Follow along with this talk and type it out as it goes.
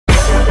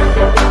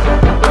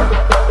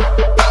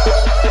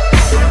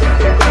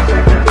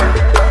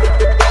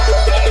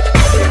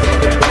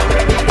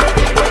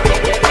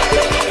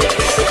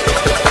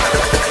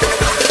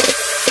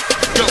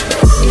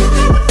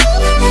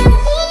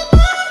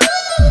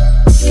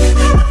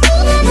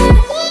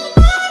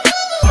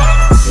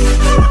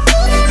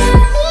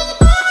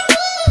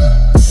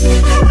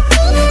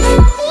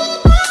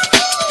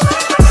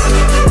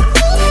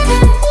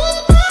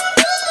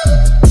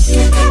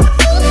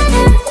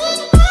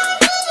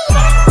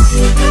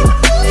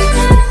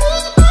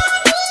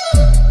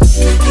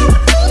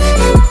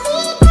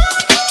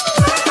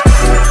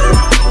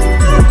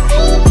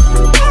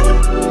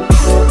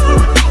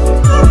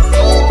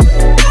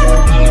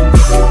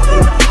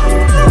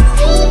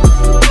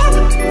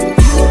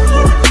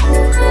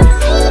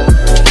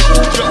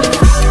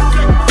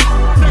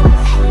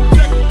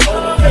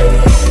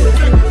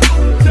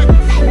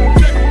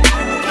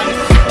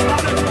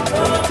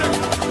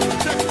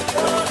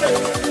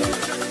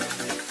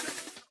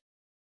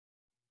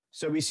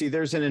So we see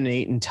there's an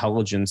innate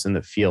intelligence in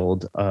the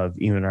field of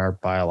even our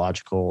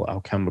biological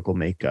alchemical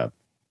makeup.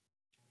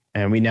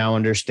 And we now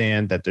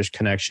understand that there's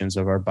connections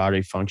of our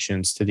body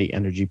functions to the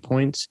energy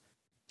points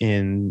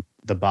in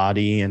the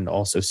body, and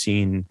also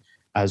seen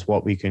as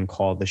what we can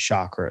call the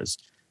chakras,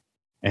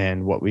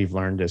 and what we've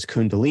learned as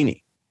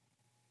kundalini.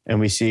 And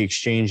we see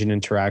exchange and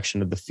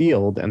interaction of the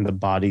field and the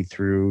body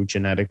through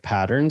genetic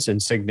patterns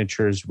and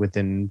signatures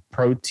within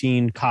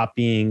protein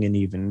copying, and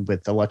even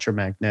with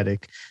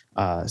electromagnetic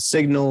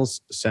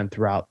signals sent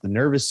throughout the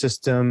nervous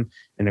system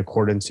in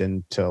accordance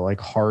into like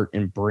heart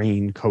and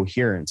brain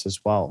coherence as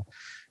well.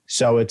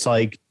 So it's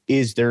like,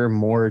 is there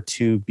more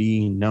to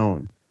be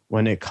known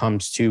when it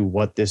comes to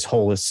what this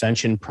whole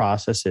ascension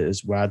process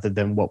is, rather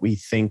than what we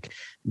think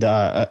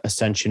the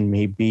ascension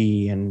may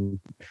be, and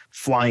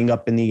flying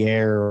up in the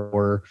air,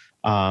 or,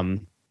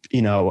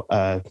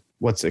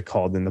 what's it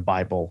called in the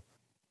Bible?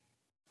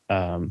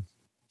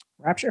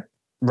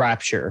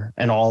 Rapture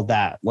and all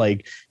that.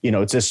 Like,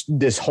 it's just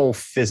this whole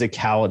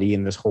physicality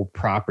and this whole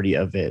property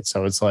of it.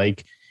 So it's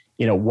like,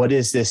 what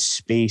is this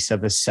space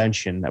of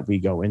ascension that we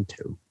go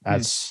into?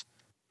 That's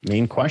the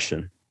main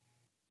question.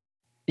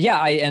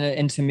 Yeah,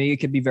 and to me, it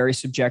could be very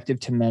subjective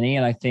to many.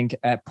 And I think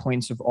at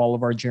points of all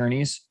of our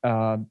journeys,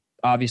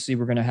 obviously,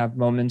 we're going to have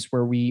moments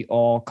where we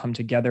all come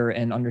together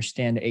and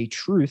understand a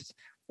truth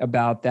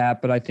about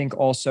that. But I think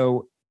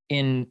also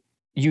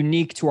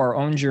unique to our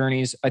own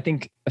journeys, I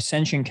think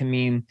ascension can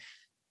mean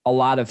a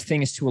lot of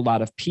things to a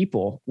lot of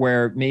people,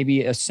 where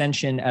maybe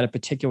ascension at a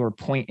particular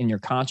point in your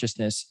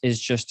consciousness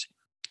is just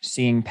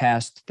seeing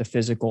past the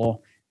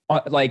physical.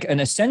 Like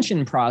an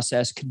ascension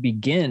process could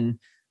begin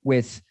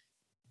with,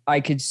 I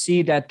could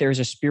see that there's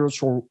a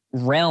spiritual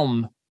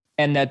realm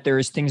and that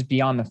there's things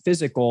beyond the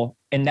physical.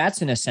 And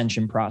that's an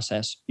ascension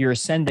process. You're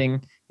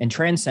ascending and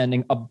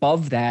transcending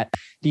above that.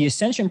 The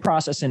ascension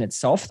process in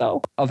itself,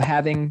 though, of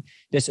having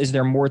this, is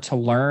there more to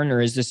learn,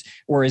 or is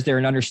there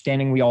an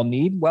understanding we all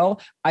need?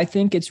 Well, I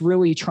think it's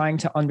really trying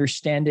to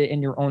understand it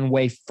in your own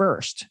way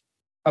first,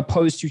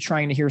 opposed to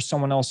trying to hear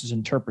someone else's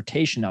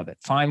interpretation of it.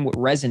 Find what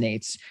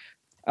resonates.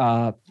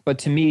 But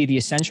to me, the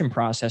ascension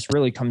process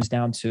really comes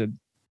down to,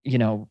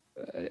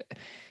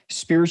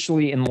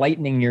 spiritually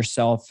enlightening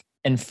yourself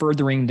and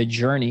furthering the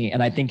journey.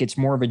 And I think it's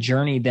more of a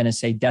journey than a,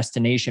 say,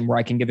 destination where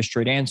I can give a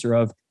straight answer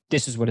of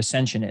this is what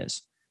ascension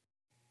is.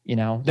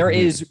 There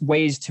is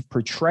ways to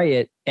portray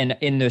it. And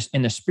in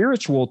the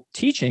spiritual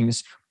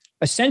teachings,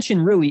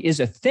 ascension really is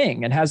a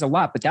thing and has a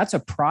lot, but that's a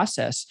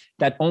process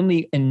that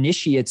only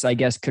initiates, I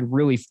guess, could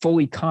really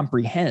fully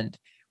comprehend,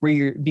 where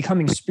you're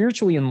becoming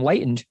spiritually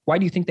enlightened. Why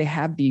do you think they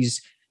have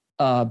these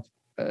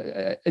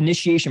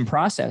initiation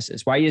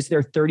processes? Why is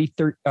there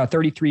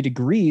 33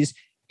 degrees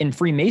in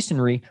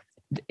Freemasonry?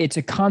 It's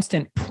a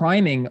constant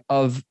priming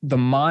of the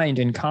mind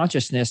and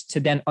consciousness to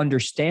then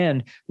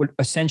understand what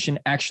ascension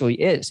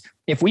actually is.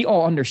 If we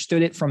all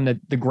understood it from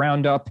the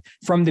ground up,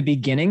 from the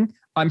beginning,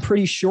 I'm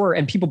pretty sure,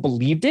 and people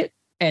believed it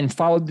and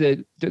followed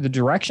the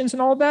directions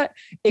and all of that,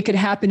 it could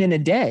happen in a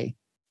day.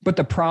 But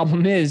the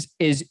problem is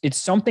it's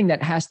something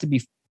that has to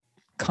be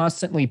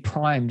constantly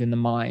primed in the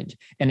mind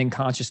and in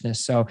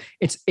consciousness. So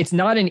it's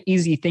not an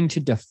easy thing to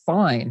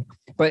define,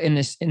 but in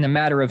the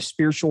matter of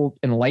spiritual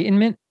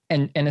enlightenment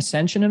and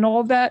ascension and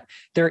all of that,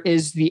 there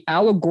is the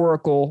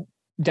allegorical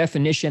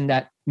definition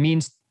that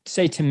means,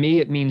 say, to me,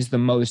 it means the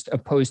most,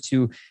 opposed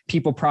to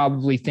people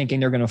probably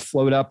thinking they're going to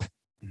float up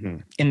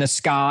in the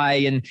sky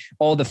and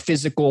all the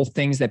physical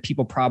things that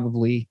people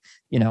probably,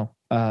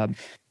 imagine.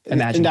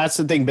 And that's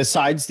the thing.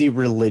 Besides the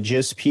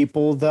religious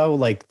people, though,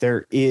 like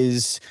there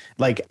is,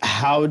 like,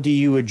 how do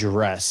you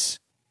address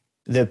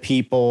the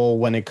people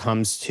when it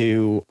comes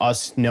to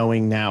us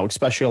knowing now,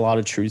 especially a lot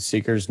of truth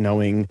seekers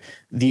knowing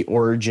the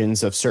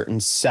origins of certain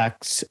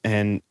sects.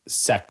 I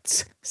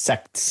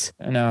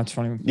know, it's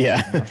funny.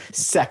 Yeah.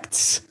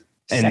 Sects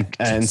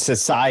and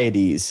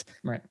societies,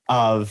 right,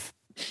 of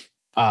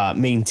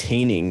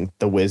maintaining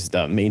the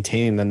wisdom,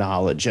 maintaining the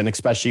knowledge. And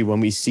especially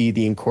when we see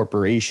the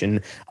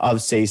incorporation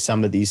of, say,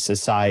 some of these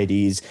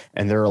societies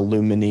and their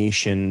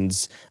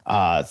illuminations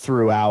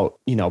throughout,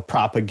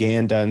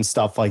 propaganda and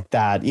stuff like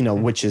that,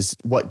 which is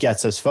what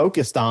gets us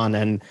focused on,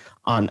 and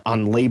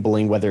on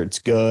labeling whether it's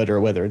good or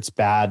whether it's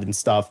bad and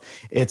stuff.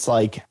 It's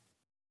like,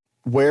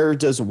 where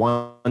does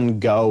one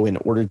go in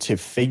order to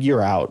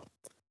figure out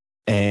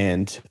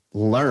and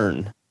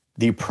learn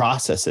the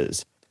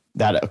processes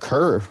that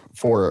occur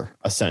for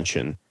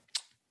ascension?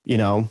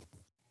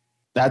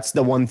 That's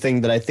the one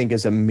thing that I think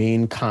is a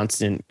main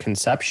constant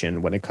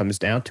conception when it comes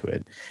down to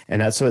it.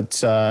 And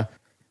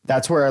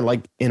that's where,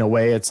 like, in a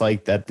way, it's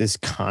like that this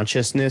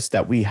consciousness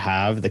that we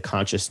have, the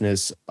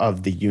consciousness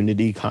of the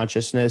unity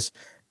consciousness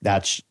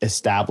that's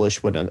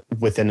established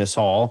within us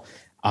all,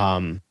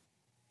 and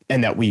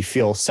that we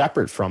feel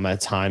separate from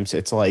at times.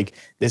 It's like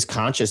this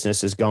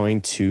consciousness is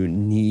going to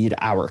need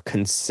our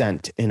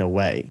consent in a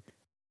way.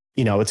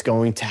 It's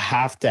going to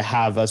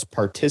have us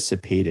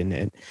participate in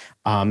it.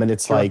 And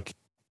it's sure. Like,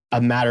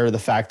 a matter of the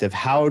fact of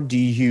how do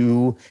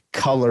you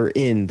color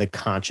in the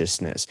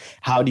consciousness?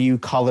 How do you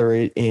color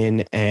it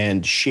in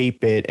and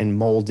shape it and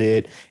mold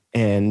it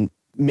and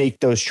make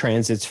those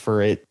transits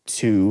for it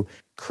to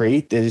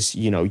create this,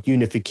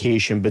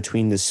 unification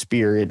between the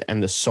spirit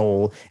and the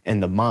soul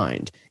and the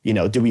mind?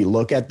 Do we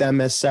look at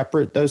them as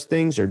separate, those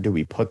things, or do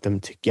we put them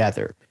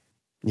together?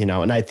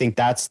 And I think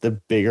that's the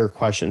bigger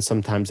question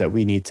sometimes that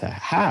we need to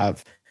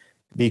have,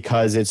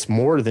 because it's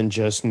more than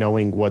just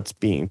knowing what's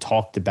being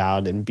talked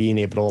about and being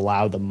able to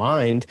allow the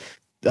mind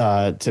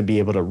to be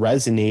able to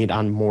resonate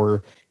on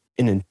more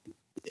an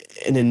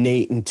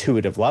innate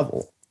intuitive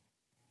level.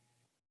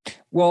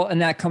 Well,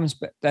 and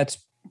that's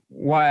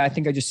why I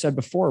think I just said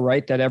before,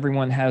 right? That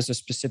everyone has a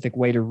specific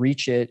way to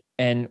reach it.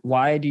 And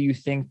why do you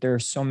think there are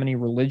so many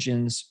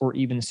religions or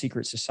even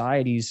secret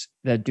societies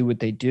that do what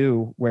they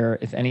do, where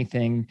if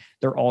anything,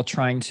 they're all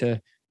trying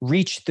to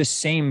reach the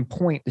same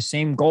point, the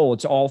same goal?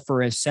 It's all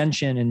for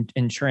ascension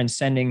and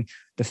transcending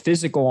the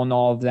physical and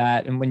all of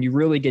that. And when you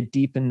really get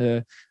deep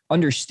into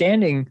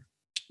understanding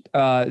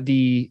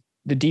the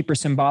deeper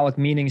symbolic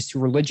meanings to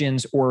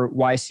religions, or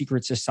why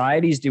secret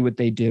societies do what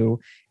they do,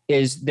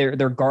 is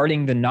they're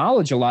guarding the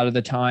knowledge a lot of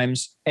the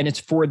times, and it's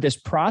for this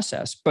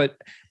process. But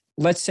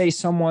let's say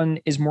someone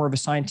is more of a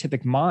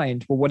scientific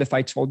mind. Well, what if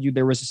I told you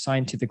there was a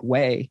scientific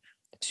way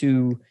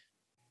to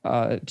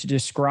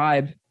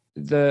describe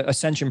the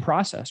ascension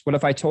process? What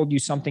if I told you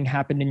something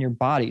happened in your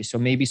body? So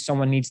maybe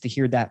someone needs to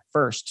hear that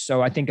first.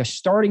 So I think a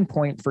starting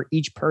point for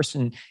each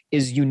person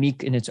is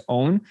unique in its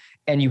own,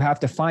 and you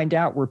have to find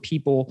out where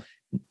people,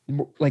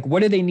 like,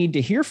 what do they need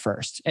to hear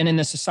first? And in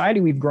the society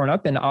we've grown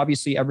up in,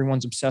 obviously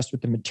everyone's obsessed with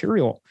the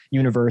material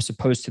universe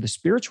opposed to the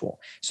spiritual.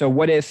 So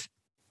what if,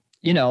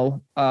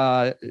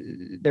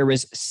 there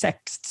was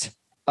sects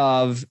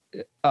of,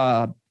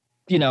 I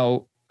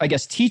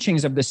guess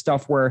teachings of this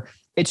stuff where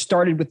it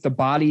started with the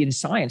body and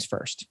science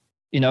first,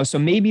 so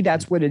maybe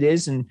that's what it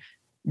is. And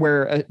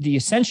where the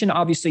ascension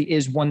obviously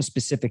is one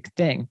specific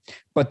thing,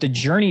 but the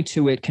journey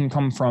to it can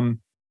come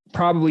from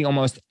probably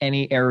almost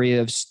any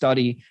area of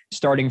study,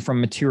 starting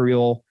from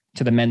material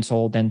to the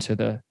mental, then to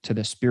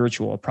the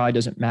spiritual. It probably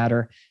doesn't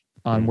matter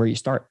on where you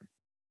start.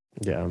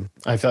 Yeah.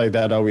 I feel like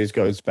that always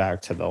goes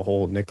back to the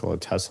whole Nikola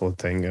Tesla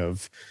thing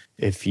of,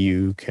 if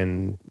you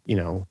can,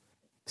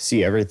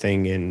 see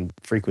everything in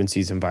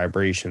frequencies and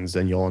vibrations,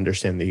 then you'll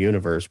understand the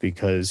universe.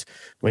 Because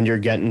when you're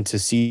getting to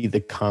see the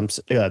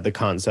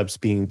concepts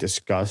being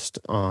discussed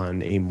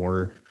on a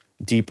more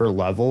deeper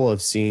level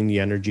of seeing the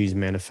energies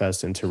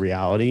manifest into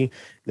reality,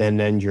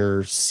 then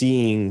you're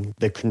seeing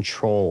the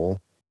control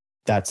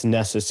that's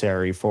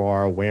necessary for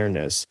our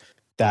awareness,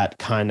 that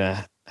kind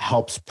of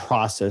helps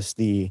process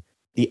the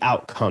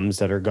outcomes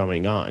that are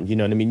going on. You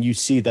know what I mean? You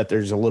see that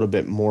there's a little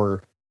bit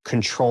more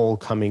control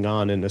coming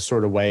on in a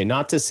sort of way,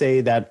 not to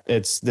say that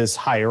it's this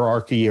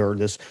hierarchy or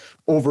this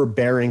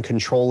overbearing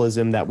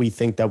controlism that we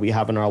think that we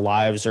have in our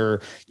lives,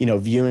 or,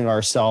 viewing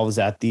ourselves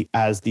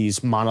as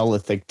these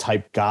monolithic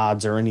type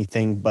gods or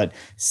anything, but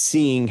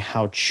seeing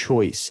how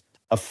choice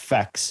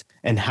affects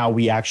and how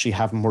we actually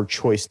have more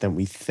choice than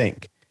we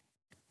think.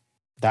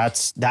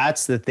 That's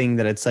the thing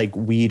that it's like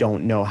we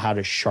don't know how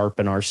to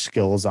sharpen our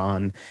skills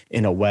on,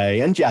 in a way.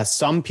 And yes,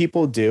 some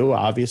people do,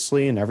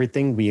 obviously, and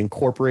everything. We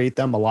incorporate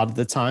them a lot of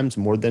the times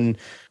more than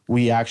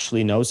we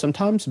actually know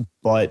sometimes.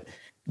 But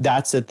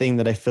that's the thing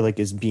that I feel like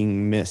is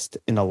being missed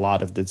in a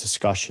lot of the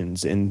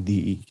discussions in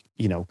the,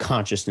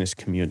 consciousness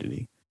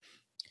community.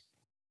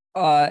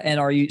 And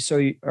are you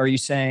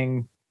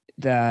saying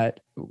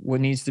that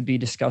what needs to be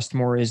discussed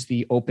more is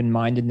the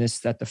open-mindedness,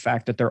 that the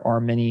fact that there are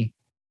many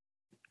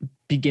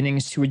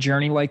beginnings to a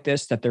journey like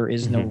this, that there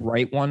is no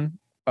right one,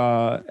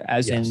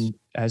 as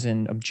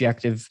in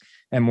objective,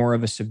 and more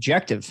of a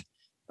subjective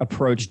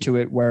approach to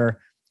it, where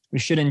we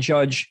shouldn't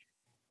judge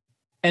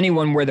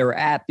anyone where they're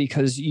at,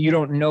 because you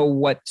don't know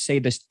what, say,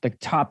 the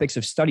topics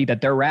of study that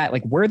they're at,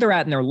 like where they're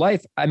at in their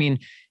life. I mean,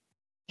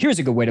 here's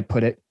a good way to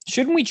put it.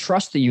 Shouldn't we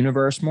trust the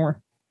universe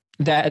more,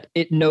 that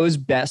it knows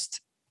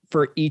best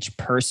for each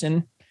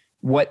person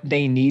what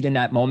they need in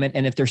that moment?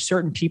 And if there's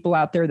certain people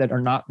out there that are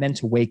not meant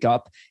to wake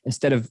up,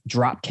 instead of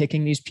drop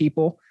kicking these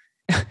people,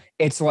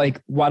 it's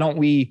like, why don't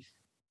we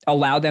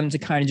allow them to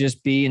kind of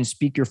just be and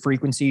speak your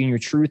frequency and your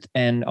truth,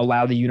 and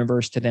allow the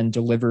universe to then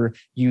deliver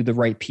you the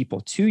right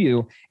people to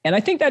you? And I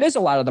think that is a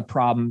lot of the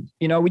problem.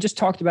 We just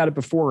talked about it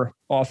before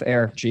off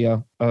air,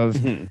 Gio, of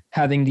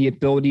having the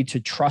ability to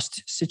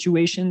trust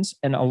situations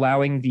and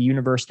allowing the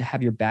universe to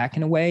have your back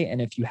in a way.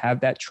 And if you have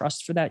that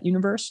trust for that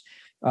universe,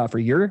 for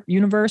your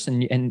universe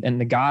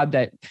and the God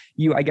that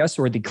you, I guess,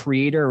 or the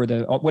creator, or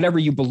the whatever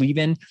you believe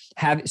in,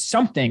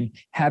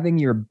 having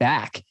your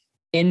back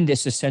in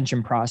this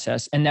ascension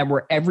process, and that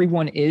where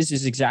everyone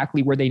is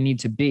exactly where they need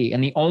to be.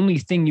 And the only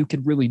thing you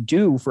could really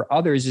do for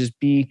others is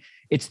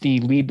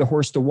lead the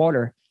horse to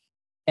water,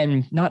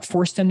 and not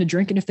force them to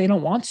drink it if they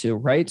don't want to.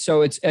 Right.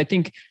 So I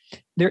think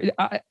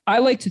I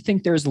like to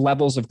think there's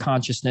levels of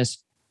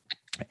consciousness,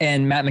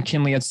 and Matt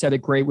McKinley had said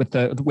it great with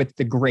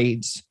the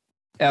grades.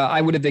 I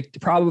would have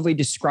probably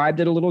described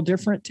it a little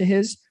different to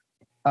his.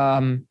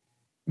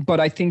 But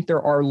I think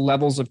there are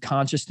levels of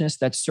consciousness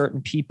that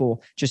certain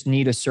people just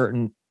need a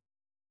certain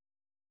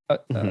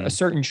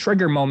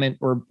trigger moment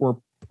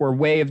or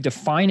way of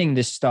defining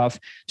this stuff,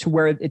 to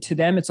where to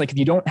them it's like, if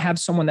you don't have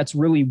someone that's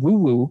really woo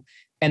woo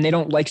and they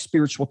don't like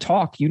spiritual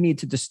talk, you need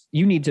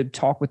to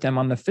talk with them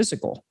on the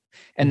physical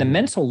and the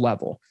mental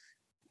level.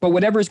 But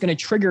whatever is going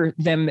to trigger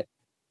them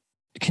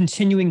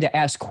continuing to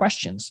ask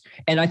questions.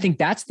 And I think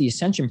that's the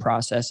ascension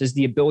process, is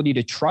the ability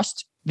to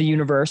trust the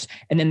universe,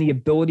 and then the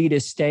ability to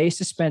stay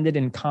suspended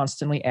and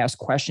constantly ask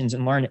questions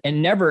and learn,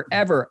 and never,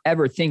 ever,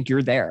 ever think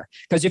you're there.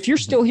 Because if you're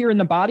still here in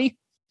the body,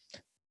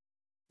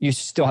 you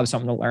still have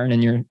something to learn,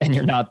 and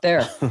you're not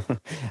there.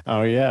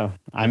 Oh yeah.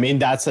 I mean,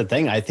 that's the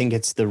thing. I think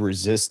it's the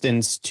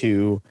resistance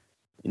to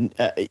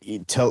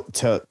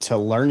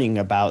learning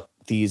about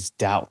these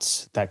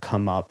doubts that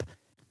come up,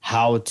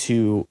 how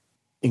to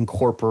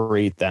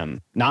incorporate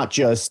them, not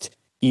just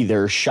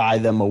either shy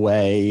them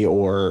away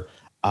or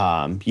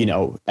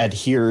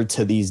adhere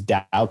to these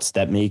doubts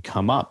that may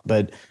come up,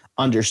 but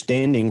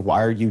understanding,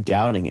 why are you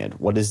doubting it?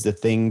 What is the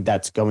thing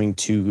that's going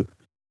to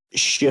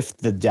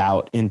shift the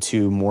doubt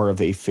into more of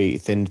a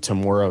faith, into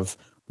more of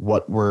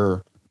what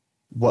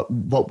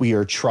we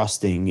are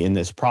trusting in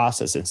this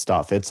process and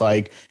stuff? It's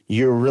like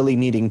you're really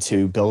needing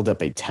to build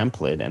up a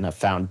template and a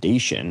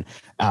foundation,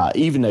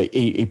 even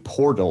a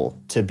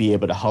portal to be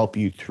able to help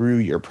you through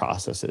your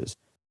processes.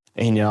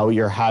 And,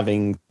 you're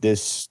having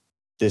this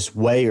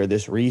way or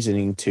this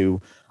reasoning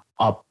to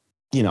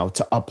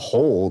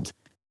uphold,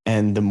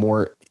 and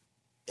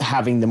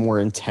having the more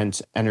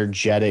intense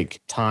energetic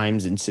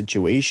times and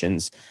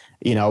situations,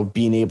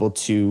 being able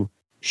to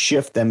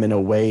shift them in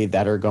a way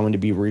that are going to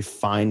be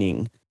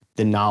refining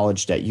the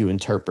knowledge that you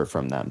interpret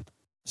from them,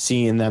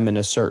 seeing them in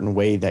a certain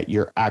way that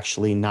you're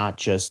actually not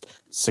just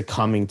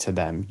succumbing to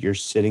them. You're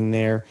sitting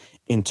there,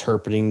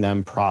 interpreting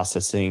them,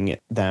 processing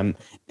them,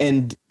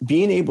 and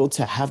being able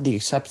to have the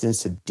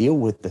acceptance to deal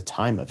with the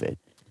time of it.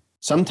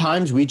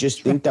 Sometimes we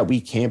just think that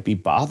we can't be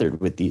bothered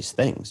with these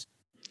things.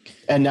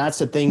 And that's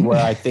the thing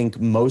where I think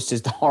most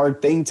is the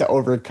hard thing to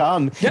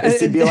overcome, is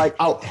to be like,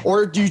 oh,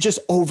 or do you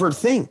just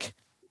overthink?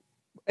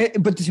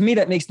 But to me,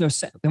 that makes no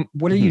sense.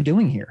 What are you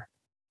doing here?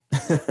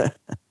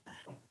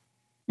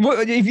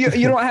 Well, if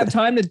you don't have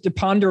time to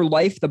ponder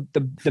life,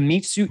 the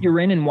meat suit you're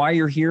in and why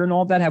you're here and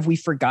all that, have we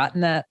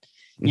forgotten that?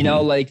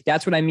 Like,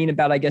 that's what I mean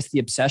about, I guess, the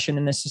obsession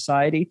in this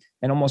society,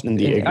 and almost,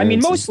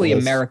 mostly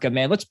America,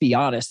 man. Let's be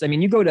honest. I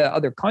mean, you go to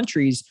other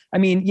countries. I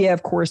mean, yeah,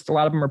 of course, a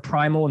lot of them are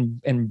primal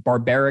and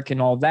barbaric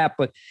and all that,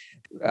 but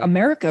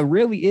America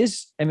really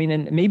is. I mean,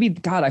 and maybe,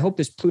 God, I hope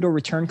this Pluto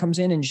return comes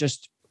in and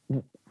just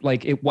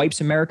like it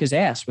wipes America's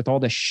ass with all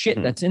the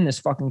shit that's in this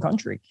fucking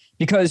country.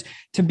 Because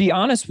to be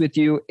honest with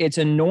you, it's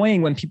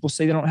annoying when people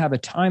say they don't have a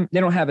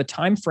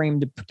time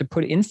frame to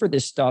put in for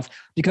this stuff,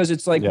 because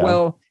it's like,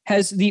 well,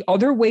 has the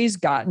other ways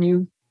gotten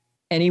you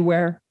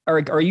anywhere?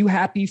 Or are you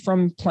happy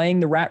from playing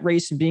the rat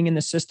race and being in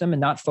the system and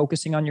not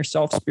focusing on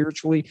yourself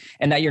spiritually,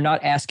 and that you're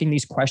not asking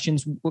these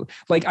questions?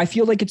 Like, I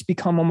feel like it's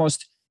become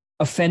almost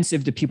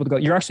offensive to people to go,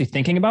 you're actually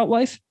thinking about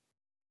life?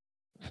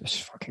 This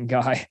fucking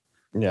guy.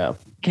 Yeah.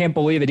 Can't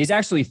believe it. He's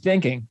actually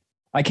thinking.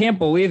 I can't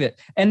believe it.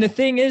 And the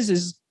thing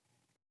is,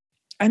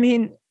 I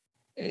mean,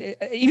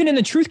 even in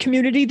the truth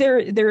community,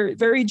 they're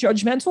very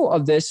judgmental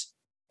of this.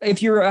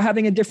 If you're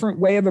having a different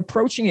way of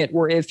approaching it,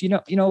 or if,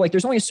 like,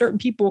 there's only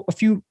a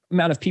few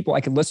amount of people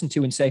I could listen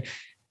to and say,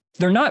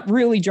 they're not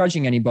really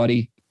judging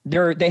anybody.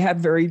 They have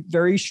very,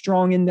 very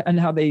strong in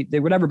how they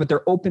whatever, but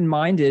they're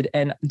open-minded.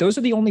 And those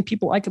are the only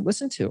people I could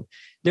listen to.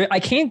 I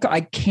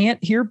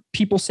can't hear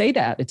people say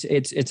that.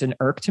 It's an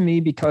irk to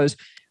me, because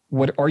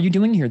what are you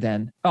doing here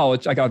then? Oh,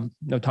 I got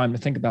no time to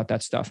think about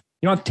that stuff.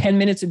 You don't have 10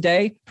 minutes a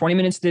day, 20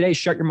 minutes a day,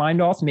 shut your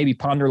mind off, maybe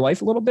ponder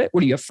life a little bit.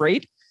 What, are you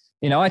afraid?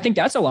 I think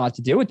that's a lot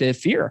to do with the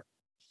fear.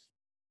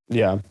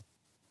 Yeah,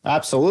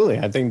 absolutely.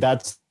 I think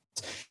that's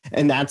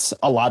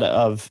a lot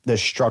of the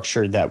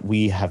structure that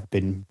we have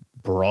been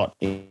brought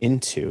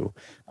into,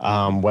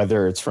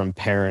 whether it's from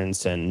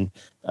parents and,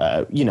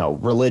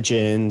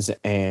 religions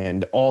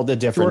and all the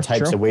different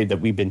types of ways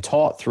that we've been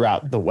taught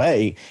throughout the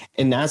way.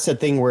 And that's the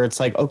thing where it's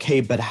like,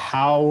 okay, but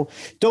how,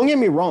 don't get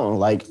me wrong.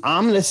 Like,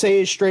 I'm going to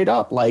say it straight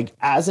up, like,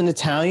 as an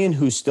Italian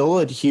who still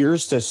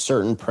adheres to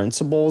certain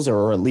principles,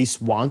 or at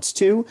least wants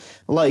to,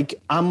 like,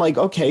 I'm like,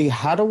 okay,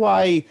 how do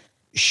I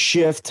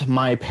shift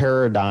my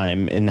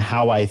paradigm in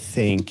how I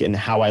think and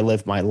how I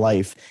live my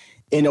life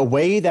in a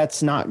way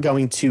that's not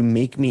going to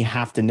make me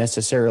have to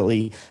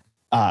necessarily,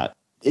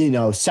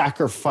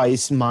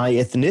 sacrifice my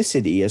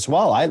ethnicity as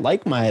well. I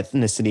like my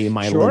ethnicity and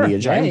my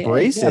lineage. I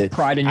embrace it.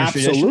 Pride in your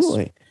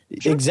absolutely.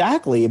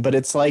 Exactly. But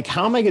it's like,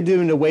 how am I going to do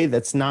it in a way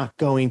that's not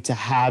going to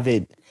have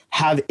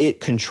it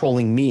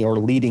controlling me or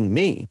leading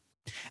me?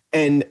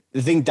 And I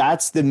think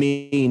that's the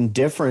main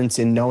difference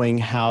in knowing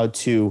how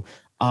to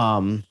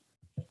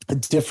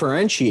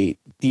differentiate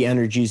the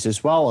energies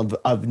as well,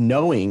 of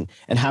knowing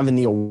and having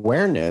the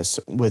awareness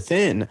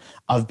within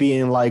of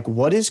being like,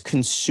 what is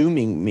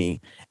consuming me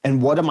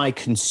and what am I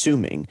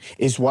consuming?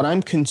 Is what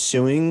I'm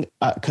consuming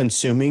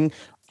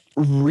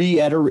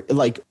reiterate,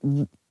 like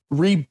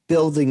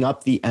rebuilding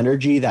up the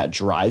energy that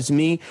drives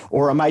me?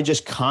 Or am I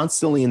just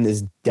constantly in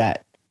this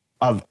debt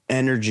of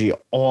energy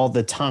all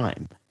the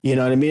time? You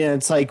know what I mean? And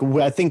it's like,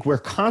 I think we're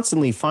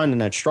constantly finding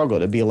that struggle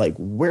to be like,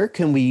 where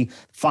can we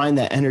find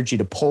that energy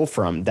to pull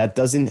from that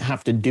doesn't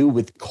have to do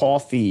with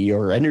coffee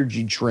or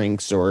energy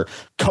drinks or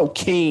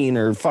cocaine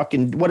or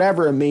fucking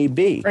whatever it may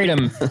be?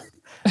 Kratom.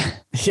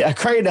 Yeah,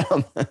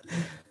 kratom.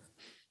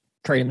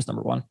 Kratom is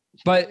number one.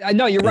 But I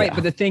know you're right. Yeah.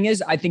 But the thing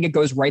is, I think it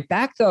goes right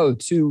back though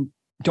to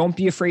don't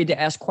be afraid to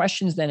ask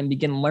questions then and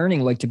begin learning,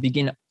 like to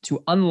begin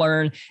to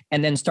unlearn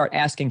and then start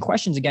asking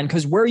questions again.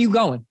 Because where are you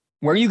going?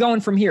 Where are you going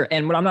from here?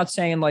 And what I'm not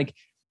saying like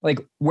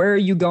where are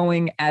you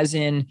going as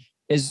in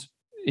is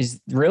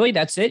really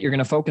that's it? You're going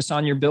to focus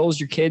on your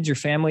bills, your kids, your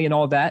family and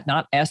all that,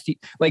 not ask the,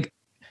 like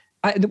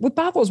what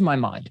boggles my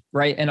mind,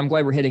 right? And I'm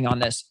glad we're hitting on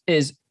this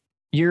is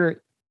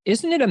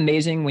isn't it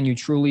amazing when you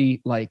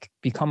truly like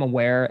become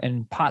aware,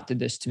 and Pot did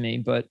this to me,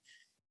 but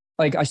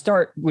like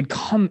would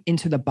come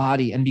into the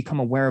body and become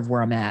aware of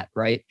where I'm at,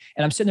 right?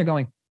 And I'm sitting there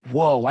going,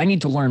 whoa, I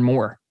need to learn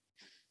more.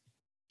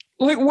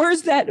 Like,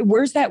 where's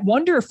that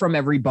wonder from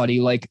everybody?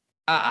 Like,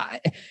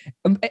 and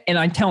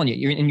I'm telling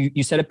you,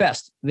 you said it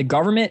best. The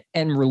government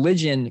and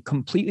religion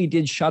completely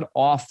did shut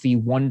off the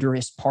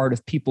wondrous part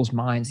of people's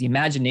minds. The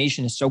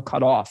imagination is so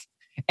cut off.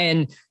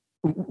 And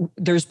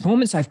there's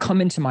moments I've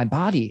come into my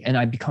body and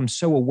I become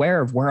so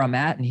aware of where I'm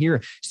at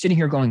and sitting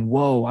here going,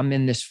 whoa, I'm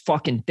in this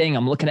fucking thing.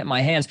 I'm looking at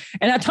my hands.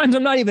 And at times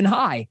I'm not even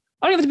high.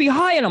 I don't have to be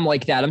high. And I'm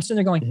like that. I'm sitting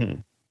there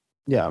going,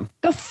 yeah,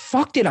 the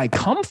fuck did I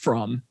come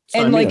from? So,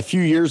 and I mean, like a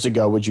few years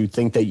ago, would you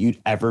think that you'd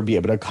ever be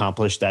able to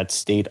accomplish that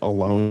state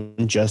alone,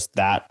 just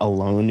that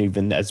alone,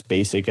 even as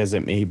basic as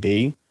it may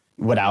be,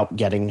 without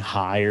getting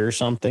high or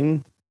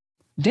something?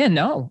 Yeah,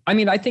 no. I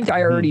mean, I think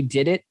I already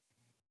did it.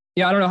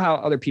 Yeah, I don't know how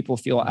other people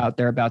feel out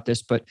there about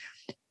this, but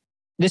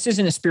this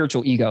isn't a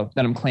spiritual ego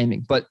that I'm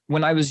claiming. But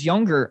when I was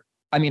younger,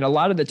 I mean, a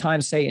lot of the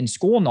time, say in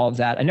school and all of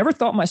that, I never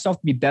thought myself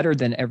to be better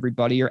than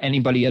everybody or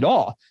anybody at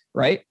all,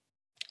 right?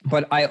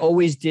 But I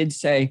always did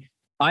say,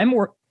 I'm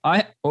more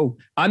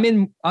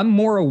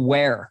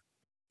aware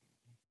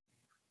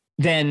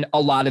than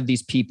a lot of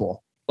these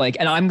people. Like,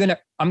 and I'm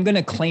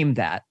gonna claim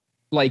that.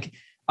 Like,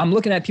 I'm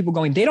looking at people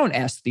going, they don't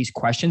ask these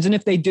questions, and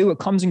if they do, it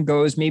comes and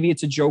goes. Maybe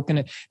it's a joke,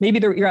 and maybe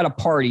you're at a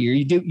party, or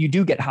you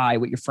do get high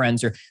with your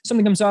friends, or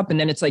something comes up, and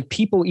then it's like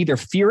people either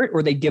fear it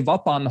or they give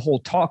up on the whole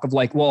talk of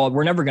like, well,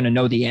 we're never gonna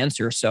know the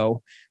answer,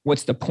 so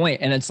what's the point?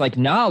 And it's like,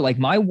 nah, like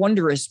my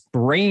wondrous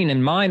brain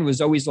and mind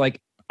was always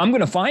like, I'm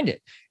going to find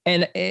it.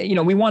 And,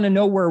 we want to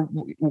know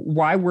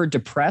why we're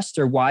depressed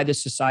or why the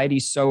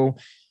society's so,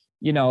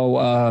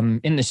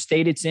 in the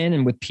state it's in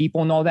and with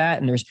people and all that.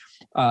 And there's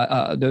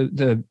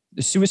the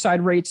suicide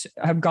rates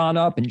have gone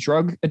up and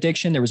drug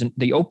addiction. There was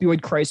the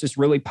opioid crisis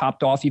really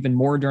popped off even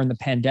more during the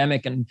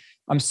pandemic. And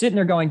I'm sitting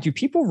there going, do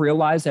people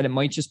realize that it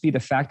might just be the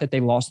fact that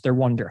they lost their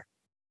wonder?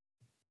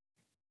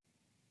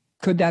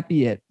 Could that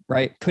be it?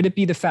 Right? Could it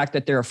be the fact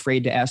that they're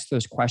afraid to ask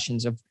those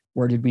questions of,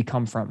 where did we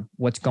come from?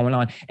 What's going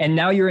on? And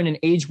now you're in an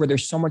age where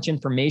there's so much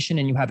information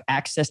and you have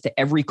access to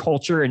every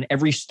culture and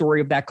every story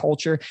of that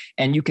culture.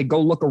 And you could go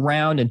look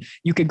around and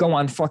you could go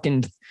on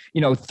fucking,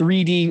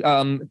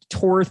 3D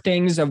tour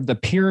things of the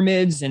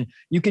pyramids. And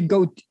you could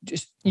go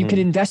you could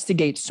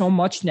investigate so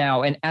much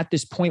now. And at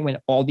this point, when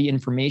all the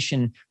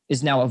information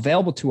is now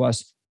available to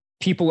us,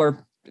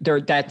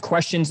 that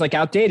question's like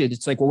outdated.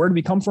 It's like, well, where do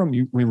we come from?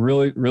 We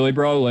really,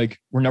 bro, like,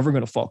 we're never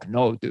going to fucking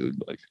know,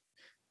 dude. Like,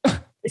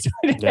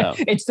 yeah.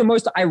 It's the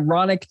most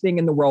ironic thing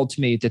in the world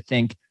to me to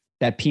think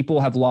that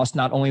people have lost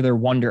not only their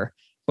wonder,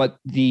 but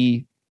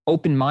the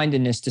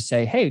open-mindedness to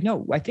say, hey,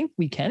 no, I think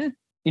we can.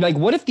 Like,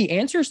 what if the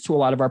answers to a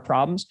lot of our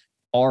problems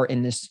are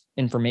in this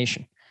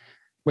information,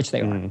 which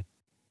they are.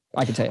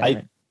 I can tell you.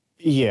 Right?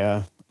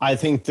 Yeah. I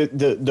think that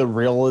the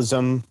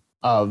realism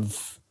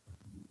of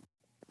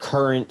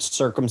current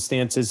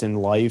circumstances in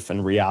life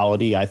and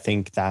reality, I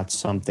think that's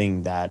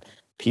something that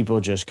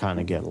people just kind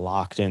of get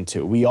locked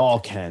into. We all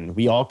can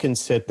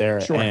sit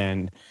there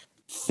and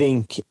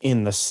think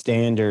in the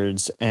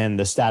standards and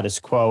the status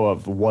quo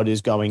of what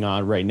is going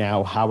on right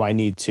now, how I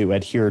need to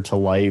adhere to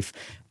life,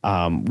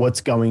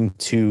 what's going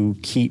to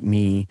keep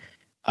me,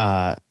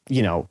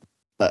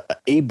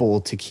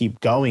 able to keep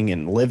going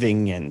and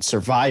living and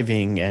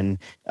surviving and,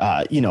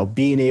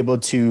 being able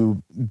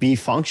to be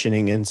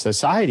functioning in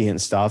society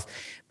and stuff.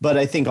 But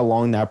I think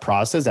along that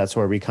process, that's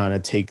where we kind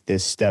of take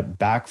this step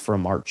back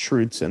from our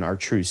truths and our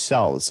true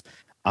selves,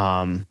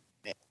 and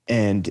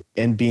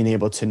being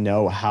able to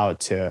know how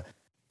to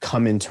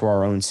come into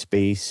our own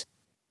space,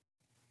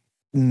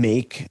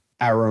 make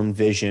our own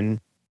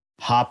vision,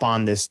 hop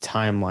on this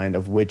timeline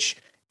of which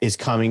is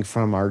coming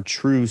from our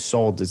true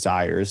soul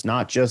desires,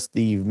 not just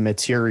the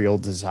material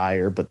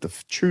desire, but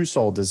the true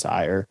soul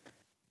desire,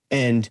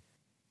 and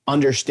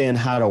understand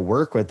how to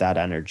work with that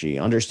energy,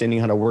 understanding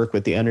how to work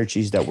with the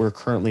energies that we're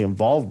currently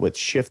involved with,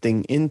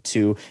 shifting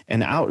into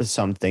and out of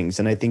some things.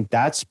 And I think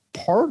that's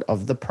part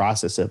of the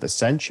process of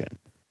ascension.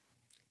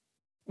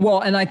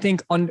 Well, and I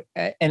think and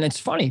it's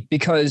funny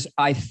because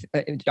I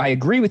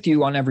agree with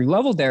you on every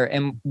level there.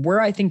 And where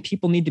I think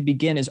people need to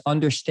begin is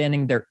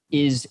understanding there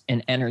is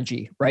an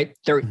energy, right?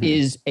 There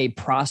is a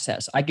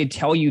process. I could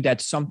tell you that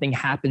something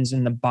happens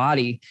in the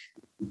body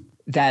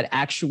that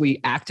actually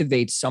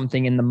activates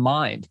something in the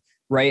mind,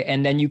 right?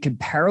 And then you can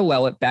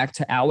parallel it back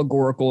to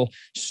allegorical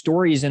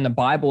stories in the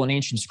Bible and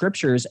ancient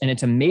scriptures. And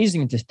it's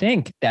amazing to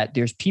think that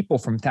there's people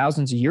from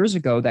thousands of years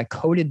ago that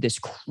coded this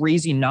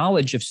crazy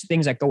knowledge of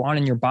things that go on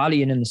in your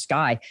body and in the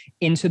sky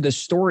into the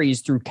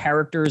stories through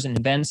characters and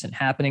events and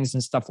happenings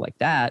and stuff like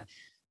that.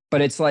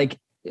 But it's like,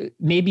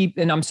 maybe,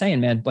 and I'm saying,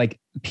 man, like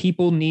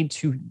people need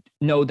to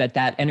know that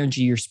that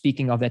energy you're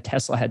speaking of that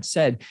Tesla had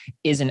said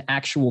is an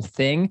actual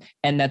thing,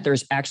 and that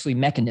there's actually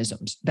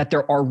mechanisms, that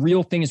there are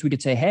real things we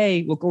could say,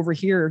 hey, look over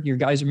here, you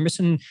guys are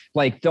missing,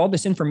 like all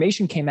this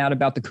information came out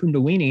about the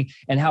Kundalini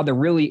and how there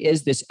really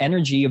is this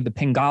energy of the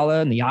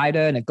Pingala and the Ida,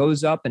 and it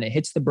goes up and it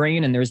hits the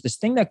brain. And there's this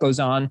thing that goes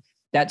on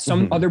that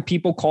some other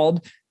people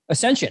called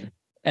Ascension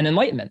and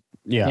Enlightenment.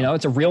 Yeah. You know,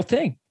 it's a real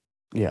thing.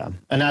 Yeah.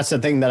 And that's the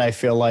thing that I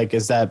feel like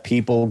is that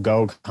people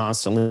go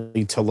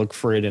constantly to look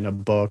for it in a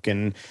book.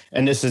 And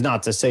this is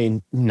not to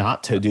say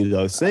not to do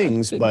those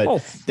things,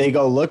 but they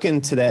go look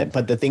into that.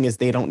 But the thing is,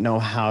 they don't know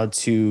how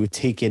to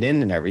take it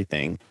in and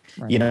everything.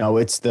 Right. You know,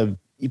 it's the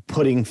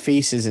putting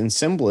faces and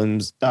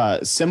symbols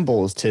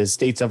to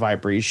states of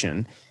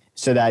vibration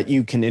so that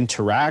you can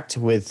interact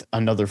with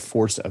another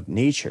force of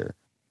nature.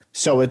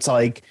 So it's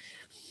like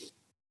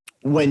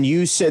when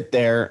you sit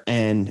there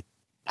and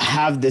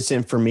have this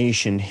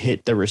information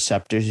hit the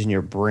receptors in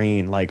your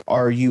brain, like,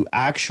 are you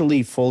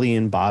actually fully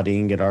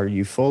embodying it? Are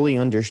you fully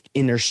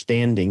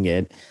understanding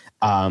it?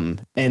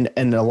 And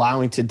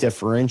allowing to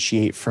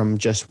differentiate from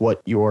just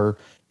what your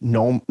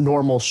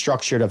normal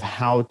structure of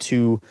how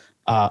to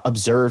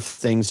observe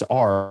things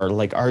are.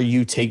 Like, are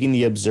you taking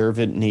the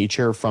observant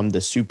nature from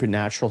the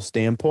supernatural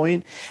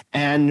standpoint?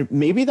 And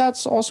maybe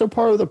that's also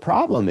part of the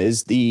problem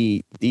is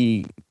the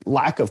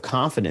lack of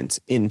confidence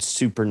in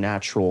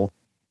supernatural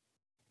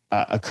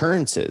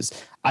occurrences.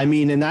 I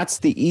mean, and that's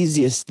the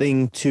easiest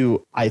thing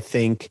to, I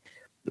think,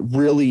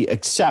 really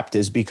accept,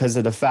 is because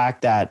of the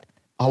fact that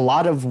a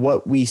lot of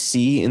what we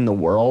see in the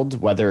world,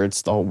 whether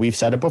it's we've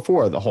said it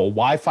before, the whole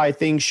Wi-Fi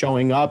thing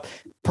showing up,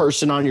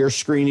 person on your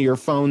screen of your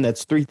phone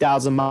that's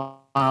 3,000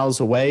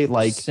 miles away,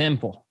 like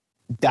simple.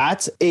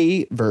 That's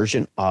a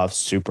version of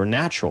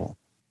supernatural.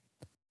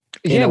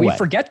 Yeah, we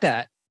forget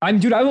that. I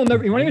will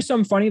never, you want to hear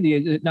something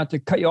funny? Not to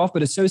cut you off,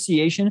 but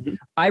association. Mm-hmm.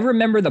 I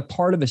remember the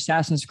part of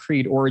Assassin's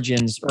Creed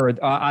Origins or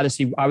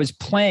Odyssey I was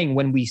playing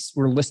when we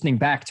were listening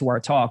back to our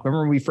talk.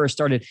 Remember when we first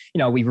started,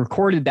 we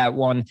recorded that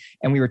one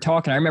and we were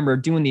talking. I remember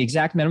doing the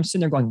exact moment. I'm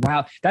sitting there going,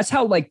 wow, that's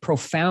how like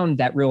profound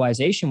that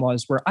realization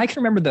was, where I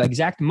can remember the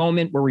exact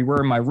moment where we were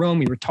in my room,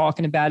 we were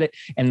talking about it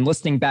and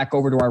listening back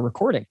over to our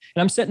recording.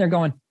 And I'm sitting there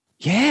going,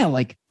 yeah,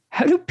 like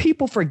how do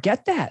people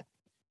forget that?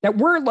 That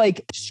we're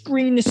like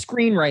screen to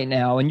screen right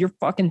now and you're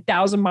fucking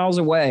 1,000 miles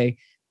away,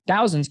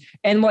 thousands.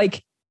 And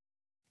like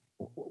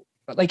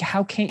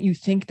how can't you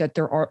think that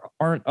there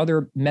aren't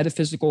other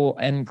metaphysical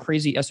and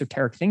crazy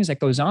esoteric things that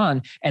goes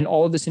on? And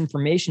all of this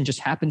information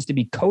just happens to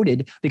be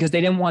coded because they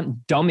didn't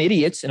want dumb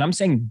idiots. And I'm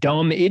saying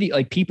dumb idiot,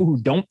 like people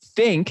who don't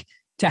think,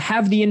 to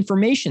have the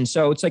information.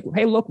 So it's like,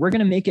 hey, look, we're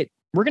going to make it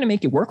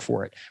work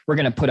for it. We're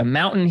going to put a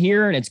mountain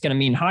here and it's going to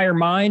mean higher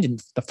mind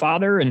and the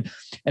father and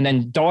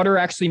then daughter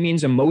actually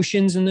means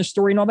emotions in the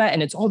story and all that.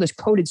 And it's all this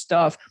coded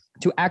stuff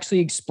to actually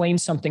explain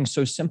something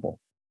so simple.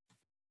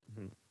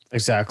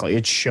 Exactly.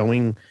 It's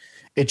showing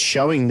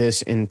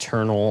this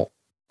internal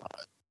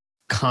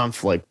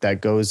conflict that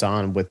goes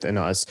on within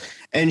us.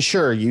 And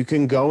sure, you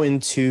can go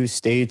into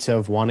states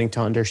of wanting to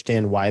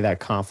understand why that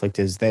conflict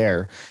is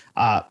there.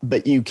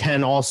 But you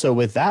can also,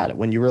 with that,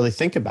 when you really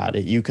think about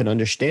it, you can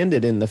understand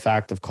it in the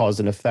fact of cause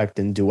and effect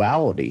and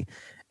duality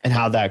and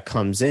how that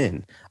comes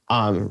in,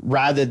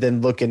 rather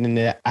than looking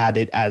at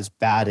it as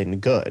bad and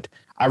good.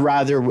 I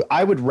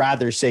would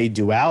rather say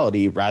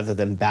duality rather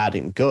than bad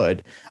and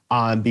good,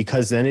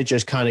 because then it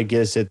just kind of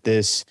gives it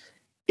this,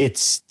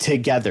 it's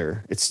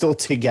together. It's still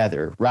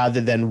together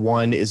rather than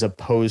one is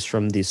opposed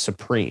from the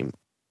supreme.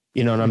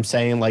 You know what I'm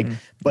saying? Like,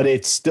 but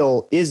it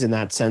still is in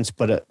that sense,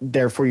 but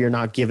therefore you're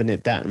not giving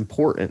it that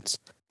importance,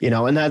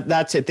 and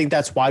that's, I think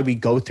that's why we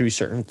go through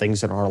certain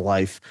things in our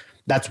life.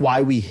 That's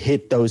why we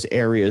hit those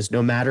areas,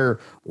 no matter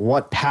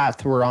what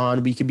path we're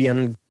on. We could be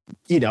on,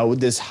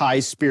 this high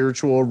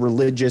spiritual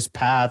religious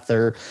path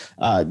or,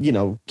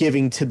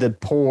 giving to the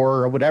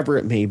poor or whatever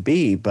it may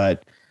be.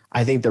 But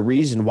I think the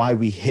reason why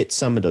we hit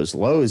some of those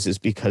lows is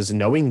because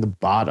knowing the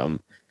bottom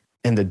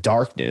and the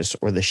darkness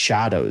or the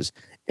shadows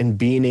and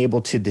being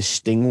able to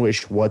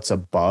distinguish what's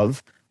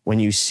above when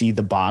you see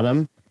the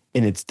bottom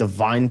in its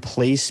divine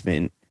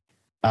placement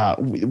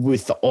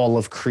with all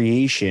of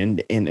creation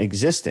in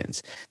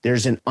existence.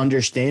 There's an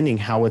understanding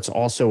how it's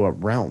also a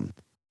realm.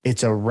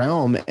 It's a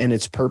realm and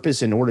its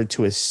purpose in order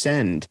to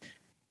ascend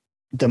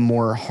the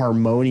more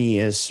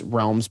harmonious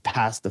realms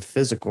past the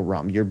physical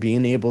realm. You're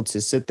being able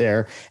to sit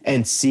there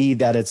and see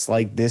that it's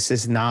like, this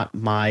is not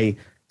my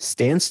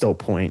standstill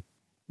point.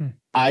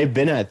 I've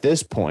been at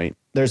this point.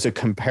 There's a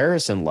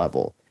comparison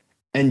level,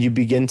 and you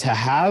begin to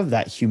have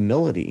that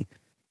humility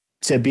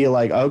to be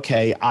like,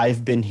 okay,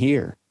 I've been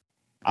here,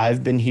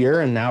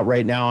 and now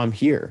right now I'm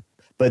here.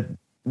 But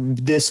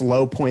this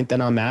low point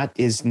that I'm at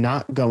is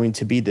not going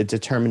to be the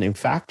determining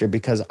factor,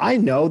 because I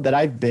know that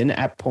I've been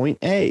at point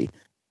A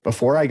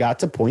before I got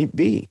to point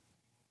B.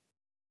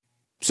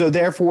 So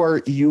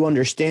therefore, you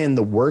understand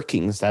the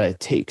workings that it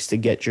takes to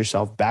get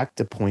yourself back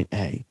to point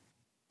A.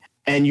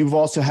 And you've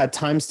also had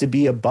times to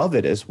be above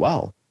it as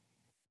well.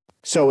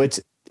 So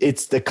it's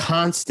the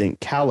constant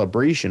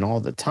calibration all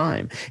the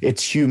time.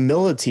 It's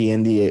humility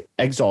and the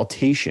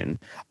exaltation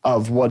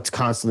of what's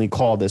constantly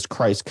called as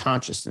Christ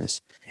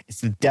consciousness.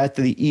 It's the death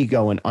of the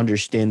ego and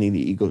understanding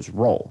the ego's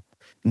role.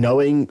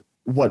 Knowing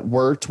what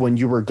worked when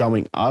you were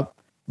going up,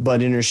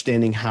 but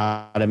understanding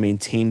how to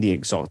maintain the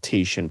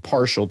exaltation,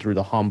 partial through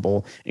the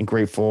humble and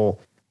grateful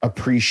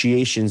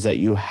appreciations that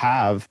you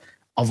have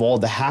of all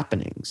the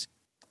happenings.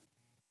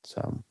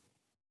 So,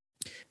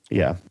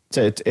 yeah,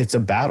 it's a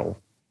battle.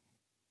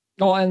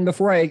 Oh, and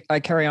before I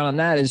carry on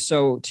that is,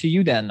 so to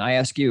you then, I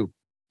ask you,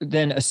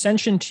 then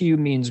ascension to you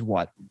means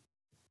what?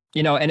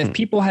 You know, and if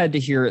people had to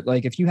hear it,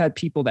 like if you had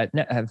people that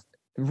have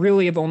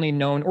only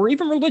known, or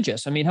even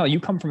religious, I mean, hell, you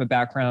come from a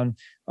background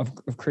of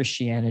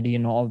Christianity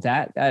and all of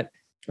that, that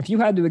if you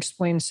had to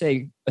explain,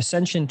 say,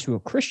 ascension to a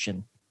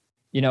Christian,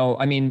 you know,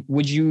 I mean,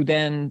 would you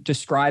then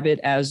describe it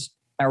as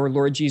our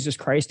Lord Jesus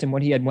Christ and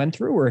what he had went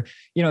through? Or,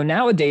 you know,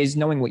 nowadays,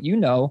 knowing what you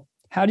know,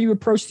 how do you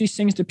approach these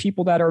things to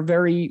people that are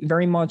very,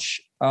 very much,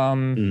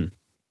 you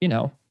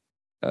know,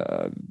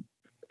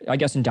 I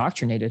guess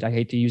indoctrinated? I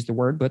hate to use the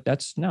word, but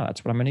that's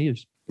what I'm going to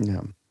use.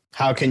 Yeah.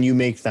 How can you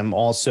make them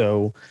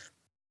also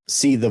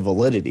see the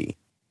validity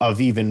of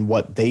even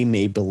what they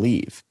may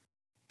believe?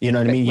 You know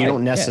what I mean? You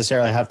don't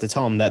necessarily have to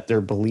tell them that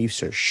their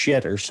beliefs are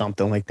shit or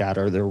something like that,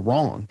 or they're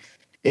wrong.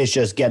 It's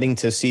just getting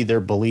to see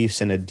their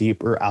beliefs in a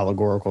deeper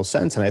allegorical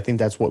sense. And I think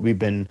that's what we've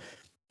been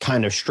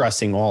kind of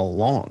stressing all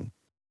along,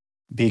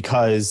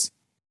 because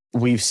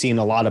we've seen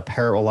a lot of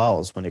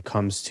parallels when it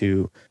comes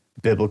to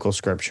biblical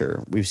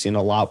scripture. We've seen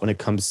a lot when it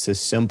comes to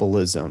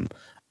symbolism,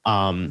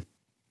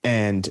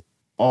 and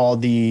all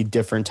the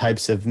different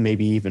types of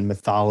maybe even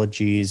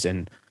mythologies,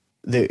 and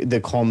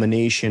the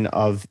culmination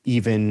of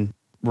even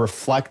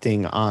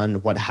reflecting on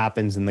what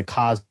happens in the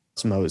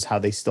cosmos, how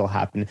they still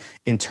happen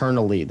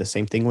internally. The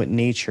same thing with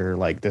nature,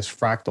 like this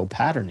fractal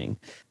patterning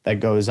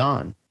that goes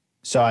on.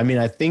 So, I mean,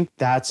 I think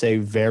that's a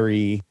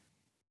very,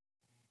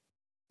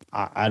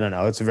 I don't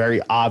know, it's a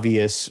very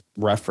obvious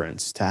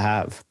reference to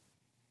have.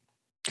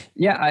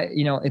 Yeah,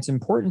 it's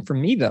important for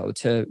me, though,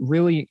 to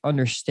really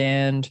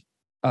understand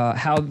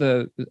how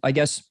I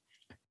guess,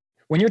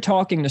 when you're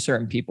talking to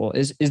certain people,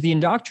 is the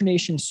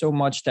indoctrination so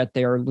much that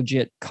they are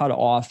legit cut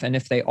off? And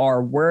if they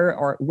are,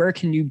 where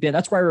can you be?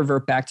 That's why I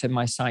revert back to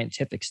my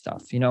scientific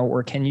stuff, you know,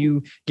 or can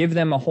you give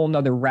them a whole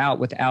nother route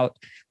without,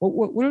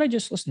 what did I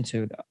just listen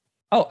to?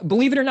 Oh,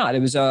 believe it or not, it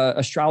was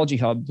Astrology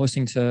Hub,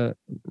 listening to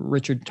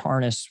Richard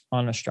Tarnas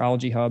on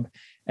Astrology Hub.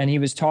 And he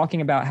was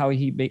talking about how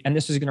and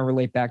this is going to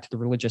relate back to the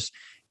religious,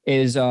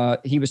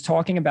 he was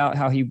talking about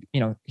how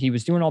he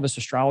was doing all this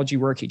astrology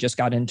work. He just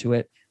got into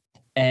it.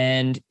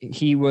 And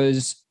he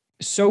was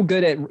so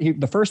good at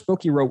the first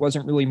book he wrote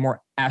wasn't really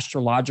more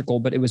astrological,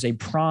 but it was a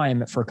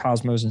prime for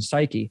cosmos and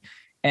psyche.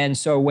 And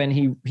so when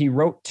he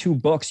wrote 2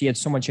 books, he had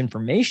so much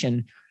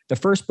information. The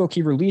first book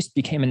he released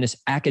became in this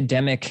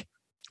academic,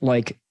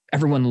 like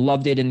everyone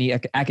loved it in the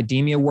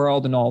academia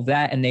world and all of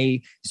that. And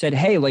they said,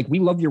 hey, like, we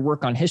love your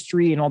work on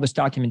history and all this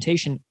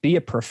documentation, be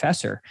a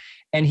professor.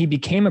 And he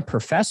became a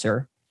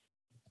professor.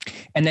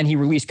 And then he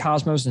released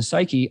Cosmos and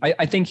Psyche.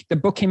 I think the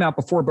book came out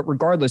before, but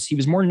regardless, he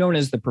was more known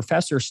as the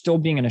professor, still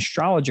being an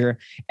astrologer.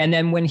 And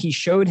then when he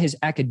showed his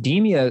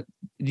academia,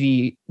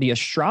 the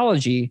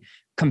astrology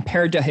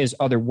compared to his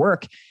other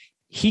work,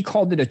 he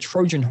called it a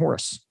Trojan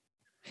horse.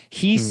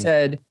 He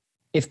said,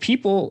 if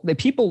the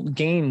people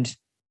gained,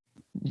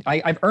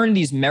 I've earned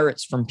these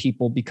merits from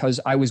people because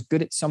I was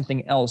good at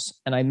something else.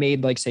 And I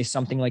made, like, say,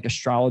 something like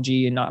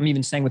astrology. And I'm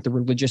even saying with the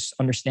religious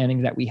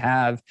understanding that we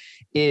have,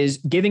 is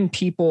giving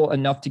people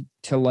enough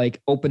to like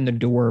open the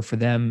door for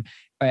them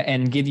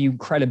and give you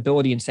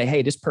credibility and say,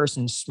 hey, this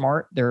person's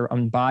smart. They're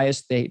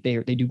unbiased. They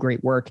do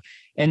great work.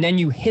 And then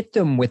you hit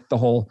them with the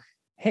whole,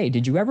 hey,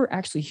 did you ever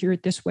actually hear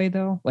it this way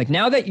though? Like,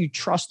 now that you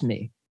trust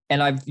me,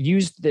 and I've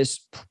used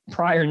this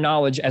prior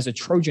knowledge as a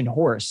Trojan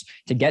horse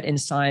to get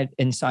inside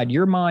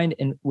your mind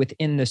and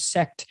within the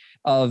sect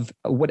of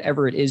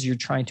whatever it is you're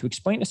trying to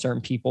explain to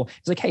certain people.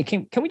 It's like, hey,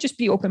 can we just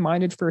be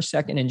open-minded for a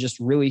second and just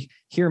really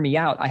hear me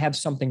out? I have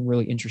something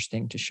really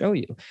interesting to show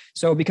you.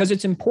 So, because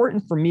it's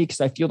important for me,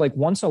 because I feel like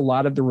once a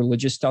lot of the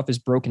religious stuff is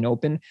broken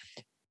open,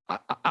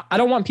 I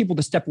don't want people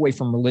to step away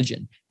from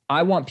religion.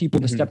 I want people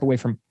to step away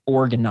from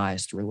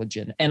organized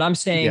religion. And I'm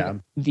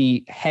saying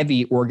the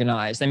heavy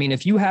organized. I mean,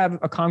 if you have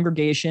a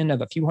congregation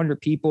of a few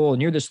hundred people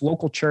and you're this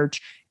local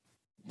church,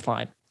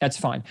 fine, that's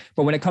fine.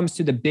 But when it comes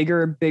to the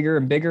bigger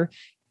and bigger,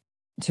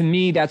 to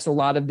me, that's a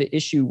lot of the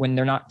issue when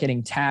they're not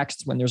getting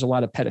taxed, when there's a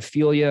lot of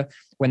pedophilia,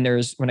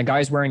 when a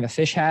guy's wearing a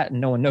fish hat and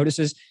no one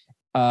notices,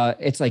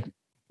 it's like,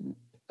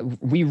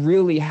 we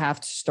really have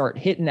to start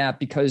hitting that,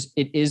 because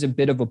it is a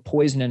bit of a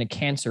poison and a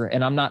cancer.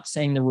 And I'm not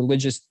saying the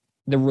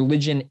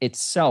religion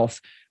itself,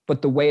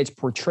 but the way it's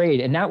portrayed.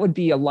 And that would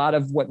be a lot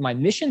of what my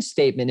mission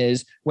statement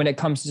is when it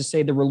comes to,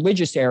 say, the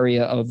religious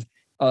area of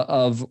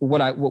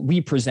what we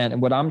present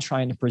and what I'm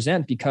trying to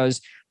present,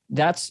 because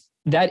that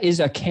is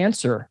a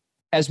cancer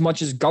as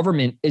much as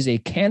government is a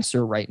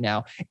cancer right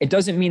now. It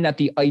doesn't mean that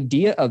the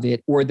idea of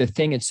it or the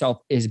thing itself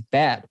is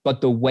bad,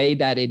 but the way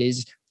that it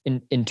is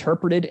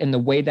interpreted and the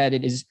way that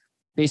it is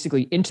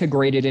basically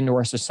integrated into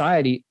our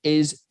society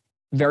is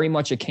very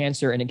much a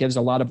cancer, and it gives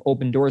a lot of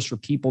open doors for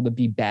people to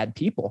be bad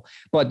people.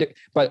 I'll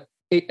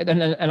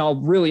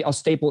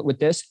staple it with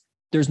this.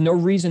 There's no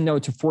reason, though,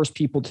 to force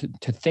people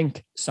to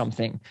think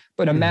something,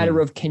 but a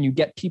matter of, can you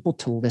get people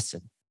to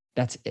listen?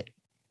 That's it.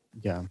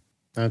 Yeah,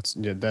 that's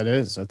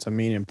a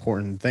main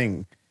important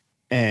thing.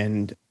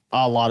 And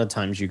a lot of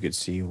times you could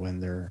see when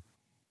they're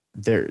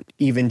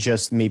even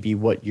just maybe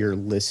what you're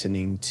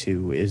listening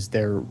to, is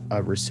there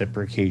a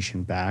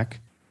reciprocation back?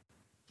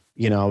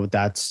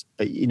 That's,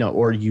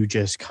 or you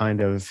just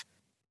kind of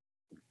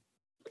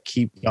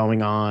keep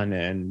going on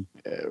and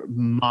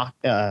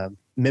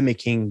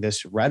mimicking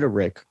this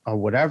rhetoric or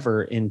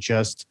whatever, in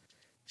just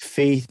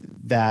faith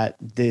that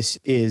this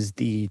is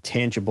the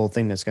tangible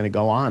thing that's going to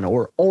go on,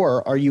 or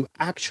are you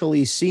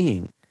actually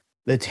seeing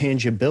the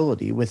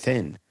tangibility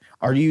within?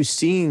 Are you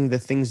seeing the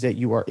things that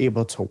you are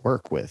able to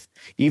work with,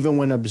 even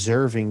when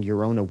observing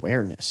your own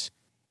awareness?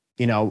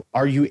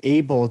 Are you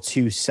able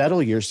to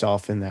settle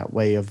yourself in that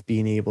way of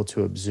being able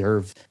to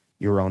observe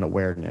your own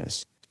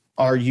awareness?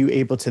 Are you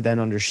able to then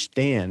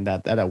understand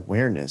that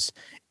awareness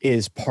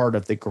is part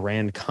of the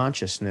grand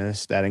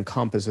consciousness that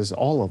encompasses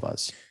all of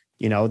us?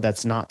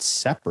 That's not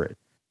separate.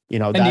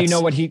 And do you know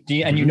what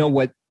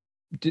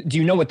do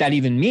you know what that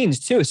even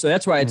means too? So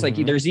that's why it's like,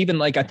 there's even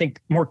like, I think,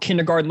 more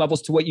kindergarten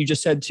levels to what you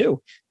just said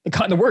too.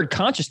 The word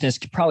consciousness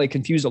could probably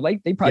confuse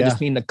they probably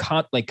just mean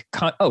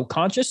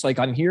conscious, like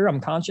I'm here, I'm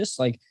conscious.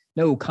 Like,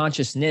 no,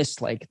 consciousness,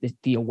 like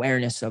the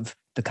awareness of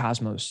the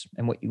cosmos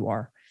and what you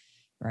are.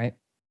 Right.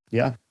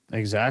 Yeah,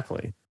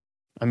 exactly.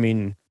 I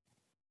mean,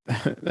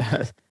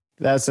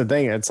 that's the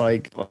thing. It's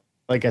like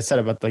I said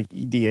about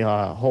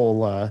the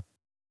whole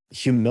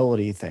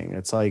humility thing.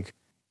 It's like,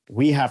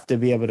 we have to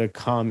be able to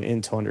come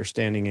into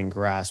understanding and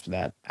grasp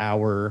that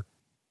our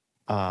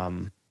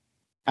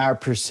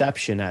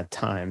perception at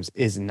times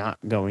is not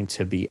going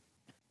to be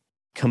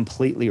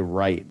completely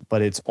right,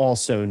 but it's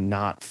also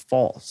not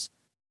false.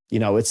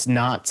 It's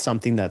not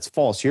something that's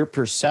false. Your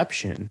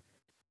perception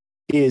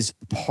is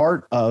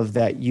part of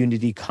that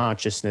unity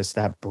consciousness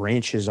that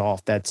branches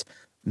off, that's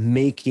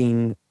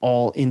making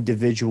all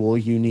individual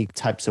unique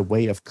types of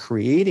way of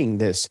creating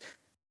this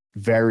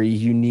very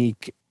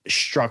unique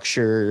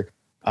structure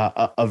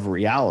of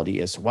reality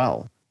as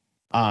well.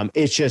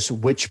 It's just,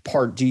 which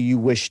part do you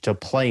wish to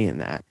play in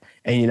that?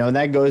 And,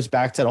 that goes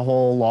back to the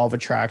whole law of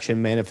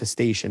attraction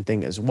manifestation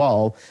thing as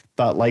well.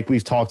 But like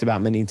we've talked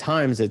about many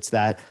times, it's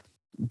that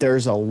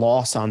there's a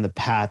loss on the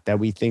path that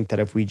we think that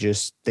if we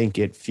just think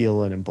it,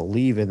 feel it, and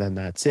believe it, then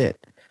that's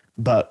it.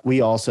 But we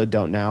also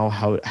don't know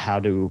how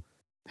to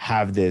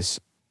have this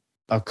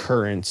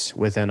occurrence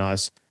within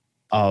us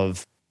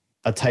of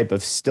a type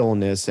of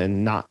stillness,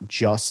 and not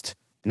just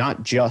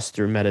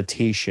through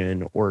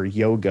meditation or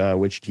yoga,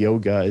 which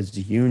yoga is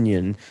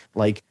union.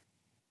 Like,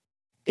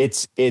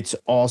 it's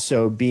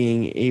also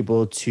being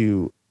able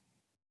to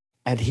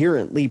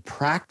adherently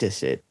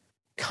practice it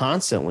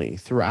constantly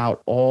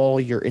throughout all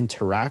your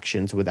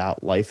interactions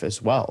without life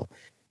as well.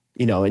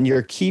 And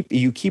you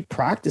keep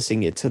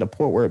practicing it to the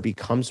point where it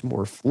becomes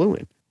more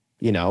fluent.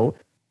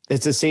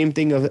 It's the same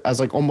thing as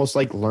like almost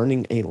like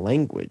learning a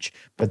language,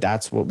 but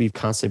that's what we've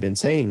constantly been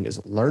saying,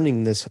 is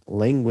learning this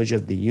language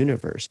of the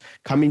universe,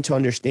 coming to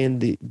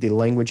understand the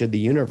language of the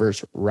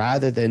universe,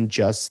 rather than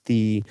just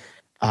the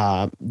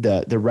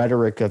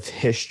rhetoric of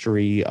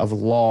history, of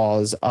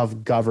laws,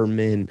 of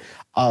government,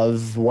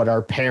 of what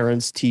our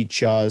parents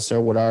teach us,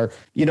 or what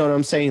you know what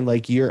I'm saying?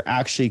 Like, you're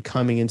actually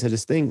coming into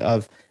this thing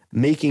of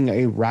making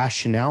a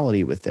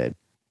rationality with it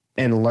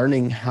and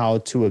learning how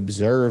to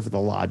observe the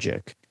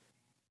logic.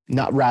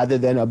 Not rather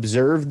than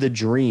observe the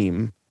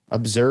dream,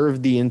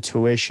 observe the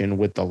intuition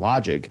with the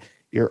logic.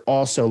 You're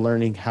also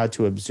learning how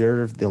to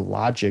observe the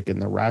logic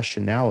and the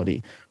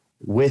rationality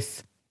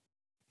with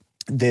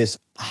this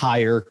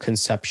higher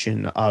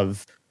conception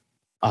of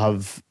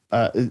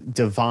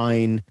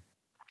divine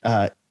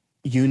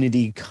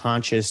unity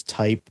conscious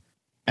type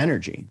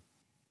energy.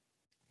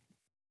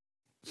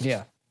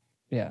 Yeah.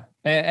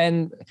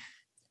 And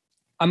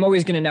I'm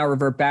always going to now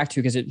revert back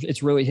to, because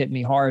it's really hit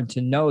me hard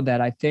to know that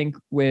I think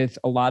with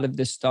a lot of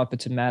this stuff,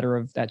 it's a matter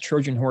of that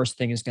Trojan horse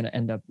thing is going to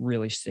end up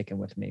really sticking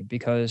with me,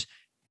 because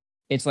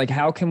it's like,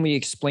 how can we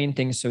explain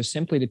things so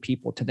simply to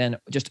people to then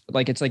just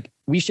like, it's like,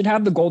 we should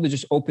have the goal to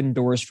just open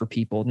doors for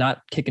people,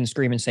 not kick and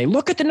scream and say,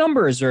 look at the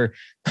numbers, or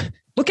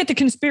look at the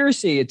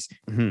conspiracy. It's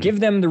Mhm. give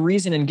them the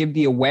reason and give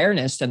the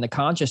awareness and the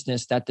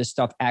consciousness that this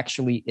stuff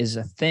actually is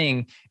a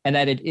thing and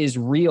that it is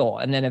real.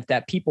 And then if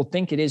that people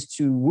think it is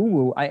too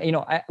woo-woo,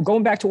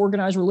 going back to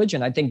organized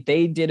religion, I think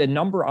they did a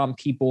number on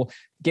people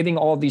giving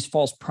all of these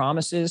false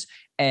promises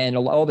and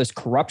all this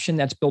corruption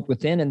that's built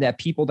within, and that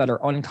people that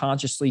are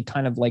unconsciously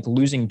kind of like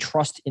losing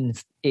trust in,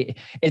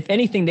 if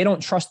anything, they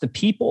don't trust the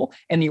people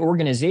and the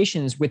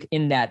organizations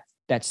within that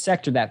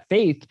sector, that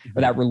faith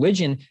or that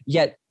religion,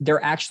 yet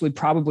they're actually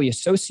probably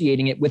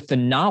associating it with the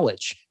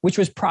knowledge, which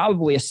was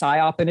probably a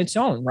psyop in its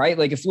own, right?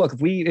 Like if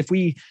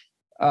we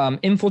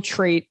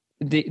infiltrate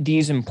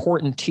these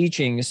important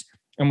teachings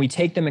and we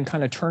take them and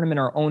kind of turn them in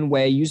our own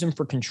way, use them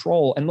for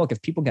control. And look,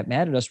 if people get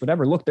mad at us,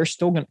 whatever, look, they're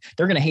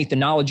going to hate the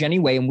knowledge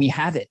anyway. And we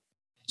have it.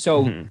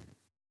 So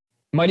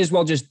might as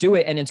well just do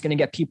it. And it's going to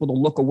get people to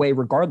look away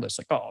regardless.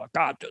 Like, oh,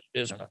 God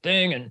isn't a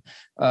thing. And,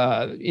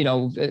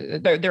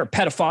 they're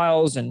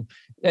pedophiles. And,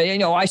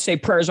 I say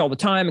prayers all the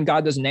time and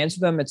God doesn't answer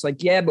them. It's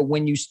like, yeah, but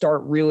when you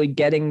start really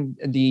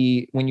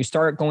when you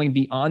start going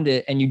beyond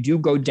it and you do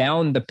go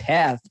down the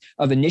path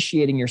of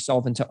initiating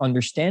yourself into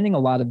understanding a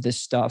lot of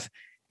this stuff,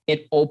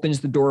 it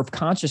opens the door of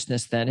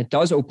consciousness. Then it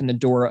does open the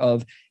door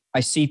of, I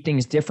see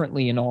things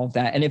differently and all of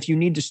that. And if you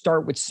need to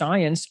start with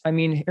science, I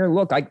mean, here,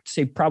 look, I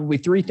say probably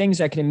 3 things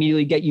that can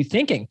immediately get you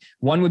thinking.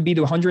 One would be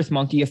the 100th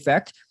monkey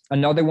effect.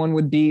 Another one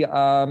would be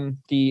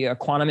the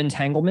quantum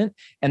entanglement.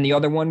 And the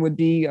other one would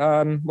be,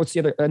 what's the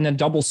other? And then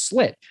double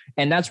slit.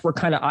 And that's where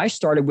kind of I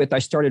started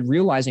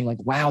realizing like,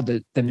 wow,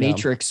 the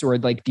matrix or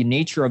like the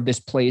nature of this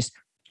place,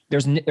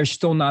 there's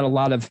still not a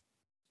lot of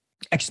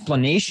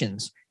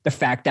explanations. The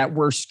fact that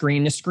we're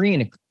screen to screen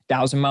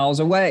 1,000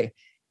 miles away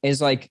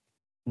is like,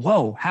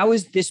 whoa, how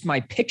is this my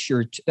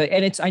picture?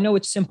 And I know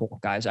it's simple,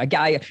 guys. I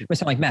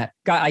sound like Matt.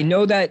 I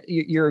know that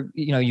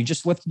you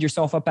just lifted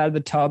yourself up out of the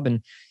tub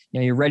and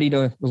you're ready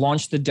to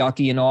launch the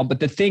ducky and all. But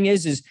the thing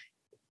is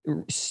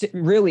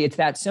really it's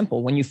that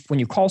simple. When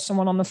you call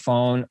someone on the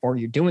phone or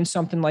you're doing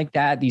something like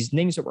that, these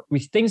things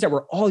that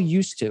we're all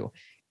used to,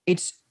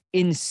 it's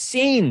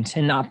insane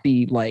to not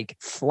be like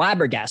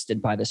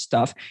flabbergasted by this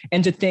stuff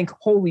and to think,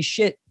 holy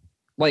shit,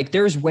 like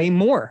there's way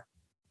more.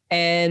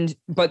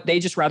 But they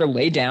just rather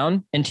lay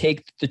down and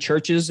take the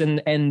churches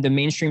and the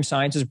mainstream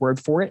science's word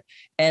for it.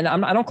 And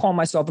I don't call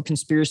myself a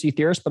conspiracy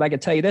theorist, but I can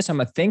tell you this, I'm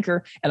a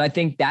thinker. And I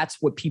think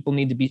that's what people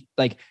need to be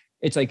like.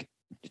 It's like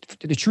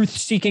the truth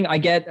seeking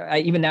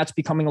even that's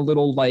becoming a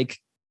little like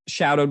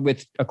shadowed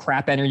with a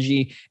crap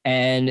energy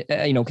and,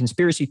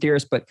 conspiracy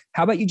theorists. But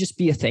how about you just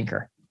be a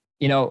thinker?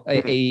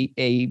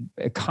 A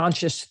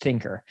conscious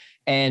thinker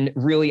and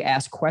really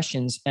ask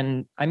questions.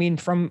 And I mean,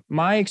 from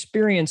my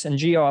experience, and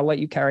Gio, I'll let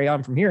you carry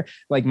on from here.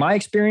 Like my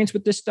experience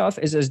with this stuff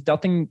has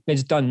done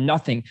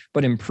nothing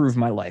but improve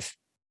my life.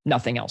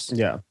 Nothing else.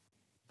 Yeah,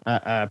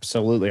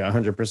 absolutely.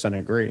 100%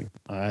 agree.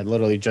 I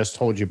literally just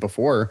told you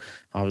before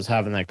I was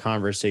having that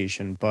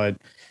conversation, but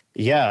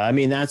yeah, I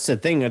mean, that's the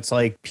thing. It's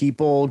like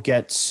people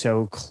get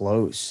so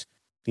close.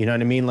 You know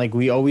what I mean? Like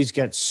we always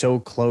get so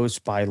close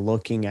by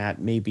looking at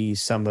maybe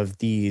some of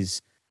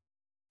these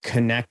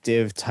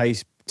connective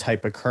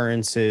type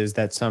occurrences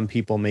that some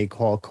people may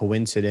call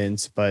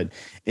coincidence, but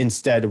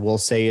instead we'll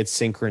say it's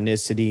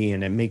synchronicity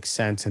and it makes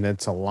sense and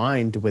it's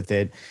aligned with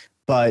it.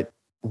 But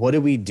what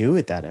do we do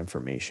with that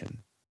information?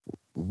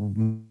 A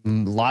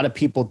lot of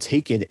people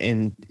take it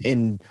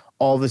and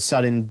all of a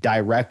sudden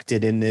direct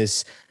it in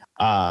this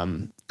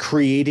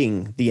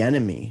creating the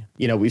enemy.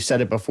 We've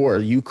said it before,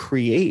 you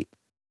create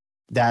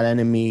that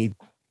enemy,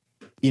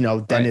 then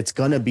right. It's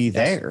going to be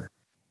there.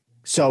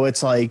 So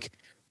it's like,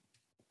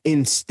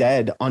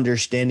 instead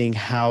understanding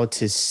how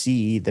to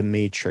see the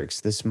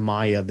matrix, this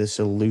Maya, this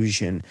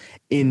illusion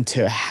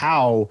into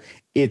how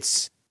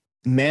it's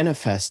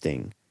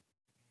manifesting,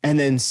 and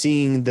then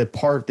seeing the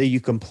part that you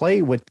can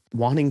play with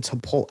wanting to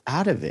pull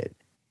out of it,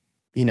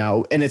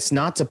 and it's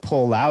not to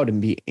pull out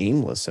and be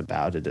aimless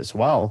about it as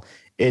well.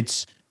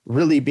 It's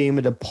really being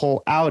able to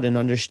pull out and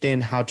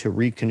understand how to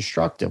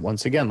reconstruct it.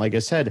 Once again, like I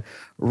said,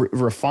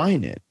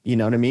 refine it. You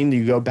know what I mean?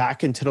 You go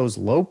back into those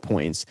low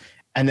points,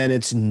 and then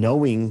it's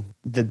knowing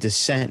the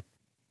descent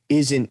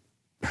isn't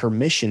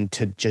permission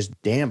to just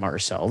damn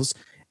ourselves.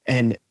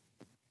 And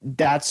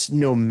that's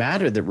no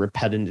matter the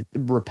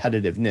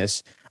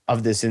repetitiveness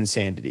of this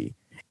insanity.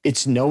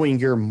 It's knowing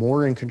you're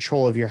more in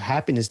control of your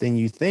happiness than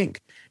you think,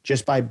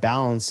 just by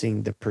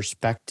balancing the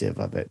perspective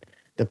of it,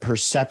 the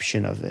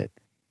perception of it.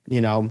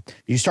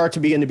 You start to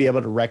begin to be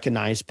able to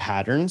recognize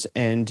patterns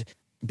and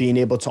being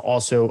able to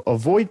also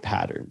avoid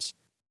patterns.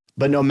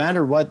 But no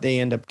matter what, they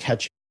end up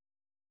catching.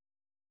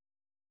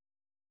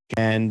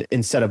 And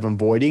instead of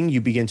avoiding, you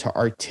begin to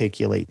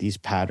articulate these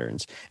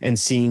patterns and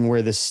seeing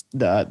where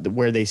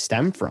where they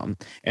stem from,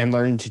 and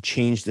learn to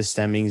change the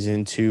stemmings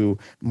into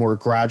more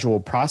gradual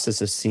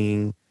process of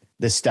seeing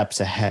the steps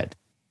ahead,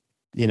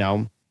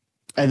 and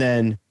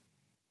then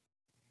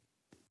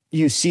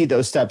you see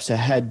those steps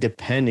ahead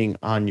depending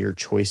on your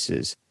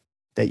choices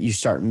that you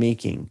start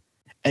making,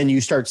 and you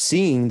start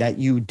seeing that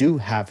you do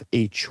have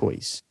a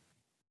choice.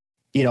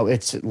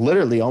 It's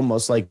literally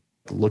almost like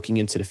looking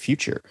into the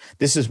future.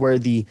 This is where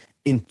the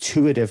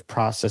intuitive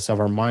process of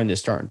our mind is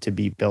starting to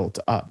be built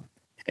up.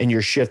 And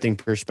you're shifting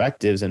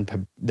perspectives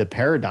and the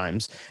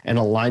paradigms and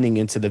aligning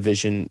into the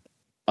vision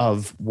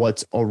of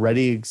what's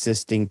already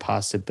existing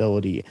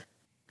possibility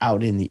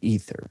out in the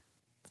ether.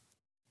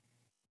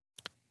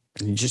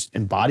 And you just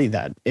embody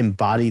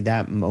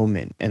that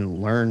moment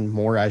and learn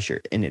more as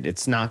you're in it.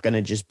 It's not going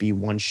to just be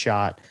one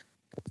shot,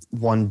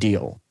 one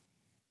deal.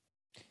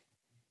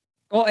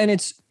 Well, and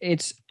it's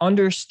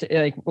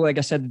like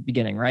I said at the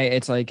beginning, right?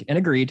 It's like, and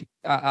agreed.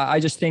 I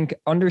just think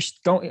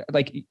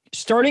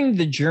starting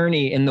the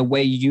journey in the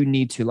way you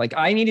need to. Like,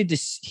 I needed to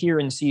hear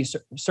and see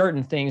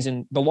certain things,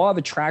 and the law of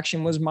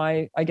attraction was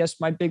my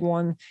big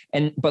one.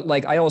 But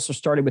like, I also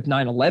started with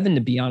 9/11, to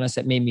be honest.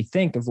 That made me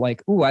think of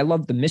like, ooh, I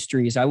love the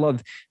mysteries. I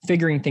love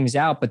figuring things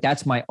out, but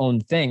that's my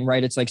own thing,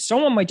 right? It's like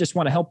someone might just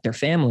want to help their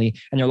family,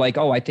 and they're like,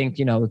 oh, I think,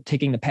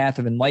 taking the path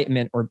of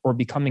enlightenment or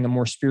becoming a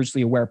more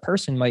spiritually aware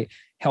person might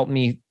help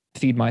me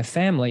feed my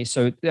family.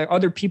 So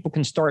other people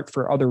can start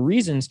for other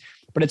reasons,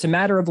 but it's a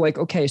matter of like,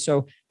 okay,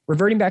 so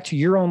reverting back to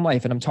your own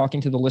life, and I'm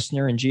talking to the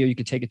listener, and Gio, you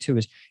could take it too,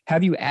 is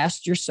have you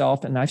asked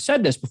yourself, and I've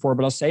said this before,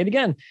 but I'll say it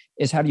again,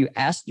 is have you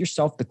asked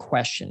yourself the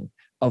question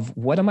of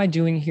what am I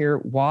doing here?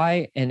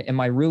 Why? And am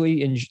I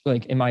really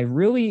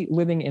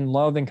living in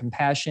love and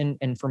compassion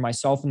and for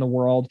myself and the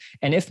world?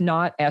 And if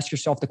not, ask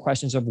yourself the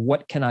questions of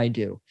what can I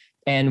do?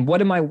 And what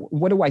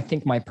do I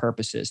think my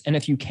purpose is? And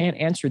if you can't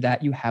answer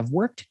that, you have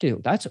work to do.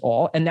 That's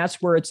all. And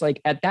that's where it's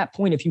like, at that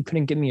point, if you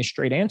couldn't give me a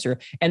straight answer,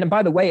 and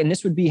by the way, and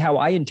this would be how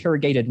I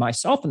interrogated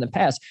myself in the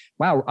past.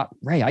 Wow,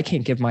 Ray, I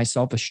can't give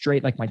myself a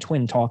straight, like my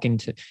twin talking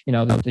to,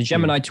 the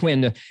Gemini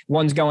twin, the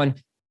one's going,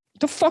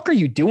 what the fuck are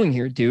you doing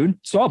here, dude?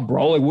 So,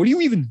 bro, like, what are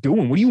you even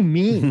doing? What do you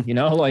mean?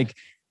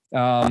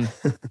 But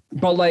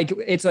like,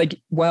 it's like,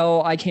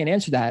 well, I can't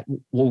answer that.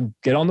 Well,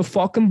 get on the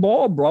fucking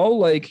ball, bro.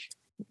 Like,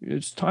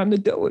 it's time to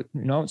do it.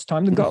 It's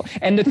time to go.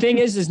 And the thing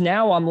is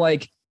now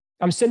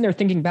I'm sitting there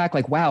thinking back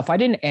like, wow, if I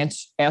didn't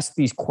ask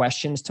these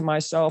questions to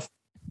myself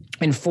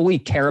and fully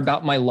care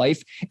about my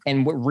life,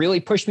 and what really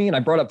pushed me, and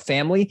I brought up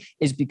family,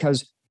 is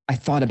because I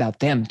thought about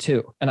them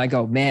too. And I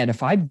go, man,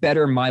 if I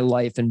better my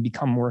life and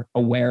become more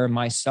aware of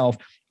myself,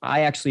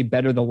 I actually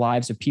better the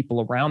lives of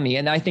people around me.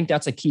 And I think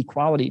that's a key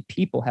quality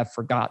people have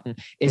forgotten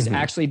is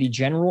actually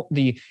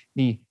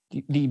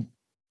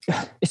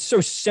it's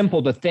so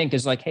simple to think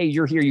is like, hey,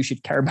 you're here, you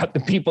should care about the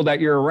people that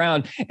you're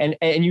around,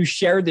 and you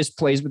share this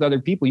place with other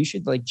people. You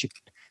should like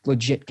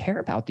legit care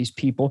about these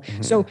people.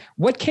 So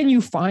what can you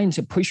find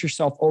to push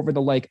yourself over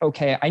the like,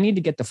 okay, I need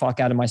to get the fuck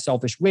out of my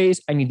selfish ways.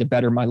 I need to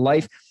better my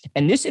life.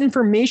 And this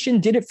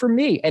information did it for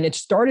me. And it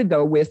started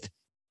though with,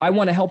 I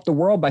want to help the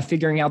world by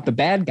figuring out the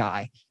bad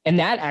guy. And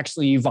that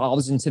actually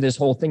evolves into this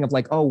whole thing of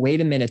like, oh, wait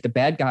a minute, the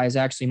bad guys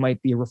actually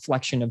might be a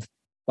reflection of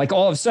like,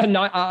 all of a sudden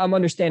I'm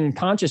understanding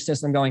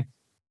consciousness. I'm going,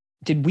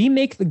 did we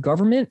make the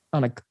government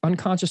on an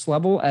unconscious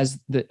level as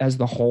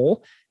the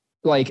whole?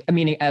 Like, I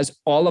mean, as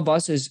all of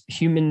us as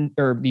human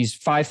or these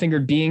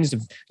 5-fingered beings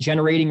of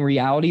generating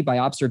reality by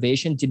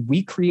observation, did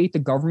we create the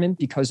government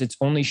because it's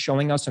only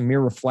showing us a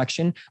mere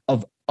reflection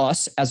of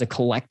us as a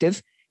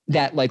collective?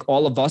 That like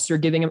all of us are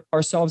giving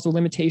ourselves the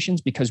limitations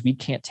because we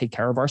can't take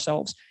care of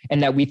ourselves,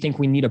 and that we think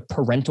we need a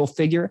parental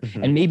figure,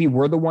 and maybe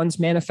we're the ones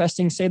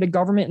manifesting, say, the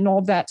government and all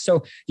of that.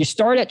 So you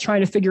start at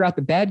trying to figure out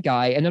the bad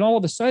guy, and then all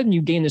of a sudden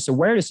you gain this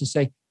awareness and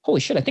say, holy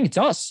shit, I think it's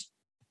us.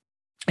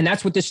 And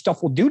that's what this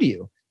stuff will do to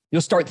you.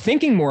 You'll start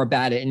thinking more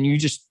about it, and you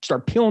just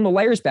start peeling the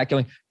layers back,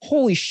 going,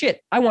 holy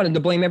shit, I wanted to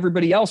blame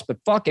everybody else, but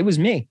fuck, it was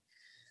me.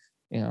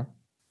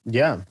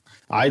 Yeah,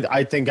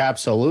 I think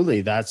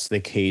absolutely that's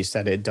the case,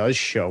 that it does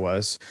show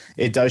us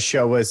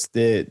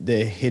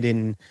the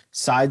hidden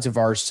sides of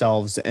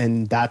ourselves,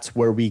 and that's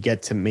where we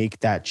get to make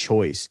that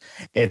choice.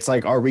 It's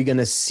like, are we going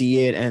to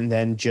see it and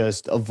then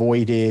just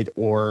avoid it,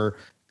 or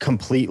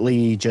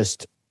completely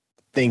just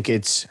think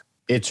it's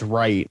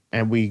right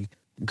and we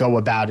go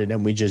about it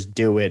and we just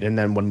do it, and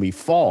then when we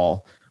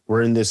fall,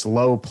 we're in this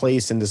low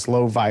place and this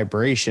low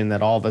vibration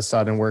that all of a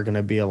sudden we're going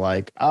to be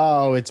like,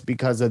 oh, it's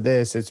because of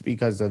this, it's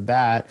because of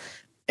that.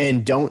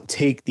 And don't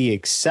take the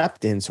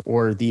acceptance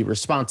or the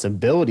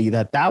responsibility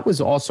that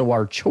was also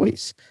our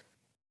choice.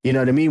 You know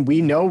what I mean?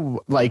 We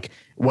know, like,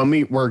 when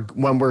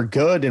we're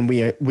good and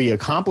we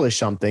accomplish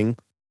something,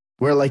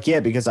 we're like, yeah,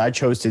 because I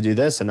chose to do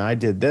this and I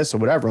did this or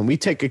whatever. And we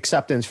take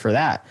acceptance for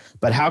that.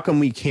 But how come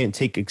we can't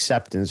take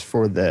acceptance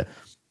for the,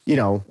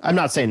 I'm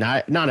not saying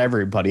not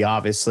everybody,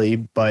 obviously,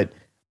 but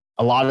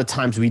a lot of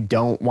times we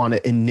don't want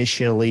to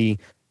initially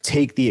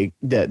take the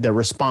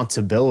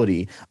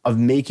responsibility of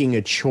making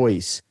a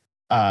choice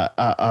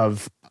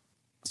of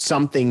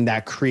something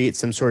that creates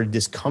some sort of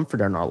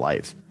discomfort in our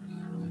life.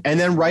 And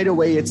then right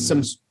away it's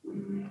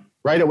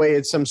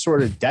some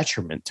sort of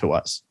detriment to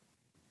us.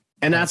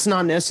 And that's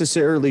not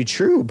necessarily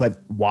true,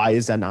 but why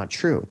is that not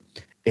true?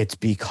 It's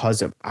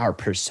because of our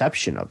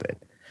perception of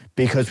it,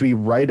 because we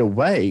right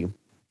away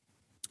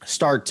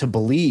start to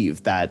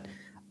believe that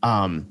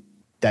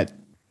that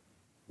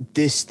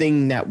this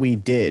thing that we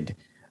did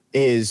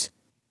is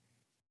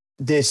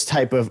this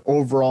type of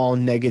overall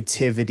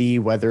negativity,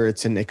 whether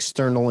it's an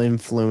external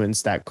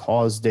influence that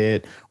caused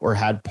it or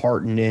had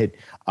part in it,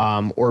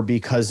 or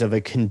because of a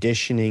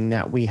conditioning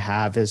that we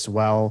have as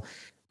well.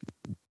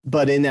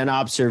 But in that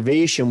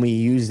observation, we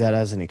use that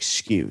as an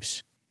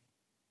excuse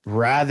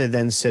rather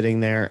than sitting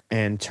there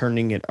and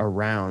turning it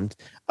around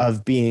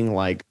of being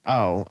like,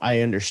 oh,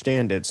 I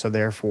understand it. So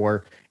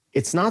therefore,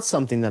 it's not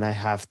something that I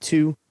have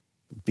to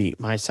beat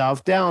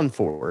myself down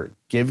for,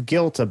 give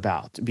guilt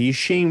about, be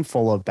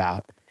shameful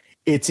about.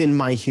 It's in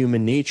my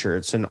human nature.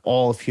 It's in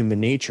all of human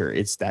nature.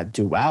 It's that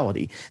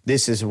duality.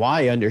 This is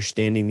why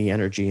understanding the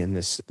energy in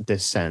this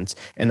sense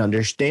and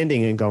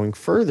understanding and going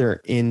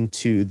further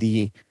into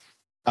the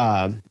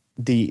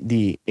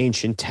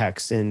ancient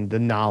texts and the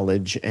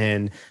knowledge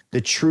and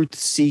the truth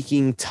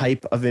seeking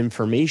type of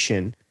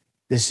information.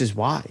 This is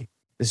why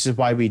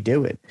we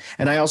do it.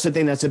 And I also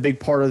think that's a big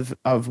part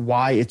of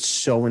why it's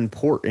so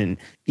important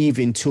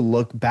even to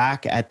look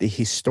back at the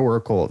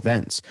historical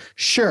events.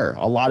 Sure,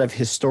 a lot of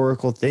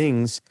historical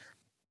things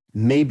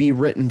may be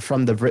written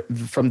from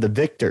the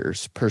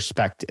victor's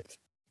perspective,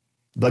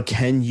 but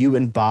can you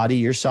embody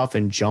yourself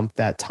and jump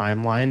that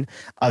timeline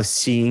of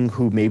seeing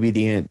who maybe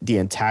the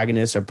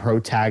antagonist or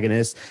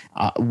protagonist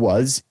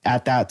was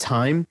at that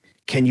time?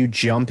 Can you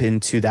jump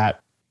into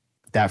that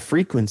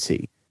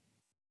frequency?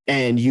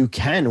 And you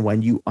can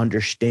when you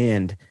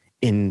understand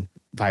in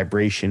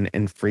vibration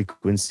and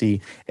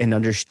frequency and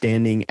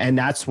understanding. And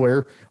that's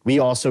where we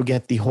also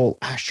get the whole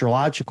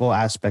astrological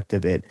aspect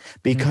of it,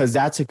 because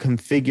that's a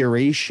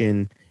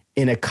configuration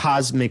in a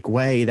cosmic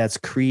way that's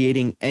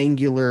creating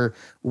angular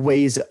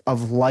ways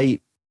of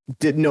light.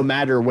 No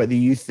matter whether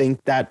you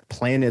think that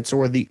planets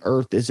or the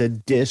earth is a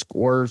disk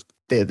or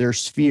they're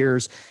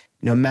spheres,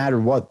 no matter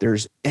what,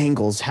 there's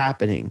angles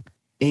happening.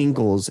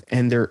 Angles,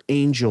 and they're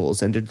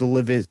angels, and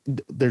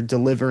they're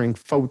delivering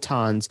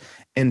photons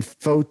and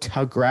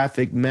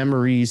photographic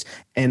memories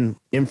and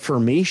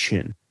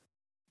information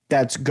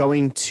that's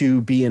going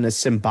to be in a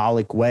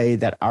symbolic way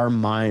that our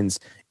minds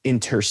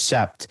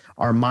intercept.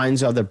 Our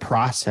minds are the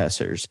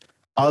processors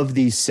of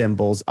these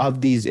symbols,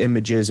 of these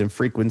images and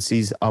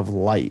frequencies of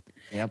light.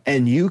 Yep.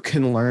 And you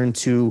can learn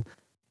to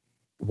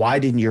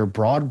widen your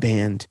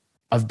broadband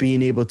of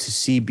being able to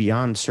see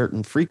beyond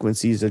certain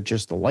frequencies of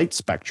just the light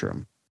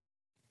spectrum.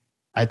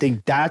 I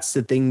think that's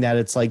the thing that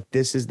it's like,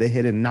 this is the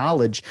hidden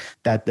knowledge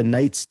that the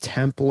Knights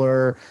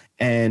Templar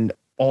and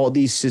all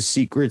these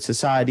secret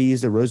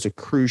societies, the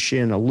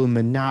Rosicrucian,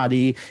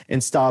 Illuminati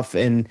and stuff.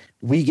 And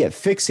we get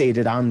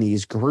fixated on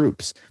these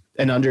groups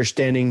and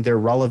understanding their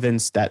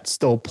relevance that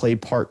still play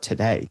part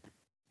today.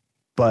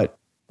 But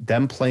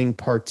them playing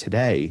part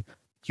today,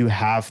 you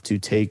have to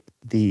take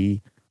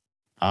the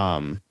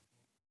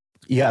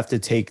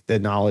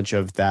knowledge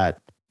of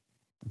that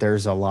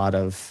there's a lot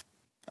of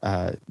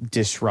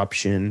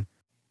disruption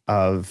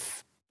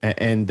of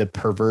and the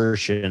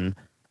perversion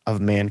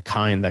of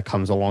mankind that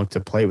comes along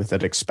to play with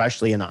it,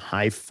 especially in a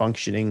high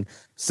functioning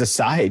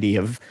society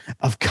of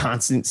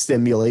constant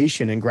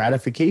stimulation and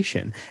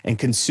gratification and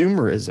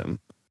consumerism.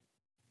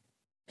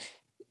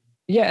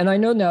 Yeah. And I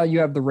know now you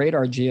have the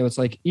radar, Gio. It's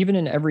like, even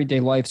in everyday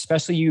life,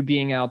 especially you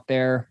being out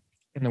there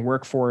in the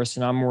workforce,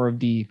 and I'm more of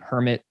the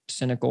hermit,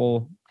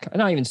 cynical,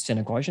 not even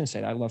cynical. I shouldn't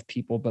say that. I love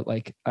people, but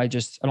like, I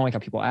don't like how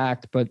people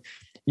act. But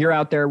you're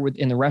out there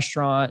in the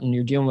restaurant and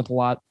you're dealing with a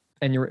lot,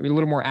 and you're a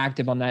little more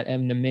active on that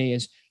end than me.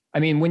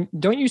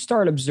 Don't you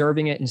start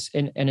observing it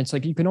and it's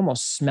like, you can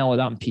almost smell it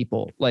on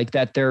people, like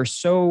that they're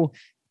so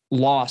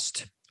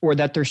lost, or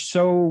that they're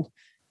so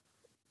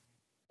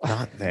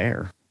not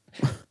there.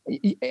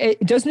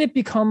 Doesn't it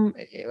become,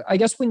 I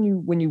guess when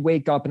you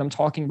wake up, and I'm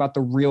talking about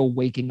the real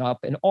waking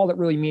up, and all that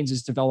really means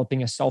is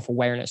developing a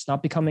self-awareness,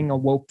 not becoming a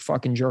woke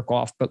fucking jerk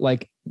off, but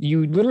like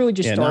you literally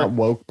just start, not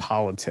woke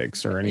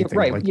politics or anything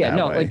right, like yeah, that.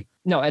 No, way. like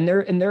no, and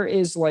there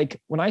is,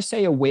 like, when I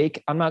say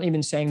awake, I'm not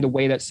even saying the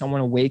way that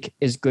someone awake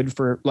is good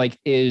for, like,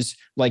 is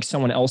like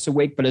someone else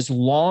awake, but as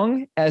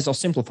long as, I'll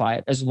simplify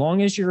it, as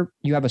long as you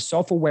have a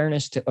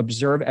self-awareness to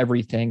observe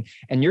everything,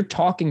 and you're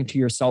talking to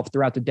yourself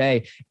throughout the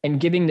day and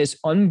giving this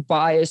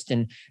unbiased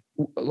and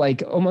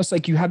like almost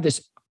like you have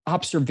this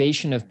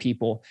observation of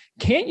people.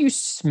 Can't you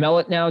smell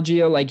it now,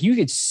 Gio? Like you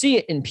could see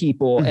it in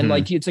people, and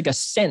like it's like a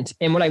scent.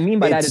 And what I mean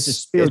by that is a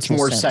spiritual it's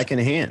more scent.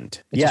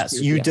 secondhand.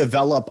 Yes, you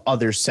develop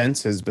other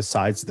senses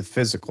besides the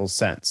physical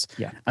sense.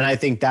 Yeah. And I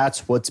think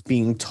that's what's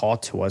being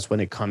taught to us when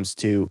it comes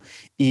to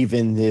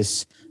even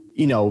this,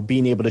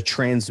 being able to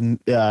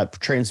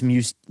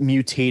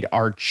transmutate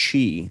our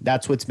chi.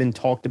 That's what's been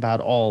talked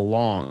about all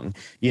along,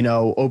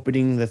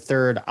 opening the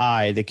third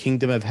eye, the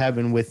kingdom of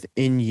heaven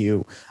within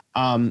you.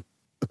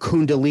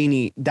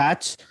 Kundalini,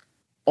 that's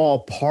all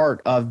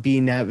part of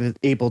being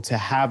able to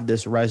have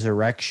this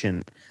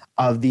resurrection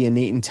of the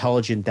innate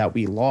intelligence that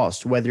we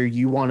lost. Whether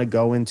you want to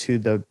go into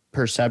the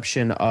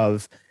perception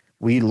of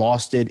we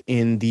lost it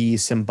in the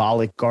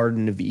symbolic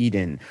Garden of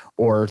Eden,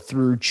 or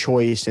through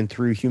choice and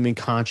through human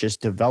conscious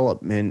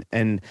development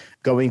and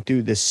going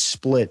through the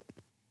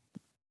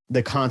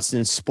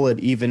constant split,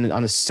 even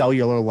on a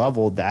cellular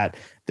level, that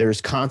there's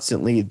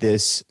constantly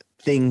this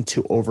thing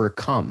to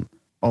overcome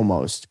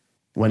almost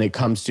when it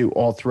comes to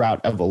all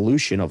throughout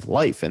evolution of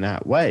life in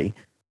that way.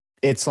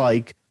 It's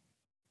like,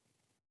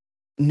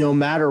 no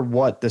matter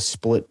what the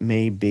split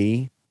may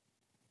be,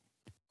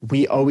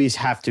 we always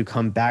have to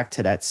come back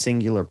to that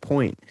singular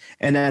point.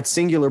 And that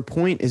singular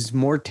point is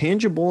more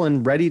tangible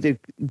and ready to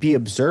be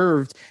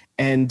observed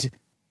and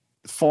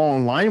fall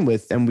in line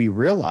with than we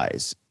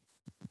realize.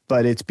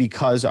 But it's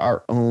because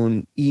our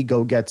own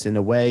ego gets in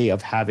the way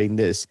of having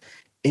this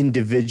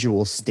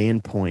individual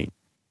standpoint,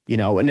 you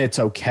know, and it's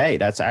okay.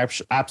 That's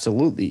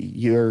absolutely,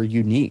 you're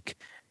unique.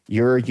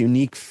 You're a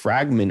unique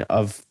fragment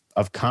of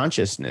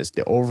consciousness,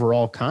 the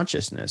overall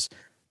consciousness.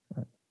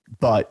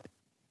 But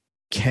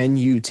can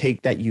you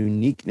take that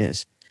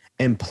uniqueness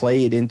and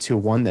play it into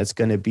one that's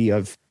going to be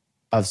of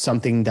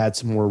something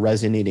that's more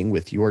resonating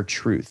with your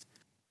truth,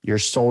 your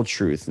soul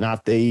truth,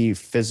 not the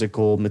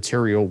physical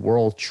material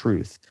world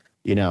truth,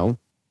 you know?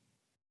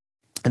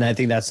 And I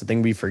think that's the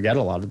thing we forget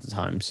a lot of the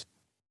times.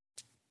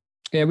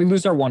 Yeah, we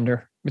lose our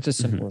wonder. It's as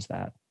simple as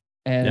that.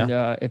 And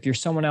if you're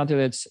someone out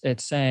there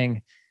that's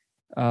saying,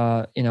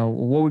 you know,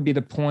 what would be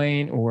the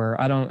point, or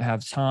I don't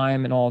have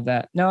time and all of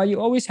that. No, you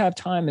always have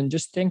time, and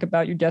just think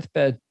about your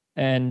deathbed.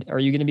 And are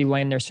you going to be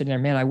laying there sitting there,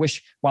 man, I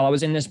wish while I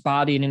was in this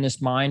body and in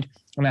this mind,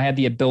 and I had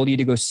the ability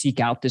to go seek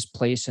out this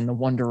place and the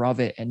wonder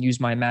of it and use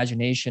my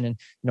imagination. And,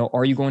 you know,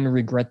 are you going to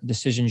regret the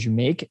decisions you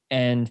make?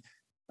 And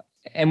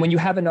when you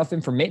have enough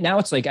information, now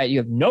it's like, you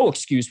have no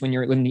excuse when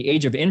you're in the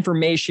age of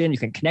information. You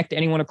can connect to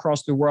anyone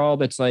across the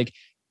world. It's like,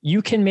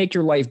 you can make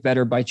your life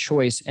better by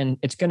choice. And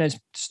it's going to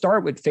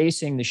start with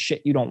facing the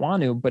shit you don't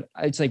want to. But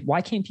it's like, why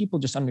can't people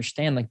just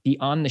understand, like,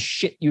 beyond the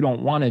shit you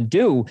don't want to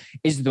do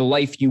is the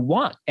life you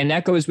want? And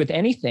that goes with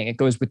anything. It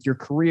goes with your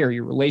career,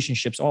 your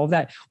relationships, all of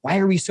that. Why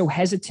are we so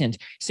hesitant?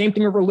 Same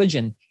thing with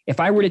religion.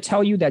 If I were to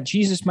tell you that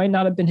Jesus might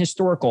not have been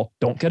historical,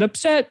 don't get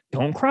upset.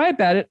 Don't cry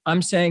about it.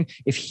 I'm saying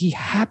if he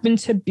happened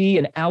to be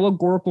an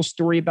allegorical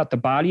story about the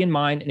body and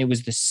mind, and it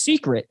was the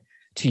secret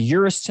to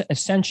your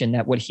ascension,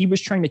 that what he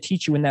was trying to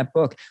teach you in that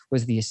book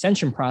was the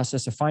ascension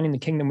process of finding the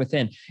kingdom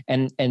within,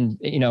 and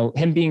you know,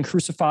 him being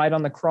crucified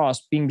on the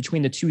cross, being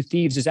between the two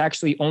thieves, is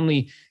actually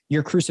only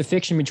your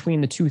crucifixion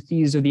between the two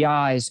thieves of the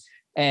eyes,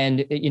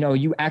 and you know,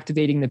 you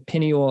activating the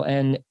pineal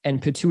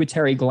and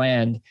pituitary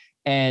gland.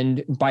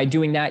 And by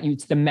doing that,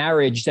 it's the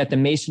marriage that the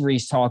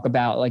Masonries talk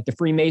about. Like the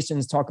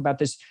Freemasons talk about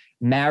this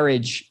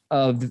marriage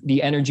of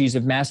the energies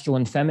of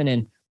masculine,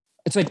 feminine.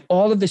 It's like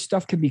all of this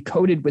stuff could be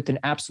coded with an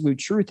absolute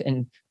truth.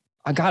 And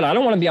God, I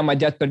don't want to be on my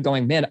deathbed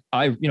going, man,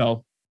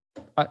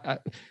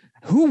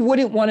 who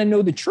wouldn't want to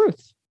know the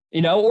truth,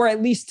 you know, or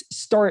at least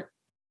start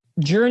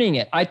journeying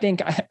it. I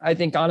think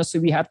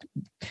honestly,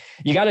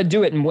 you got to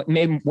do it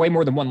in way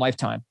more than one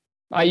lifetime.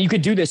 You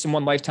could do this in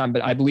one lifetime,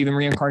 but I believe in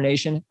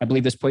reincarnation. I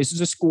believe this place is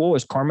a school,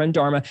 is karma and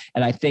dharma.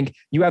 And I think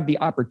you have the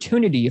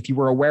opportunity, if you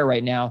were aware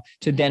right now,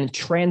 to then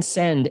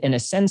transcend and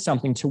ascend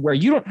something to where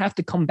you don't have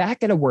to come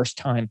back at a worse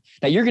time,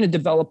 that you're going to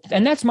develop.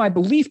 And that's my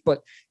belief,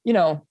 but you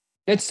know,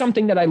 it's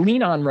something that I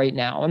lean on right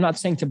now. I'm not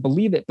saying to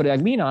believe it, but I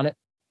lean on it.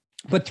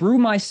 But through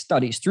my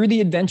studies, through the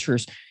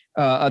adventures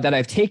that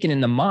I've taken in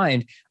the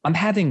mind, I'm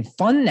having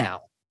fun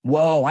now.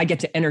 Whoa, I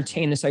get to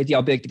entertain this idea.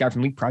 I'll be like the guy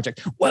from Leap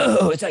Project.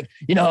 Whoa, it's like,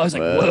 you know, I was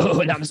like,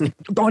 whoa, and I'm just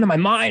going to my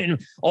mind,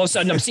 and all of a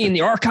sudden I'm seeing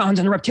the archons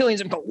and the reptilians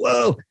and go,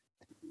 whoa.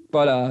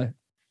 But,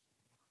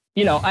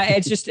 you know,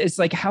 it's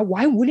like,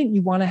 why wouldn't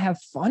you want to have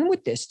fun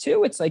with this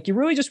too? It's like, you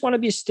really just want to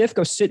be a stiff,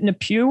 go sit in a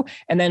pew,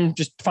 and then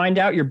just find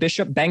out your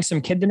bishop banged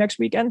some kid the next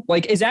weekend.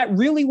 Like, is that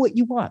really what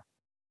you want?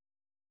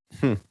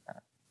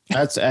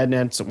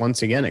 That's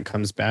once again, it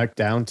comes back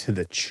down to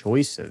the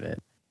choice of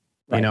it.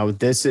 Right. You know,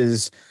 this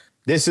is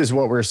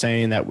what we're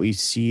saying that we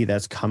see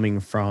that's coming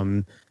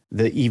from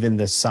even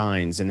the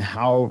signs. And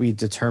how are we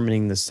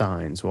determining the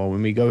signs? Well,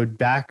 when we go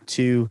back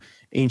to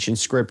ancient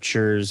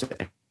scriptures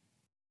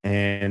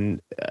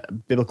and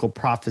biblical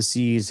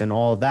prophecies and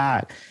all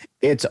that,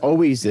 it's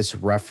always this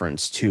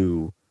reference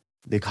to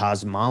the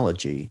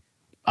cosmology.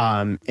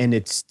 And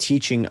it's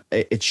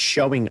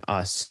showing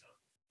us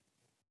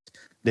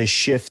the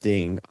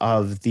shifting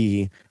of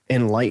the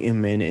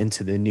Enlightenment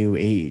into the new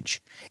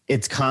age.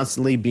 It's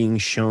constantly being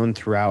shown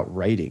throughout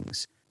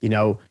writings. You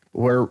know,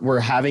 we're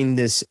having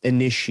this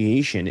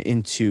initiation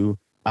into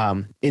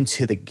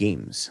the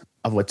games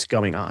of what's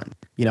going on.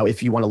 You know,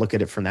 if you want to look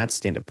at it from that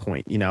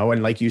standpoint, you know,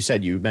 and like you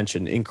said, you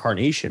mentioned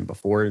incarnation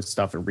before and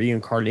stuff, and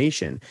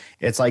reincarnation.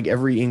 It's like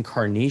every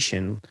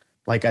incarnation,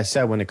 like I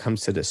said, when it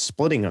comes to the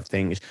splitting of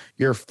things,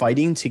 you're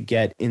fighting to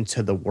get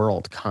into the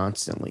world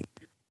constantly.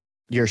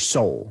 Your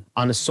soul,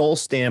 on a soul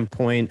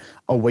standpoint,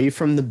 away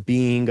from the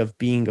being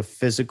a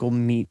physical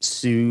meat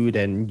suit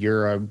and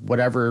you're a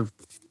whatever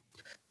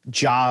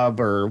job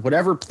or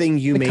whatever thing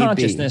you may be.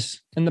 Consciousness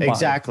in the body.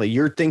 Exactly.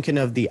 You're thinking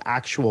of the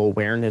actual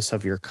awareness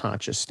of your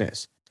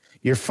consciousness.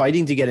 You're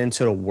fighting to get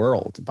into the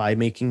world by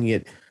making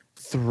it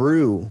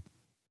through,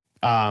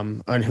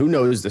 and who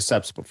knows the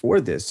steps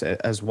before this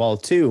as well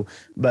too,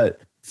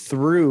 but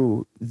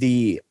through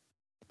the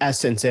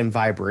essence and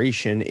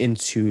vibration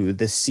into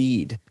the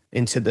seed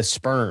into the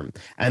sperm,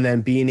 and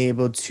then being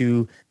able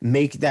to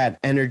make that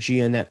energy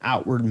and that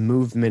outward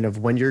movement of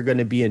when you're going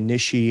to be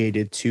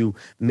initiated to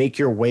make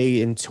your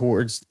way in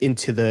towards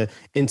into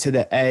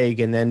the egg,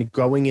 and then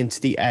going into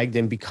the egg,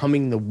 then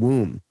becoming the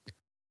womb.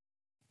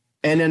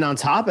 And then on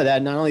top of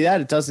that, not only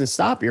that, it doesn't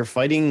stop. You're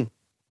fighting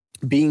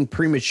being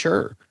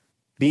premature,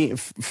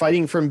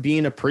 fighting from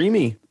being a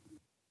preemie,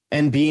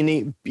 and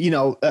being,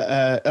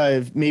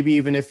 maybe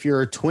even if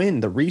you're a twin,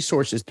 the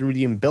resources through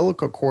the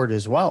umbilical cord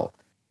as well,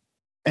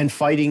 and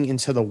fighting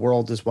into the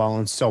world as well,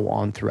 and so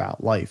on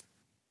throughout life.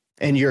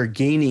 And you're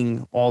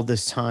gaining all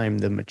this time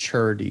the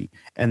maturity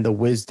and the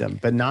wisdom,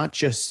 but not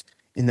just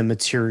in the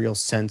material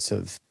sense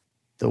of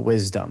the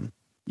wisdom.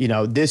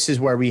 This is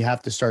where we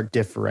have to start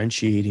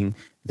differentiating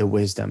the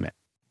wisdom.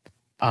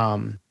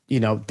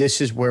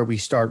 This is where we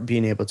start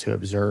being able to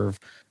observe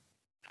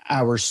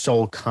our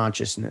soul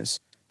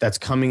consciousness that's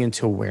coming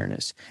into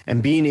awareness,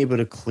 and being able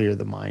to clear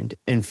the mind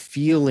and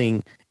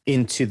feeling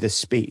into the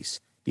space.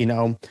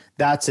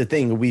 That's the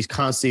thing. We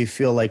constantly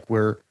feel like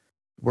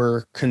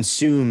we're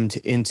consumed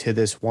into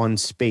this one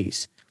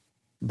space,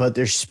 but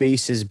there's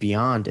spaces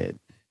beyond it.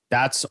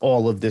 That's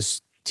all of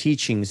this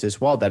teachings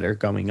as well that are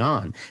going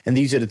on. And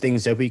these are the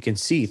things that we can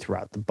see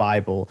throughout the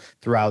Bible,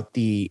 throughout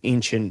the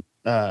ancient,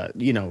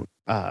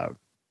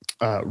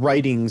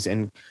 writings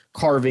and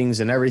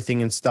carvings and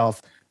everything and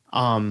stuff.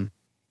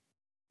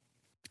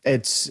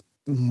 It's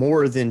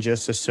more than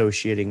just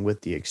associating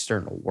with the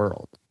external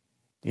world,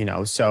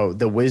 so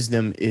the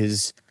wisdom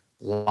is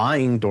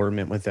lying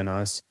dormant within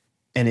us,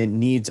 and it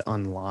needs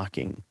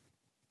unlocking.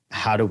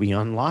 How do we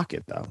unlock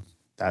it, though?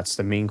 That's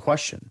the main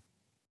question.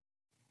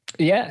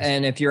 Yeah.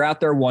 And if you're out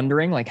there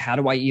wondering, like, how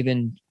do I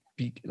even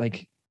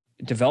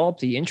develop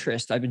the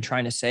interest? I've been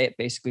trying to say it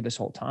basically this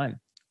whole time.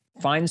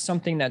 Find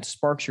something that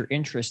sparks your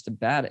interest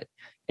about it.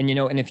 And,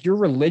 and if your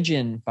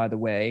religion, by the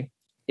way,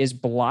 is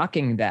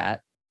blocking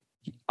that,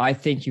 I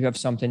think you have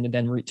something to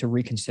then to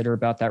reconsider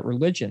about that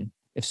religion.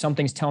 If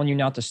something's telling you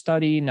not to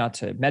study, not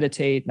to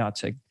meditate, not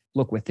to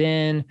look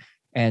within,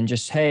 and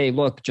just, hey,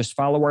 look, just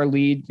follow our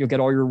lead, you'll get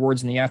all your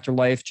rewards in the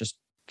afterlife, just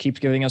keep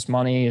giving us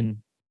money, and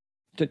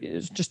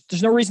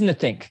there's no reason to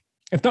think.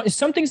 If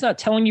something's not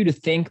telling you to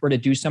think or to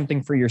do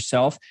something for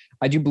yourself,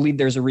 I do believe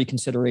there's a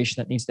reconsideration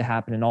that needs to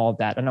happen in all of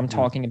that. And I'm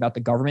talking about the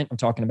government. I'm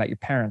talking about your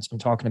parents. I'm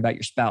talking about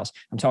your spouse.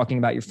 I'm talking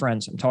about your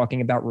friends. I'm talking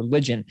about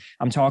religion.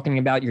 I'm talking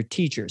about your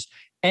teachers.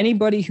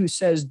 Anybody who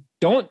says,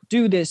 don't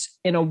do this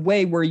in a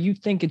way where you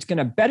think it's going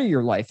to better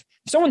your life.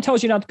 If someone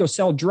tells you not to go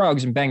sell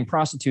drugs and bang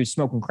prostitutes,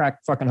 smoking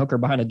crack, fucking hooker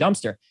behind a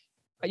dumpster,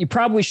 you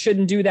probably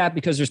shouldn't do that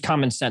because there's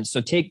common sense.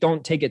 So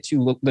don't take it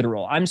too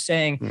literal. I'm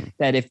saying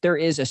that if there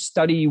is a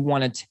study you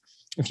want to,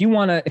 if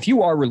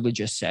you are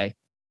religious, say,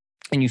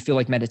 and you feel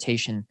like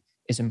meditation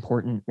is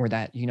important, or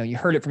that, you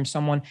heard it from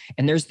someone,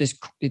 and there's this,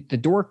 the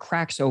door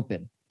cracks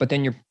open, but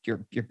then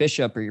your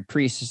bishop or your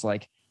priest is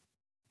like,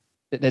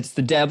 that's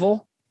the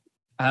devil.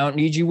 I don't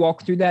need you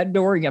walking through that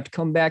door. You have to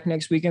come back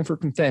next weekend for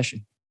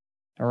confession.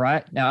 All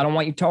right. Now, I don't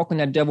want you talking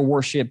that devil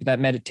worship, that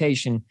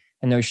meditation,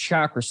 and those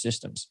chakra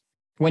systems.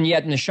 When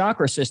yet in the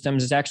chakra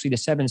systems is actually the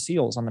 7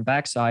 seals on the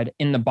backside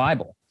in the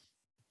Bible.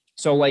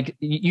 So like,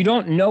 you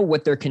don't know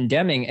what they're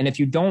condemning. And if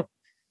you don't,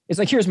 it's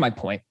like, here's my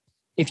point.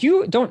 If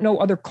you don't know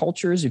other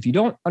cultures, if you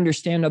don't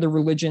understand other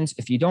religions,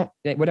 if you don't,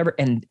 whatever,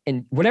 and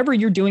whatever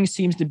you're doing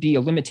seems to be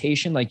a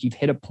limitation, like you've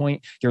hit a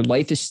point, your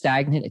life is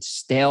stagnant, it's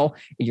stale,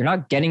 you're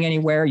not getting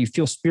anywhere, you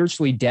feel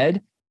spiritually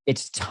dead,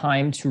 it's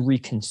time to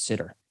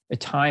reconsider. A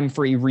time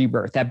for a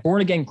rebirth. That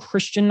born again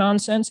Christian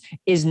nonsense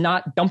is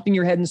not dumping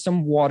your head in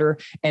some water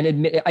and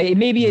admit,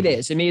 maybe it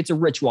is. Maybe it's a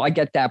ritual. I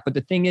get that. But the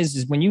thing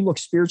is when you look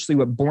spiritually,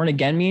 what born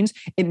again means,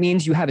 it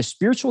means you have a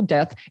spiritual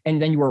death and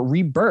then you are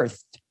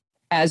rebirthed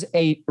as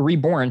a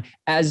reborn,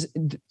 as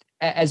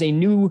a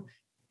new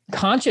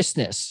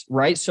consciousness,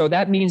 right? So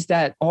that means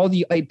that all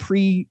the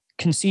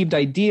preconceived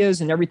ideas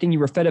and everything you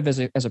were fed of as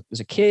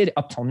a kid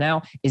up till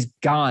now is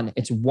gone.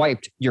 It's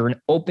wiped. You're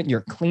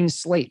a clean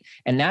slate.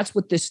 And that's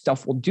what this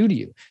stuff will do to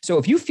you. So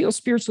if you feel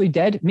spiritually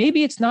dead,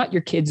 maybe it's not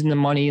your kids and the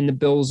money and the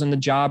bills and the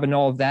job and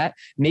all of that.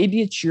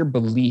 Maybe it's your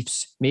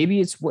beliefs.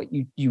 Maybe it's what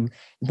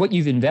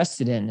you've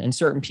invested in. And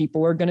certain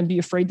people are going to be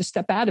afraid to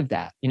step out of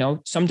that.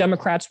 Some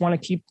Democrats want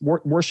to keep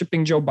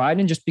worshiping Joe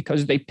Biden just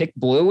because they pick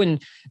blue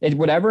and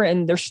whatever,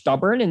 and they're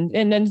stubborn. And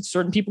then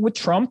certain people with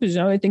Trump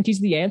they think he's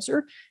the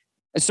answer.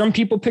 Some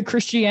people pick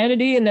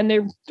Christianity and then they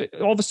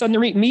all of a sudden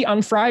they're eating meat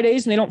on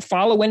Fridays and they don't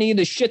follow any of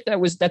the shit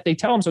that they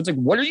tell them. So it's like,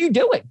 what are you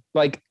doing?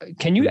 Like,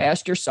 can you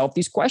ask yourself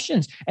these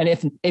questions? And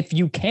if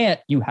you can't,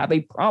 you have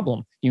a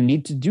problem. You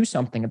need to do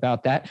something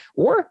about that,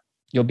 or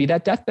you'll be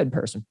that deathbed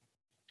person.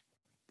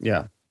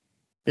 Yeah.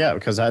 Yeah.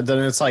 Because then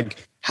it's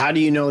like, how do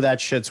you know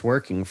that shit's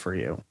working for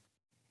you?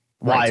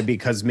 Why? Right.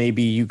 Because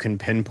maybe you can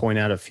pinpoint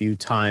out a few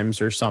times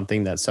or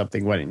something that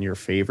something went in your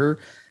favor.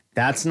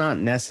 That's not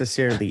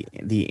necessarily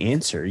the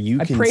answer.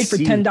 I prayed for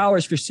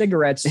 $10 for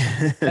cigarettes,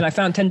 and I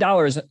found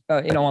 $10,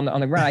 on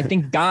the ground. I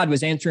think God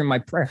was answering my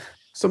prayer.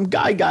 some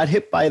guy got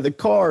hit by the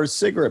car, a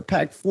cigarette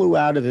pack flew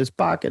out of his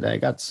pocket. I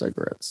got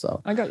cigarettes.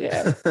 So I got,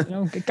 yeah,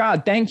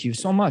 God, thank you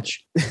so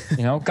much.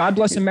 God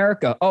bless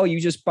America. Oh, you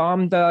just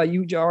bombed,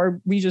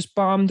 we just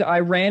bombed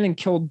Iran and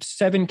killed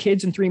 7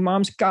 kids and 3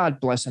 moms. God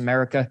bless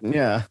America.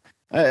 Yeah.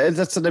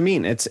 That's what I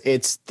mean.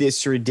 It's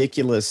this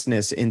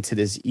ridiculousness into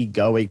this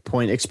egoic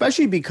point,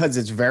 especially because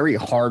it's very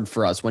hard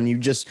for us when you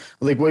just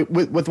like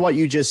with what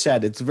you just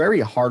said. It's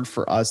very hard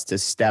for us to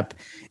step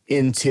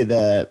into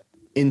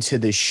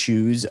the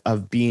shoes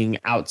of being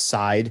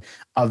outside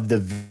of the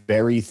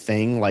very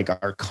thing, like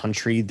our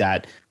country,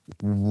 that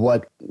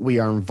what we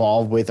are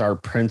involved with, our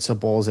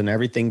principles and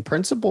everything.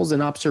 Principles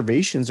and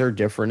observations are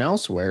different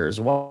elsewhere as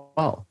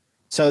well.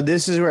 So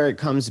this is where it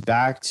comes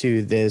back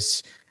to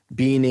this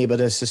being able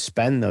to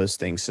suspend those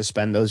things,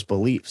 suspend those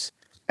beliefs,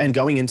 and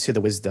going into the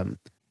wisdom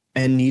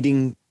and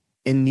needing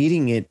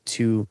it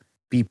to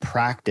be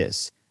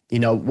practice.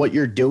 What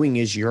you're doing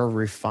is you're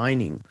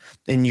refining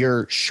and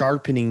you're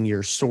sharpening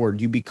your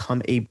sword. You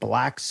become a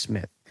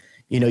blacksmith.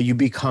 You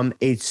become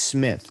a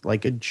smith,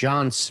 like a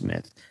John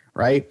Smith,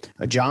 right?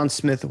 A John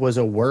Smith was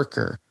a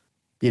worker.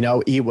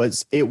 It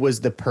was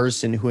the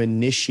person who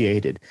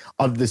initiated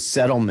of the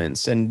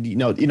settlements, and you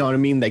know what I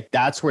mean? Like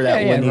that's where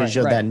that lineage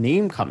of that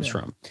name comes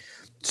from.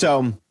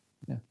 So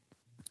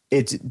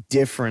it's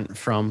different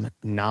from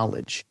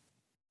knowledge.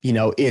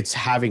 It's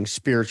having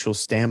spiritual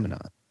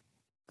stamina.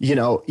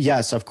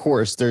 Yes, of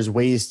course, there's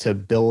ways to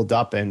build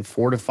up and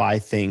fortify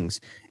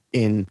things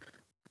in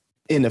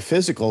a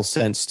physical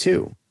sense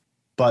too,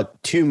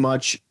 but too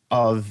much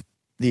of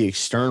the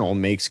external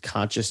makes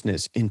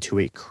consciousness into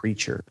a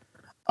creature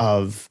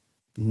of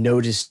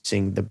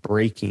noticing the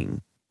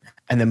breaking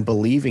and then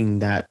believing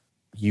that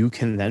you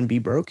can then be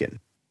broken.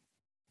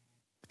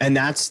 And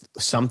that's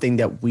something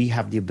that we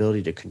have the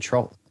ability to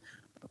control.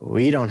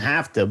 We don't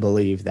have to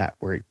believe that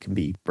we can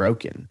be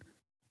broken.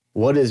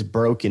 What does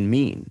broken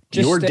mean?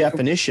 Your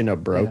definition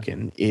of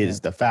broken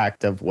is the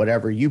fact of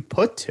whatever you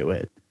put to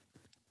it.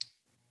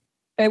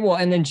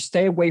 And then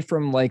stay away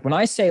from, like, when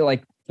I say,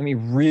 like, I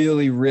mean,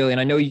 really, really,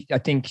 and I know, I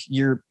think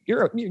you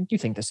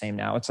think the same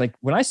now. It's like,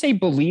 when I say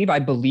believe, I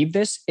believe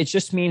this, it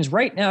just means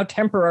right now,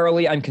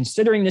 temporarily, I'm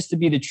considering this to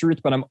be the truth,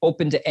 but I'm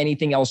open to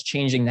anything else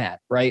changing that,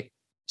 right?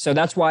 So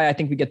that's why I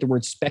think we get the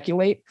word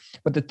speculate.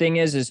 But the thing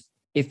is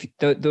if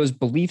those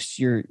beliefs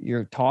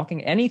you're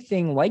talking,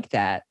 anything like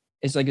that,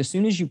 is like, as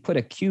soon as you put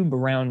a cube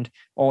around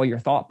all your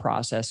thought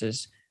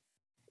processes,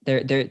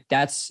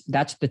 that's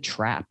the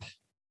trap.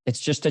 It's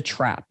just a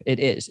trap. It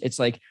is. It's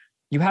like,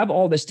 you have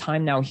all this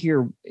time now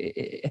here.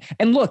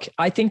 And look,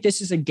 I think this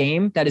is a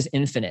game that is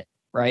infinite,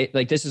 right?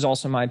 Like, this is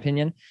also my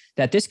opinion,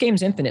 that this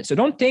game's infinite. So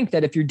don't think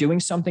that if you're doing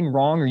something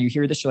wrong or you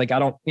hear this, you're like, I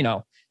don't,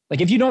 like,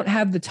 if you don't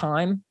have the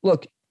time,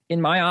 look, in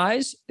my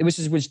eyes, which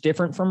is what's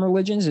different from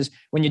religions, is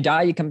when you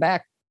die, you come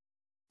back.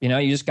 You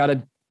just got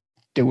to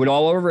do it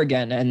all over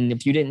again. And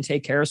if you didn't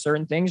take care of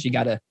certain things, you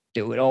got to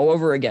do it all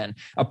over again.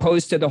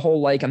 Opposed to the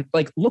whole, like,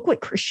 look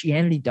what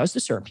Christianity does to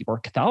certain people, or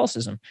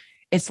Catholicism.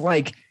 It's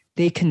like,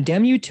 they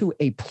condemn you to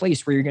a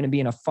place where you're going to be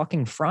in a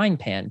fucking frying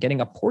pan,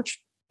 getting a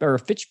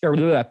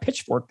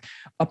pitchfork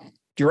up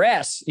your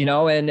ass,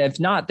 and if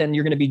not, then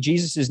you're going to be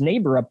Jesus's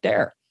neighbor up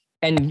there.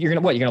 And you're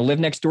going to live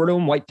next door to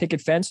him, white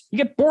picket fence. You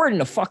get bored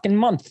in a fucking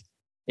month.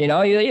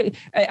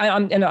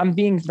 I'm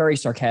being very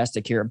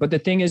sarcastic here, but the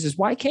thing is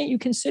why can't you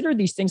consider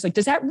these things? Like,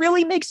 does that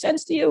really make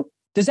sense to you?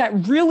 Does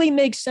that really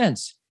make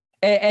sense?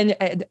 And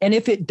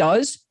if it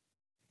does,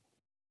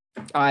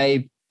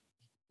 I'm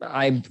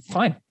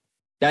fine.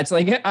 That's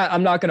like,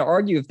 I'm not going to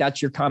argue if that's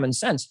your common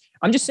sense.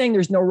 I'm just saying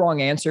there's no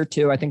wrong answer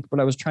to, I think,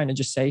 what I was trying to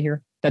just say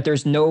here, that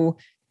there's no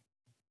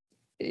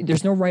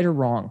right or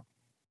wrong.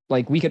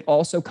 Like, we could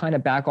also kind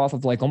of back off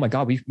of, like, oh my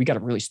God, we got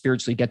to really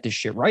spiritually get this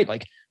shit right.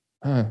 Like,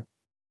 if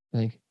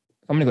I'm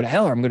going to go to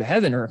hell or I'm going to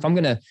heaven, or if I'm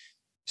going to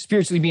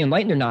spiritually be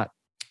enlightened or not.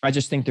 I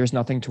just think there's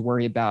nothing to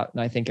worry about. And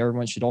I think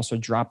everyone should also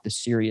drop the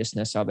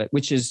seriousness of it,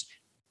 which is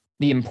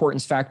the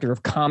importance factor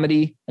of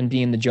comedy and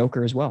being the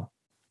Joker as well.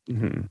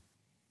 Mm-hmm.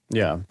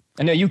 Yeah.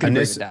 I know you can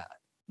agree with that.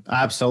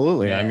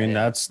 Absolutely. Yeah, I mean,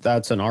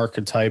 that's an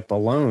archetype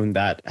alone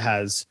that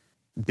has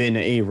been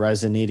a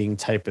resonating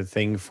type of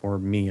thing for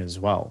me as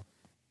well.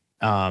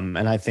 And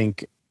I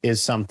think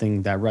is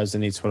something that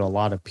resonates with a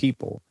lot of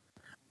people.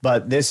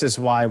 But this is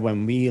why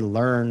when we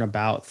learn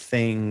about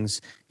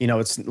things,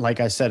 it's like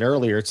I said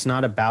earlier, it's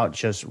not about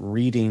just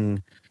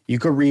reading. You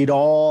could read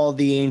all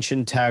the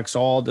ancient texts,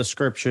 all the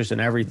scriptures and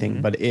everything.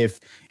 Mm-hmm. But if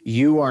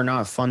you are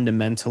not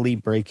fundamentally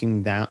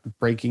breaking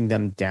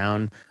them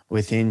down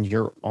within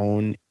your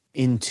own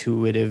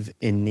intuitive,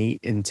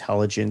 innate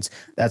intelligence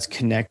that's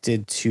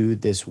connected to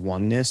this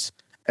oneness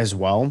as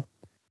well,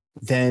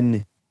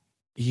 then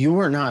you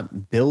are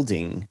not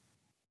building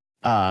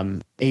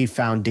a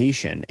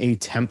foundation, a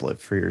template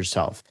for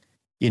yourself.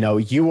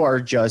 You are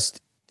just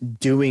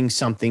doing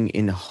something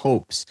in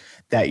hopes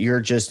that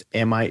you're just,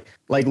 am I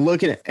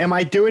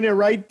doing it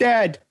right,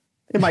 Dad?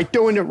 Am I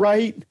doing it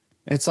right?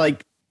 It's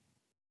like,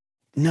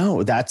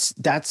 no, that's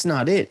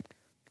not it.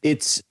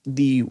 It's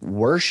the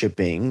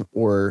worshiping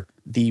or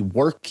the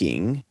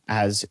working,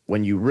 as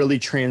when you really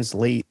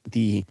translate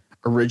the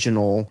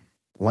original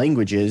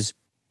languages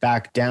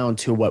back down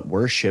to what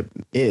worship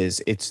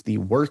is, it's the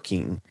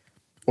working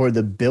or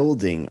the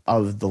building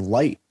of the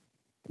light,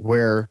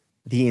 where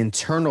the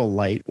internal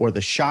light or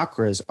the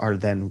chakras are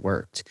then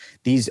worked.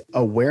 These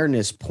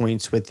awareness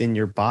points within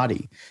your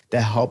body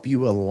that help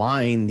you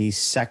align these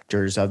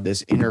sectors of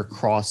this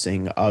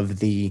intercrossing of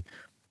the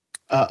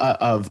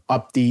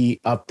up the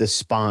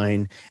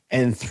spine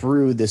and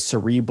through the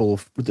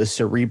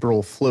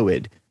cerebral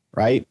fluid,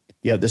 right?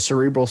 You have the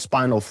cerebral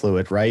spinal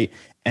fluid, right?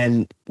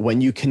 And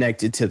when you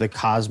connect it to the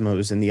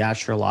cosmos in the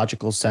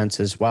astrological sense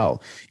as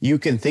well, you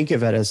can think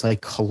of it as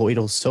like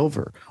colloidal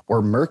silver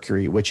or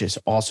mercury, which is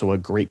also a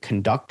great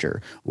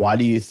conductor. Why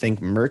do you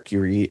think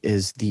Mercury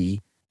is the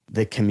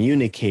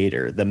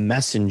communicator, the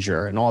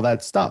messenger, and all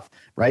that stuff,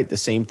 right? The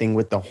same thing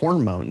with the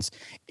hormones.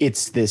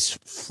 It's this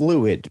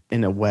fluid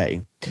in a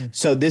way.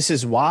 So this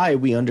is why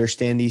we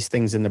understand these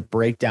things in the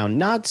breakdown,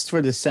 not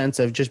for the sense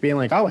of just being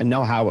like, oh, I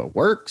know how it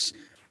works.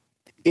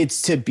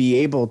 It's to be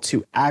able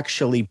to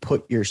actually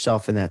put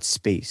yourself in that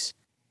space,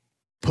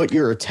 put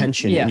your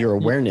attention and your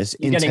awareness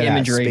into that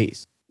imagery.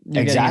 Space.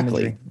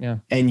 Exactly. Imagery. Yeah.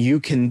 And you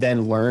can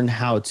then learn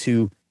how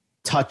to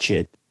touch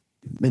it,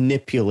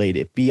 manipulate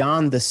it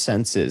beyond the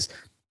senses,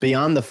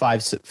 beyond the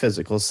five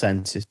physical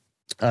senses,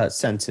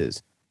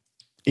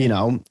 you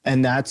know,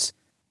 and that's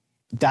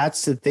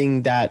the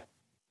thing that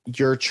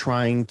you're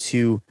trying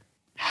to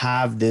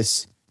have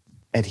this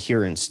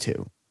adherence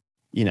to,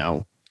 you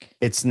know.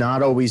 It's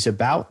not always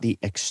about the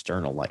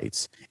external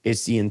lights.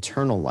 It's the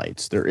internal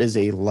lights. There is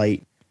a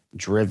light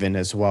driven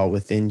as well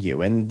within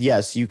you. And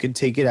yes, you can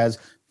take it as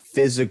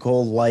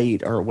physical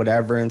light or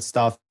whatever and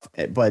stuff,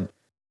 but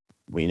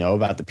we know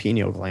about the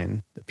pineal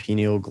gland. The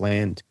pineal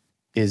gland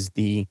is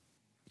the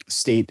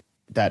state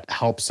that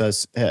helps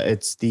us.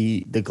 It's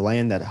the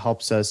gland that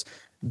helps us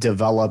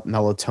develop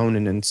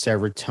melatonin and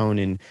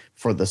serotonin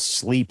for the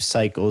sleep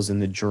cycles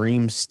and the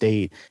dream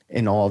state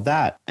and all of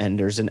that. And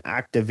there's an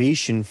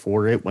activation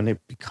for it when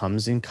it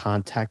becomes in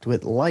contact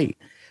with light.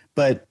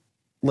 But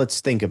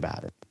let's think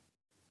about it.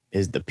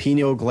 Is the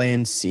pineal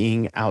gland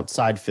seeing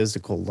outside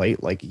physical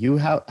light like you,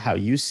 how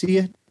you see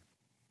it?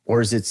 Or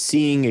is it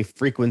seeing a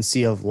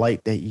frequency of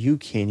light that you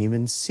can't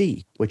even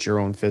see with your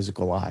own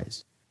physical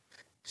eyes?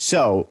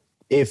 So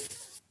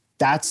if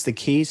that's the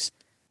case,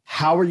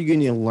 how are you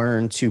going to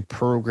learn to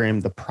program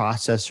the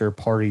processor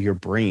part of your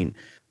brain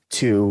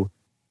to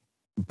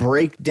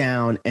break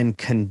down and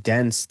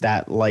condense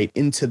that light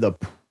into the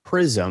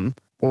prism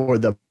or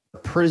the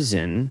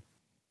prison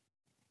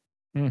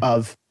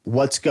of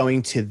what's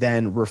going to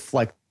then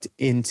reflect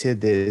into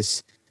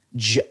this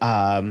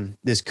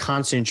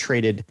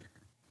concentrated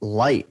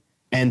light,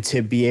 and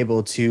to be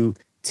able to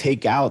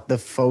take out the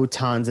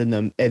photons and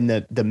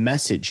the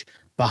message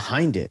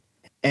behind it?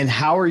 And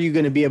how are you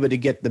going to be able to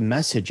get the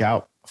message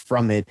out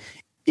from it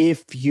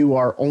if you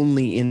are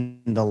only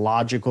in the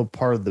logical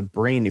part of the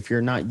brain, if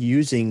you're not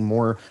using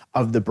more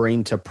of the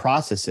brain to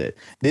process it?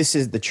 This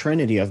is the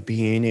trinity of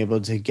being able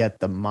to get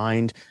the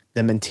mind,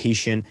 the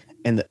mentation,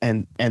 and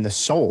the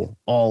soul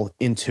all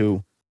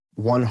into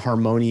one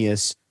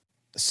harmonious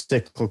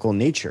cyclical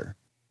nature,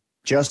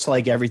 just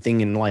like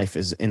everything in life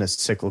is in a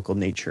cyclical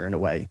nature in a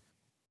way.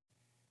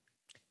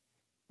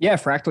 Yeah,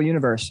 fractal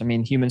universe. I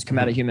mean, humans come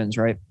out of humans,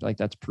 right? Like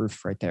that's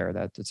proof right there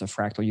that it's a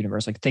fractal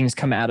universe. Like things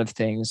come out of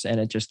things, and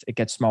it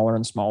gets smaller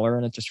and smaller,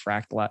 and it just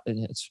fractal.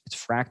 It's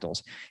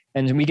fractals,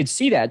 and we could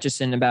see that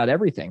just in about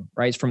everything,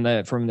 right? From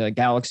the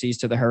galaxies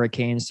to the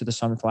hurricanes to the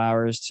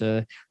sunflowers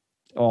to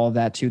all of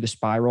that, to the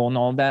spiral and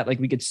all of that. Like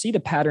we could see the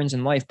patterns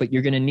in life, but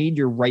you're going to need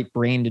your right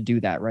brain to do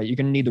that, right? You're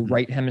going to need the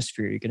right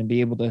hemisphere. You're going to be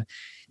able to,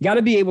 you got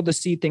to be able to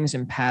see things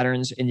in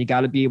patterns, and you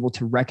got to be able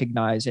to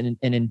recognize and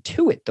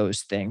intuit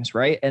those things,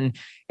 right? And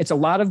it's a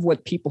lot of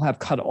what people have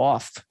cut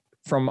off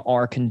from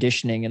our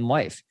conditioning in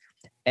life.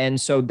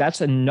 And so that's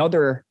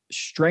another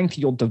strength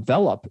you'll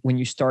develop when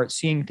you start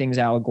seeing things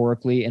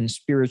allegorically and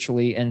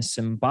spiritually and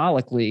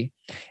symbolically.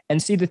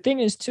 And see, the thing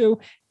is too,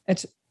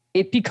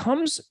 it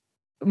becomes,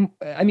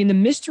 I mean, the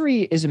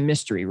mystery is a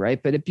mystery,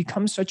 right? But it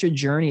becomes such a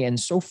journey and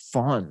so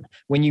fun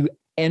when you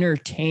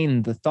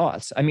entertain the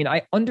thoughts. I mean,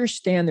 I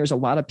understand there's a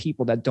lot of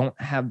people that don't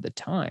have the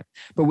time,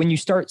 but when you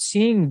start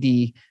seeing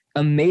the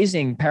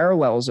amazing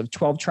parallels of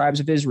 12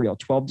 tribes of Israel,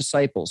 12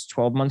 disciples,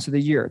 12 months of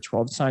the year,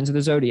 12 signs of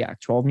the zodiac,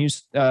 12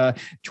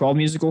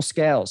 musical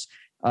scales.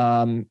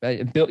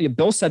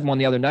 Bill said one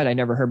the other night I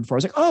never heard before. I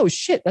was like, oh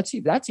shit,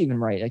 that's even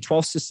right. Like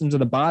 12 systems of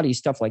the body,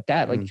 stuff like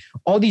that. Like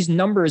all these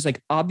numbers,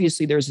 like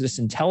obviously there's this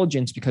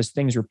intelligence because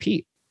things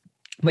repeat,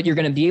 but you're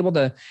going to be able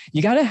to,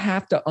 you got to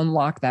have to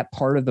unlock that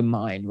part of the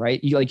mind, right?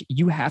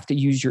 You have to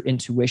use your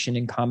intuition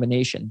in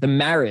combination, the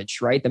marriage,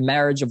 right? The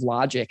marriage of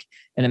logic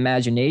and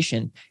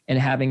imagination, and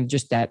having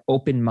just that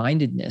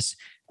open-mindedness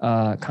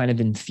kind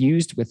of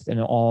infused within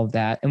all of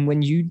that. And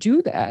when you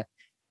do that,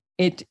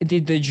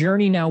 the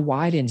journey now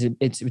widens.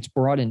 It's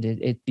broadened.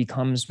 It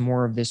becomes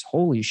more of this,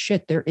 holy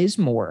shit, there is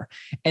more.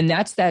 And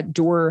that's that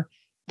door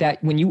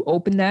that when you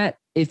open that,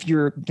 if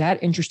you're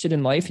that interested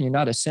in life and you're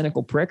not a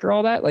cynical prick or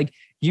all that, like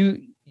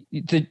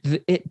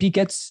it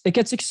gets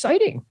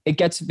exciting. It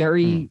gets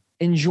very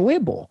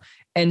enjoyable.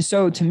 And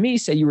so to me,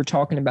 say you were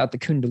talking about the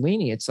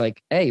Kundalini, it's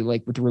like, hey,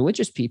 like with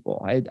religious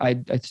people,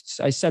 I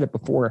said it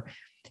before,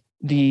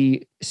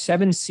 the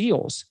 7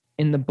 seals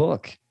in the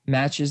book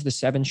matches the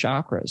 7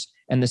 chakras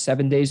and the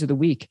 7 days of the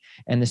week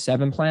and the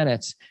 7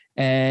 planets.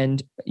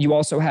 And you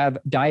also have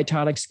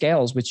diatonic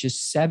scales, which is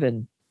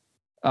 7.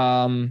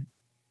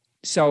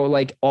 So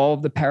like all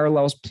of the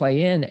parallels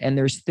play in, and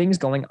there's things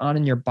going on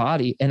in your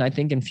body. And I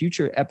think in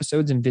future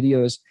episodes and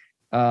videos,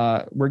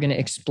 we're going to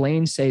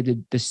explain, say,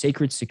 the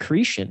sacred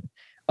secretion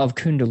of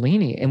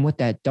Kundalini and what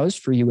that does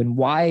for you and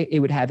why it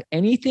would have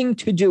anything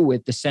to do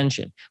with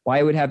Ascension, why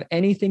it would have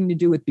anything to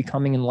do with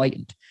becoming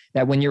enlightened.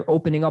 That when you're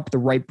opening up the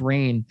right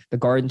brain, the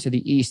garden to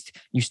the east,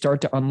 you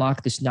start to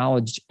unlock this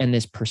knowledge and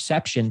this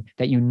perception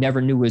that you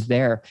never knew was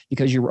there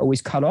because you were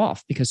always cut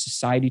off because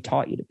society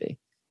taught you to be.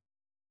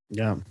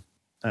 Yeah,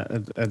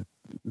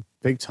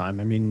 big time.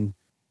 I mean,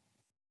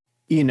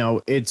 you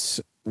know, it's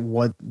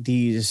what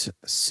these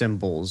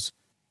symbols,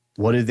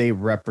 what do they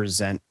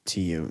represent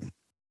to you?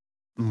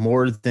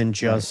 More than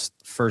just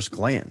first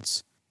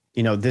glance.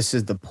 You know, this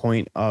is the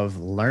point of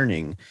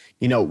learning.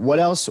 You know, what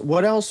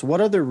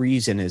other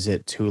reason is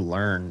it to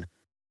learn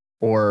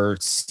or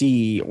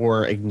see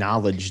or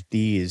acknowledge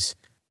these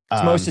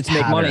it's to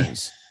make money.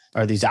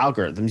 Or these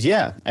algorithms?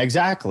 Yeah,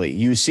 exactly.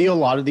 You see a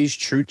lot of these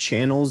truth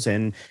channels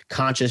and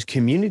conscious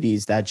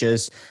communities that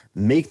just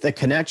make the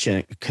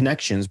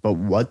connections, but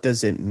what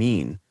does it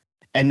mean?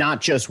 And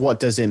not just what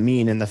does it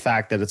mean in the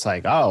fact that it's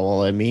like, oh,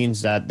 well, it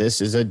means that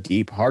this is a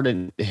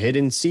deep-hearted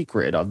hidden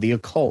secret of the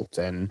occult,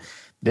 and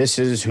this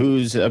is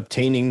who's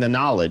obtaining the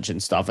knowledge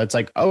and stuff. It's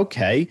like,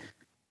 okay,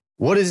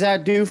 what does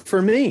that do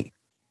for me?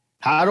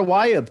 How do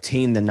I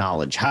obtain the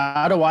knowledge?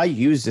 How do I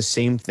use the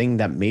same thing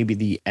that maybe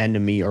the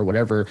enemy or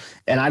whatever?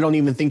 And I don't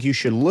even think you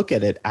should look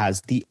at it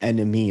as the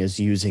enemy is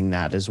using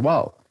that as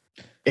well.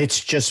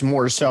 It's just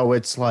more so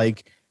it's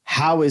like,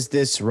 how is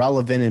this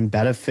relevant and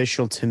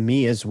beneficial to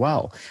me as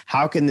well?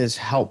 How can this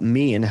help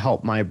me and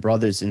help my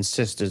brothers and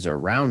sisters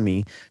around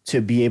me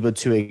to be able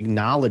to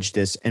acknowledge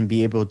this and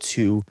be able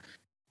to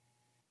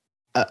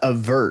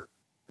avert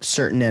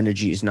certain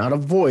energies, not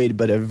avoid,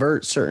 but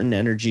avert certain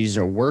energies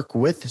or work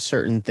with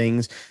certain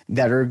things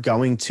that are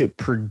going to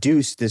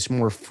produce this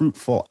more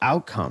fruitful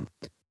outcome,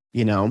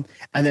 you know,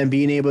 and then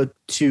being able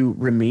to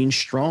remain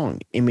strong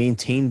and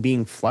maintain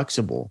being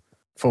flexible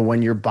for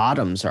when your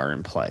bottoms are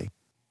in play.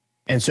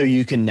 And so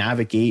you can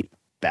navigate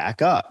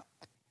back up.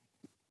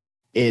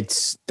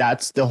 That's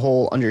the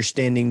whole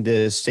understanding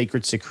the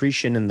sacred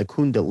secretion and the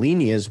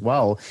Kundalini as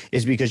well,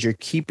 is because you're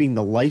keeping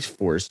the life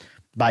force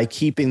by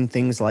keeping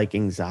things like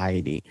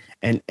anxiety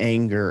and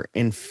anger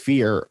and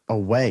fear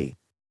away.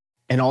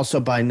 And also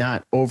by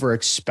not over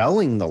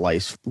expelling the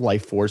life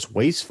force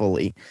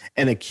wastefully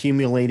and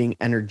accumulating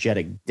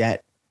energetic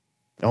debt.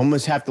 You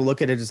almost have to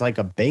look at it as like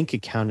a bank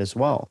account as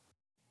well.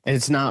 And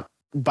it's not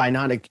by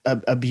not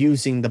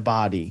abusing the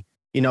body.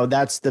 You know,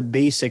 that's the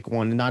basic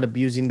one, not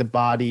abusing the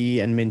body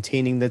and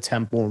maintaining the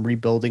temple and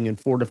rebuilding and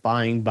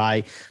fortifying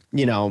by,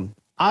 you know,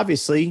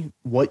 obviously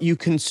what you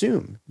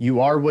consume.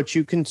 You are what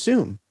you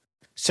consume.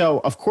 So,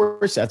 of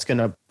course, that's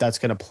gonna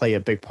play a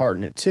big part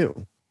in it,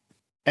 too.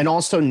 And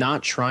also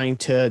not trying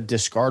to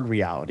discard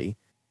reality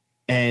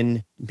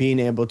and being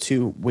able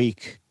to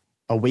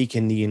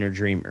awaken the inner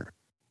dreamer,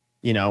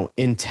 you know,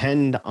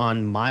 intend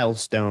on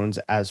milestones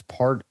as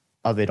part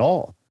of it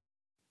all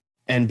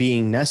and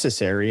being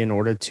necessary in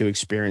order to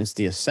experience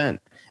the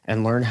ascent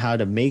and learn how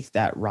to make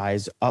that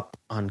rise up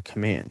on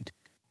command.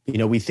 You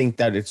know, we think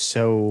that it's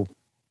so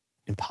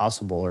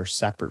impossible or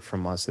separate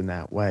from us in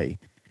that way.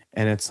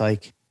 And it's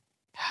like,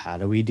 how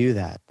do we do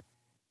that?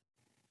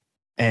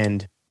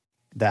 And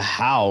the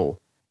how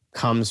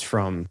comes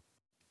from,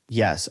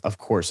 yes, of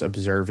course,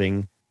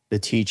 observing the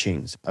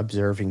teachings,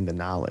 observing the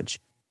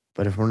knowledge.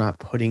 But if we're not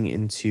putting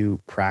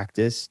into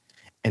practice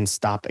and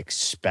stop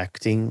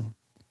expecting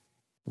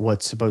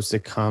what's supposed to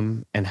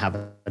come and have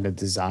a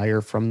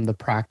desire from the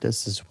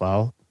practice as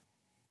well,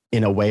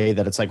 in a way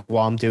that it's like,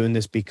 well, I'm doing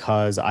this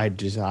because I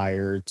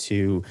desire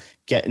to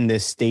get in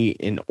this state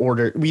in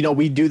order. You know,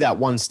 we do that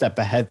one step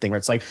ahead thing where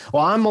it's like,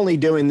 well, I'm only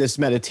doing this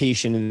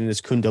meditation and this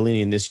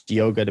Kundalini and this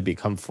yoga to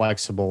become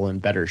flexible and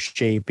better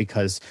shape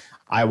because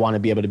I want to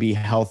be able to be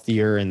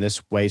healthier in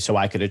this way so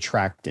I could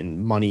attract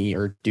in money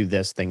or do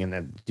this thing and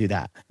then do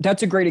that.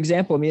 That's a great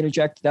example. Let me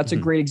interject. That's a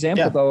great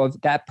example, though, of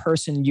that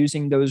person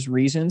using those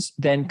reasons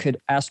then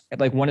could ask,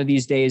 like, one of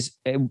these days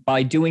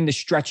by doing the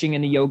stretching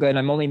and the yoga, and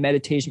I'm only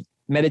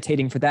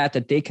meditating for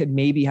that they could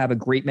maybe have a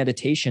great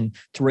meditation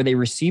to where they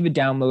receive a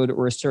download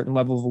or a certain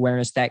level of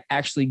awareness that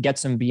actually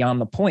gets them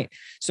beyond the point.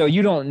 So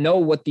you don't know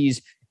what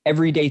these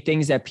everyday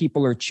things that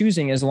people are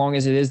choosing, as long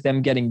as it is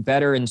them getting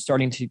better and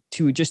starting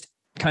to just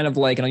kind of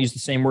like, and I'll use the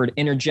same word,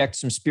 interject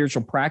some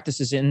spiritual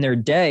practices in their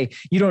day,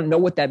 you don't know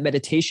what that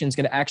meditation is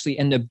going to actually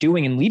end up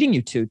doing and leading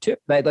you to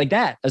like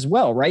that as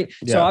well. Right.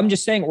 Yeah. So I'm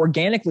just saying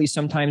organically,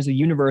 sometimes the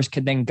universe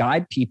could then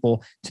guide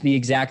people to the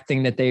exact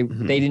thing that they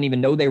didn't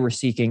even know they were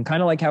seeking.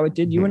 Kind of like how it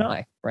did you and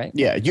I. Right.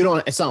 Yeah.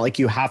 It's not like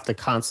you have to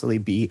constantly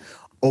be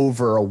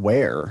over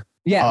aware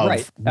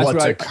of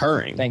what's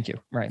occurring. Thank you.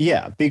 Right.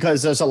 Yeah.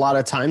 Because there's a lot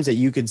of times that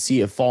you could see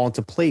it fall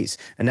into place.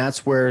 And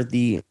that's where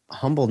the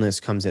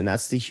humbleness comes in.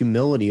 That's the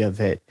humility of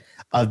it,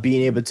 of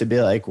being able to be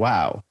like,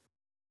 wow,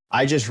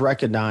 I just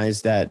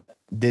recognize that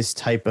this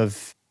type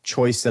of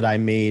choice that I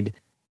made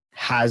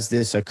has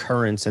this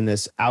occurrence and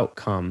this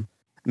outcome.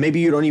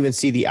 Maybe you don't even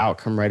see the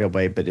outcome right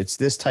away, but it's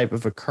this type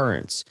of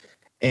occurrence.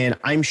 And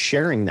I'm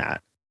sharing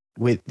that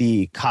with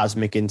the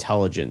cosmic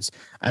intelligence.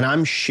 And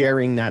I'm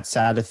sharing that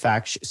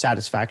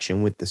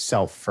satisfaction with the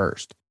self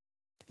first,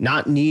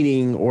 not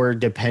needing or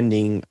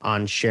depending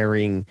on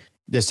sharing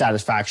the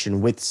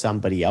satisfaction with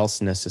somebody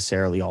else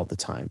necessarily all the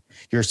time.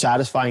 You're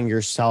satisfying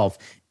yourself,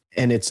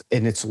 and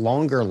it's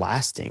longer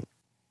lasting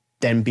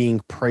than being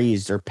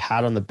praised or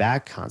pat on the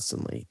back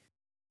constantly.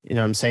 You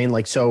know what I'm saying?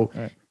 Like, so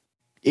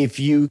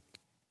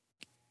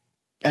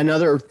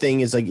another thing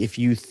is like, if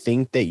you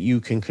think that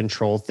you can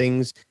control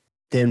things,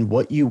 then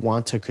what you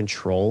want to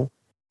control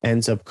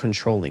ends up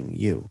controlling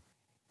you,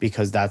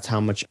 because that's how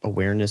much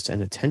awareness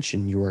and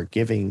attention you are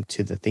giving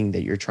to the thing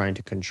that you're trying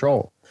to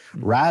control,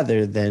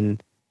 rather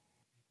than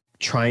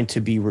trying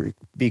to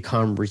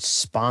become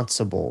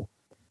responsible,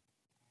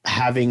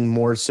 having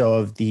more so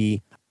of the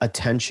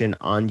attention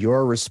on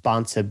your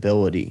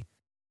responsibility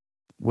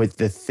with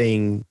the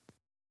thing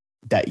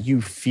that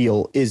you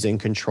feel is in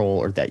control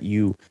or that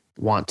you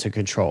want to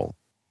control.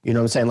 You know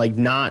what I'm saying? Like,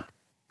 not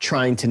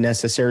trying to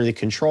necessarily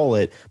control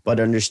it, but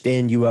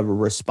understand you have a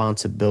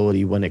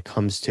responsibility when it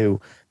comes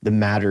to the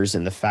matters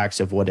and the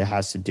facts of what it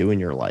has to do in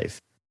your life,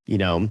 you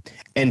know?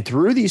 And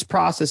through these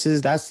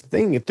processes, that's the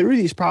thing. Through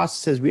these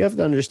processes, we have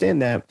to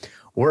understand that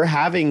we're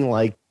having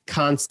like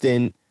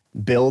constant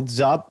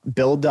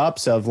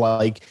build-ups of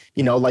like,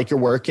 you know, like you're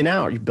working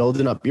out, you're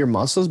building up your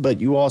muscles,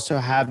 but you also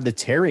have the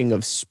tearing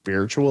of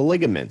spiritual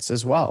ligaments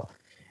as well.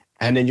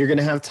 And then you're going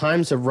to have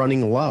times of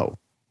running low,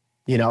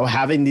 you know,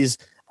 having these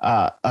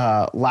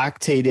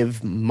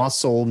lactative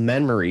muscle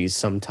memories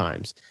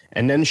sometimes,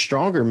 and then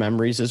stronger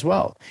memories as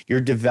well.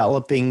 You're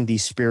developing the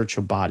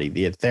spiritual body,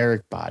 the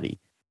etheric body,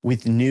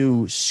 with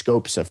new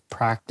scopes of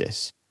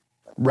practice,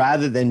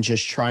 rather than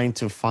just trying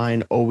to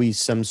find always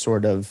some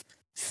sort of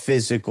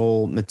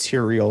physical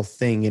material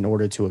thing in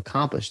order to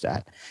accomplish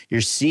that. You're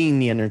seeing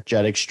the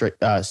energetic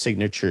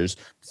signatures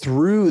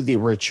through the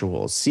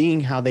rituals,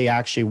 seeing how they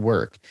actually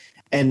work,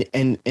 and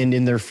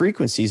in their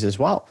frequencies as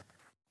well.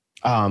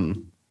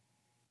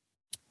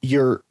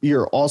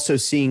 You're also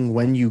seeing,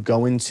 when you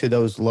go into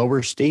those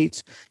lower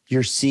states,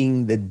 you're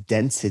seeing the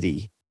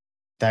density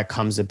that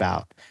comes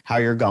about, how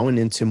you're going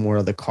into more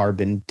of the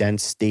carbon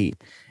dense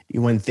state.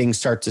 When things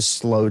start to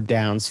slow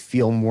down,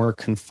 feel more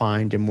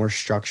confined and more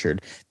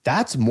structured,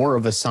 that's more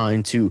of a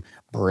sign to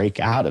break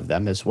out of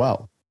them as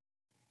well.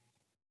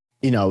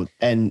 You know,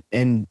 and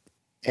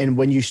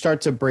when you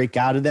start to break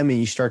out of them and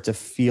you start to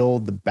feel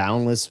the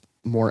boundless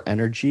more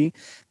energy,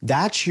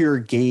 that's your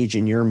gauge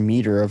and your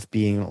meter of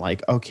being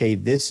like, okay,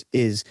 this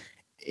is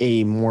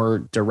a more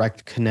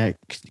direct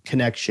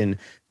connection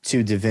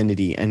to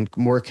divinity and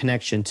more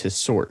connection to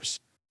source,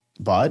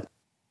 but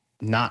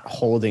not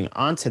holding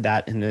on to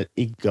that in an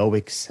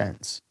egoic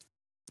sense,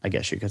 I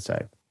guess you could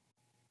say.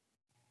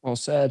 Well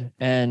said.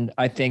 And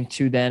I think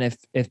too, then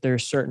if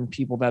there's certain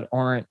people that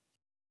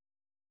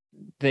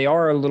they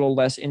are a little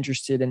less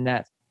interested in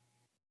that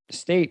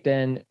state,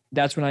 then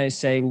that's when I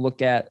say,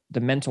 look at the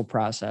mental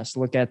process,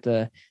 look at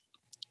the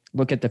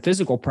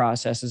physical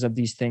processes of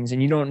these things.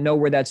 And you don't know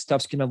where that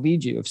stuff's going to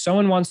lead you. If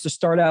someone wants to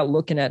start out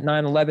looking at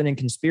 9/11 and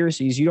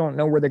conspiracies, you don't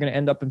know where they're going to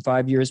end up in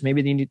 5 years.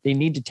 Maybe they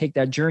need to take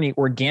that journey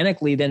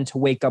organically then to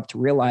wake up to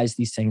realize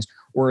these things,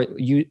 or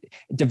you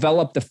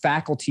develop the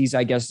faculties,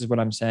 I guess is what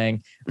I'm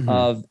saying,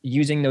 of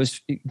using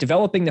those,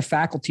 developing the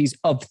faculties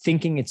of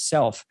thinking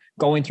itself,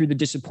 going through the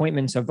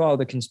disappointments of,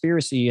 the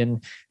conspiracy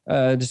and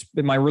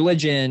my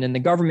religion and the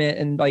government,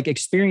 and like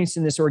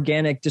experiencing this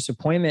organic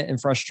disappointment and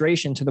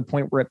frustration to the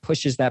point where it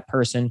pushes that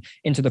person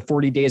into the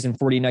 40 days and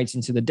 40 nights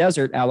into the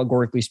desert,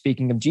 allegorically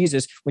speaking, of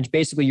Jesus, which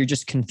basically you're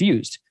just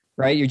confused.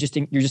 Right? You're just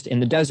in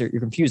the desert.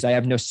 You're confused. I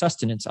have no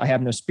sustenance. I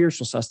have no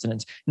spiritual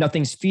sustenance.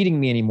 Nothing's feeding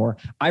me anymore.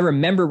 I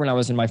remember when I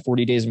was in my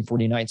 40 days and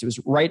 40 nights, it was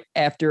right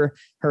after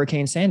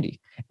Hurricane Sandy.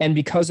 And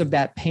because of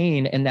that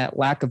pain and that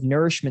lack of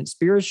nourishment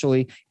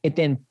spiritually, it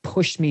then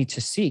pushed me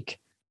to seek.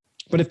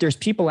 But if there's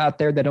people out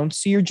there that don't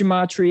see your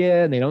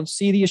gematria and they don't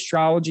see the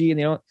astrology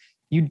and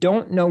you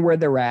don't know where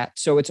they're at.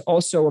 So it's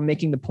also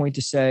making the point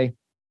to say,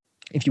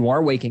 if you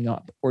are waking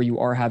up or you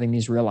are having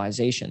these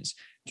realizations,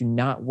 do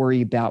not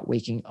worry about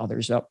waking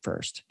others up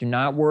first. Do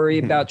not worry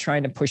about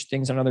trying to push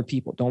things on other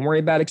people. Don't worry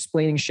about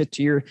explaining shit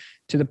to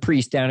the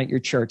priest down at your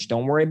church.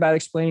 Don't worry about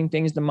explaining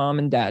things to mom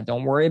and dad.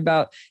 Don't worry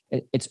about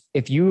it's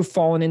if you've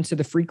fallen into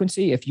the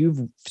frequency, if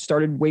you've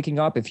started waking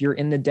up, if you're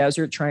in the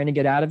desert trying to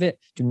get out of it,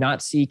 do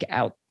not seek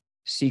out,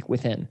 seek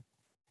within.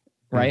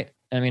 Right.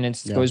 I mean,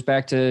 it goes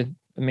back to,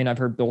 I've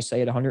heard Bill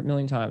say it 100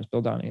 million times,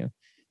 Bill Donahue.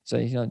 So,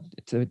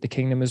 the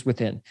kingdom is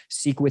within.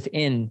 Seek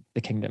within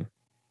the kingdom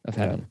of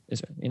heaven.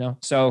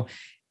 So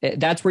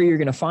that's where you're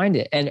going to find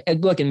it. And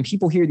look, and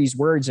people hear these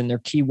words and they're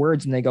key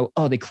words and they go,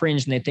 oh, they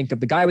cringe and they think of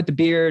the guy with the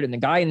beard and the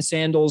guy in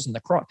sandals and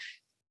the cross.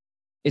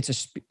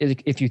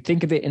 If you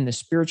think of it in the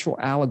spiritual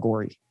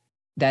allegory,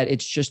 that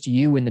it's just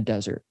you in the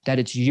desert, that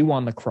it's you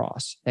on the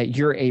cross, that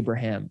you're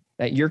Abraham,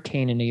 that you're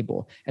Cain and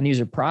Abel. And these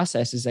are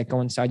processes that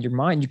go inside your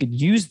mind. You could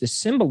use the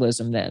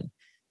symbolism then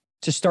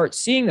to start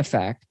seeing the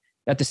fact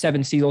that the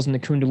seven seals and the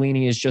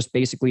Kundalini is just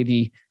basically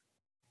the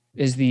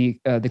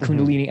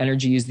Kundalini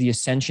energy is the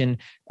ascension,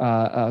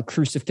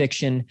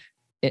 crucifixion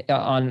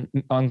on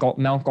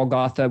Mount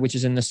Golgotha, which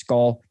is in the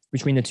skull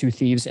between the two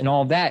thieves and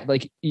all that.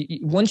 Like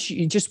once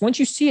you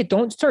see it,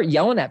 don't start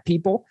yelling at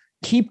people.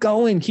 Keep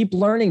going, keep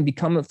learning,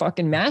 become a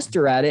fucking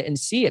master at it and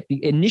see it.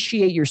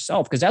 Initiate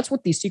yourself, because that's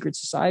what these secret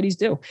societies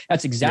do.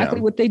 That's exactly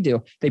what they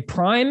do. They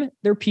prime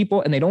their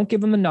people and they don't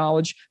give them the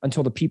knowledge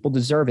until the people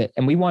deserve it.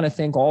 And we want to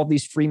thank all of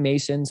these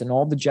Freemasons and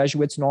all the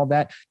Jesuits and all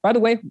that. By the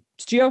way,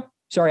 Gio,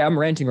 sorry, I'm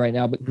ranting right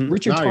now, but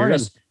Richard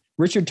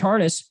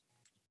Tarnas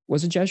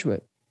was a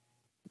Jesuit.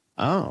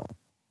 Oh.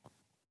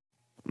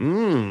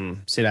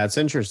 See, that's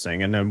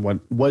interesting. And then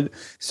what,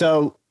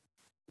 so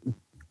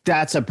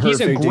that's a perfect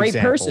example. He's a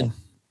great person.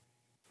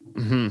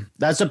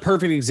 That's a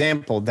perfect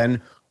example.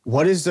 Then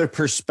what is the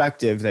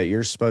perspective that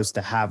you're supposed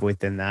to have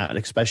within that,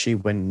 especially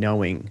when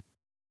knowing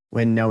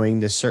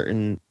the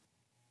certain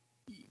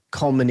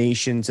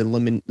culminations and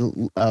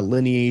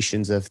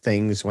lineations of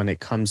things when it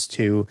comes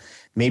to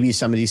maybe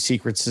some of these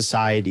secret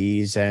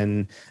societies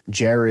and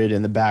Jared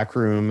in the back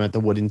room at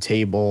the wooden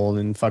table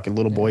and fucking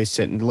little boy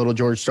little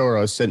George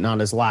Soros sitting on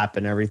his lap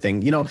and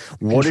everything,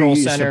 what are you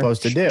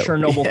supposed to do?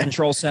 Chernobyl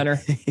Control Center.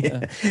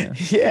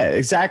 Yeah,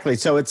 exactly.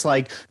 So it's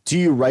like, do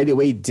you right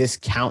away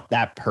discount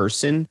that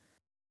person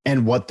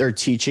and what they're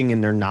teaching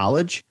and their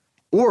knowledge?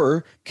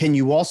 Or can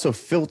you also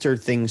filter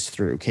things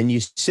through? Can you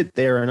sit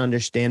there and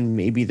understand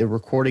maybe the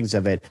recordings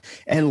of it?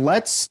 And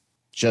let's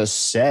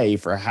just say,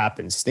 for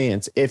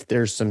happenstance, if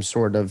there's some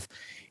sort of,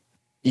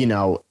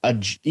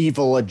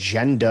 evil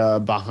agenda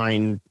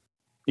behind,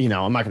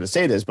 I'm not going to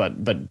say this, but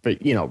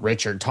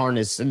Richard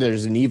Tarnas,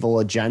 there's an evil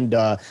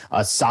agenda,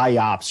 a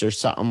psyops or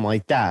something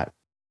like that.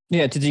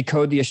 Yeah, to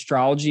decode the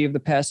astrology of the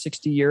past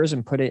 60 years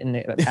and put it in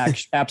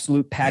the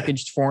absolute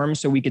packaged form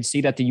so we could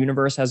see that the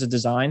universe has a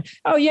design.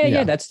 Oh,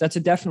 yeah, that's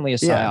definitely a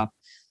psyop. Yeah,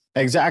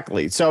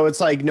 exactly. So it's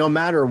like, no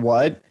matter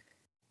what,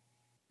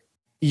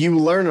 you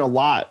learn a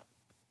lot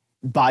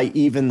by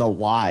even the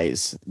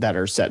lies that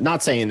are said.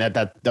 Not saying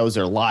that those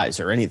are lies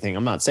or anything.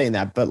 I'm not saying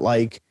that, but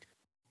like,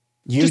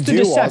 just the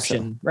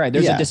deception, also, right?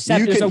 There's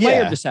a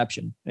layer of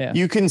deception. Yeah,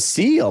 you can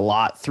see a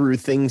lot through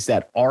things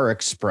that are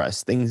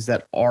expressed, things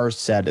that are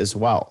said as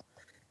well.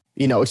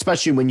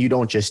 Especially when you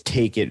don't just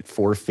take it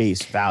for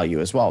face value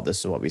as well. This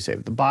is what we say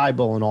with the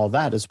Bible and all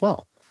that as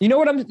well.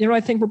 What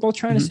I think we're both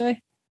trying to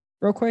say,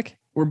 real quick.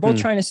 We're both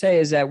trying to say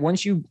is that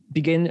once you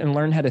begin and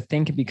learn how to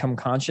think and become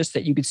conscious,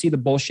 that you could see the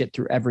bullshit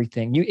through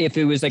everything. If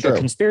it was like a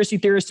conspiracy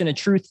theorist and a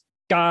truth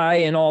guy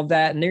and all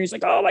that, and he's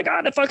like, oh my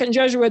God, the fucking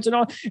Jesuits and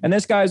all, and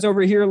this guy's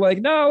over here like,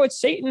 no, it's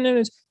Satan. And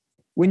it's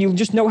when you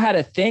just know how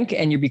to think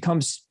and you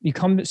become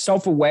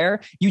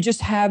self-aware, you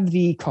just have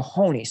the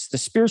cojones, the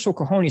spiritual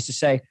cojones to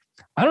say,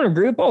 I don't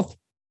agree with both.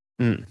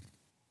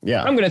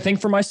 Yeah, I'm going to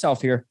think for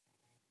myself here,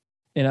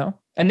 and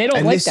they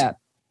don't like that.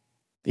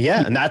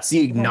 Yeah. And that's the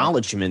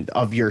acknowledgement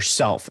of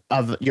yourself,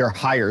 of your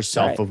higher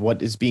self, of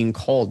what is being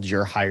called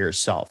your higher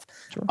self,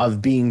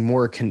 of being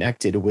more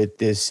connected with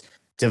this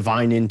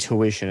divine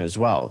intuition as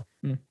well.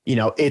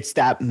 It's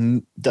that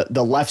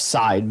the left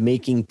side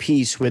making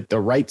peace with the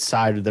right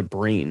side of the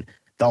brain,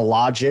 the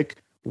logic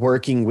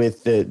working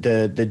with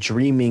the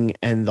dreaming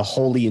and the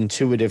holy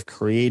intuitive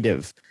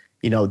creative.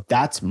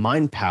 That's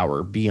mind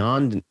power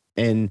beyond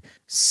and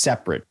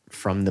separate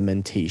from the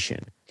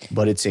mentation,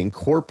 but it's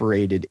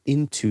incorporated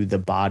into the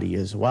body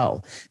as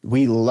well.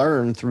 We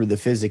learn through the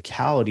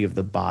physicality of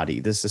the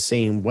body. This is the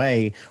same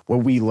way where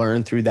we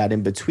learn through that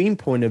in-between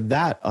point of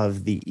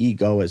the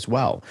ego as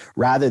well,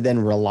 rather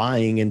than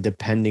relying and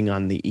depending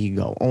on the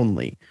ego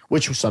only,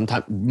 which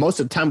most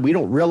of the time we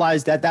don't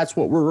realize that that's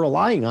what we're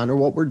relying on or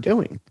what we're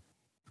doing.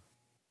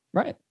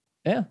 Right.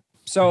 Yeah.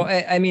 So,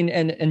 I mean,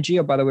 and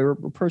Gio, by the way, we're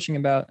approaching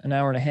about an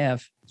hour and a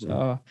half.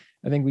 So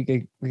I think we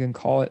can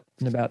call it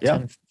in about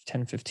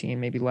 10, 15,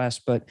 maybe less.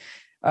 But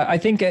I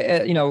think,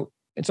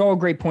 it's all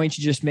great points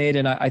you just made.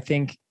 And I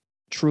think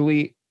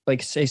truly,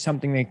 like, say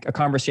something like a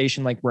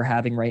conversation like we're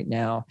having right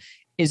now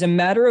is a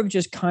matter of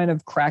just kind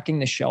of cracking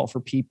the shell for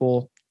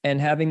people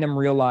and having them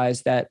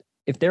realize that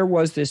if there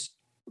was this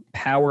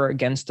power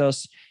against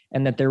us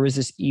and that there is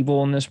this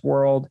evil in this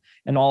world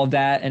and all of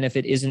that. And if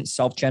it isn't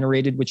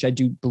self-generated, which I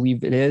do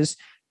believe it is,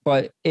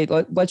 but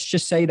let's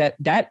just say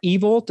that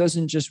evil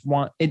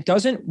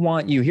doesn't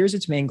want you. Here's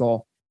its main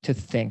goal: to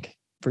think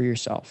for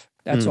yourself.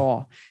 That's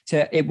all.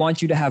 It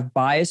wants you to have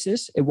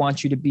biases. It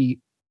wants you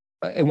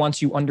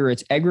under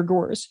its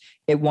egregores.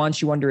 It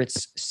wants you under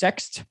its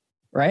sext,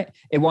 right?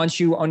 It wants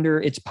you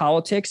under its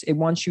politics. It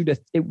wants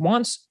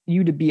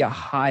you to be a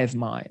hive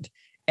mind.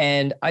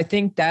 And I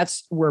think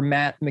that's where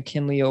Matt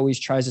McKinley always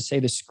tries to say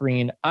the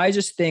screen. I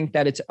just think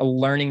that it's a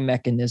learning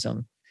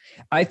mechanism.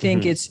 I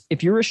think it's,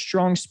 if you're a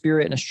strong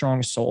spirit and a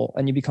strong soul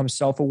and you become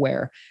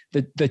self-aware,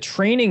 the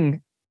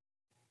training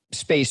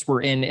space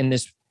we're in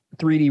this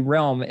 3D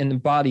realm in the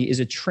body is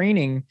a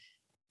training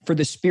for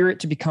the spirit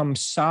to become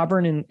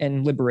sovereign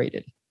and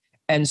liberated.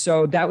 And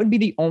so that would be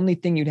the only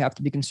thing you'd have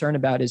to be concerned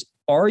about is,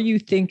 are you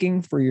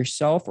thinking for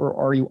yourself, or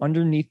are you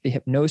underneath the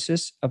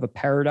hypnosis of a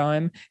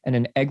paradigm and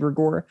an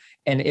egregore?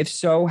 And if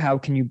so, how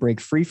can you break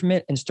free from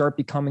it and start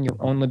becoming your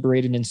own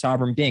liberated and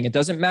sovereign being? It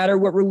doesn't matter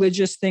what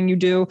religious thing you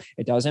do.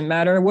 It doesn't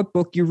matter what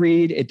book you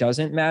read. It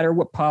doesn't matter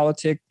what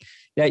politic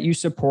that you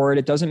support.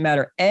 It doesn't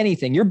matter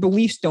anything. Your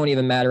beliefs don't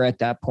even matter at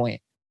that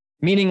point.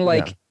 Meaning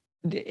like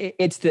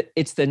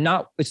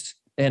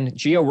and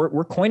Gio,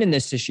 we're coining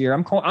this year.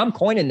 I'm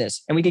coining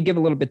this, and we could give a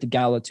little bit to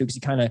Gallo too, because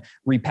he kind of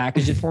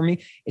repackaged it for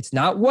me. It's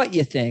not what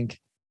you think;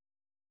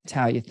 it's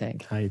how you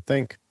think. How you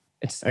think.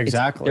 It's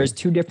exactly. There's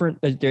two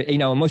different. Most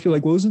people are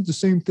like, well, isn't it the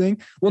same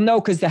thing? Well, no,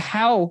 because the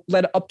how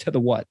led up to the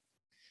what.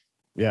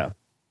 Yeah,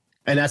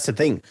 and that's the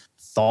thing.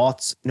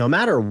 Thoughts, no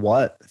matter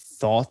what,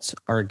 thoughts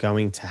are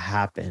going to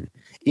happen,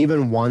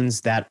 even ones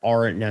that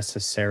aren't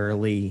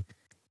necessarily,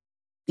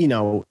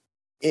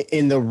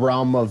 in the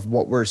realm of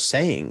what we're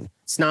saying.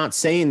 It's not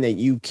saying that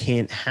you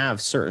can't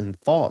have certain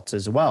thoughts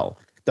as well.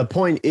 The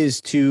point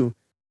is to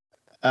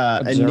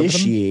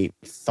initiate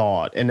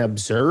thought and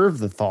observe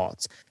the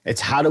thoughts.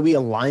 It's how do we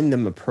align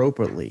them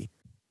appropriately?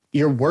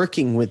 You're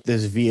working with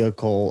this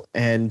vehicle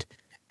and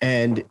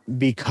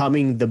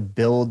becoming the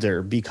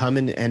builder,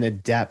 becoming an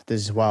adept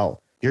as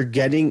well. You're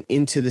getting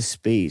into the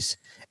space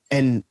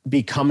and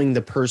becoming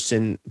the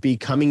person,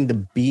 becoming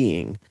the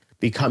being,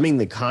 becoming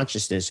the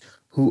consciousness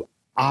who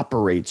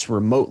operates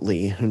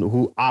remotely,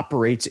 who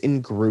operates in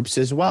groups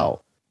as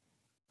well.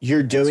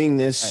 You're doing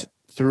this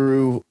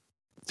through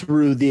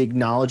the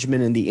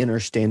acknowledgement and the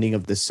understanding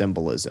of the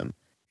symbolism.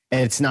 And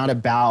it's not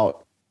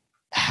about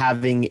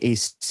having a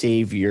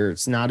savior.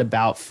 It's not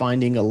about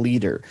finding a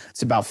leader.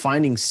 It's about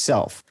finding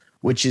self,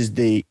 which is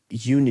the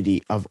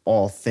unity of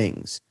all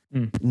things.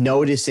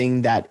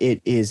 Noticing that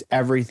it is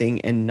everything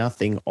and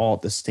nothing all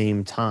at the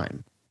same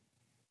time.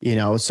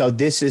 So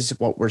this is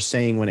what we're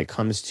saying when it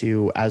comes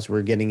to, as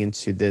we're getting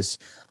into this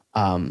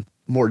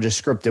more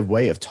descriptive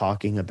way of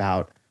talking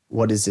about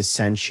what is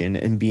ascension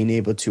and being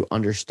able to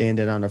understand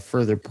it on a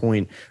further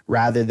point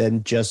rather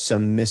than just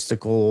some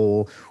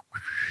mystical,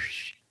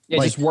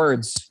 just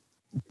words,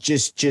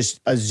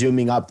 just a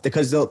zooming up,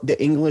 because the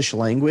English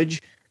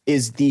language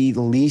is the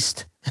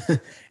least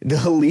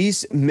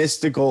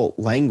mystical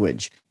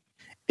language.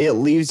 It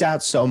leaves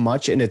out so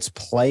much, and its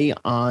play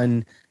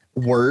on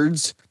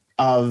words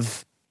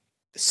of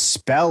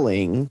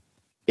spelling,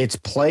 it's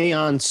play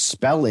on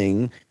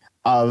spelling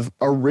of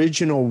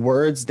original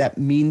words that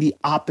mean the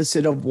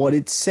opposite of what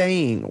it's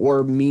saying,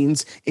 or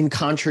means in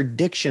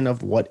contradiction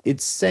of what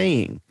it's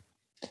saying.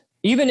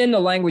 Even in the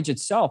language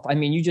itself. I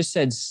mean, you just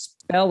said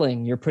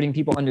spelling, you're putting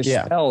people under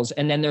spells.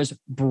 And then there's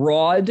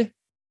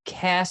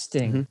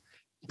broadcasting,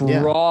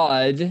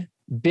 broad,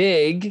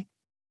 big,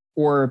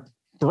 or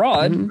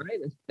broad, right?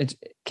 It's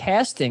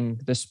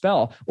casting the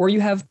spell. Or you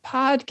have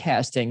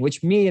podcasting,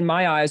 which in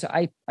my eyes,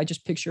 I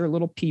just picture a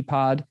little pea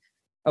pod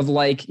of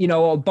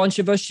a bunch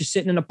of us just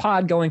sitting in a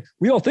pod going,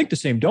 we all think the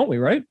same, don't we?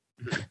 Right.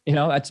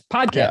 That's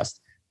podcast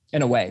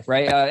in a way.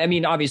 Right. I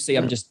mean, obviously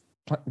I'm just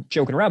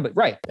joking around, but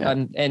right.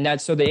 And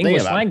that's, so the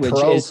English language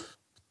is,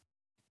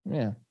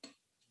 not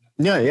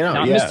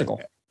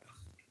mystical.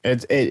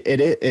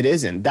 It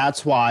isn't.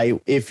 That's why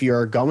if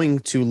you're going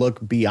to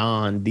look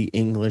beyond the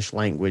English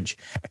language,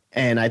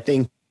 and I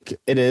think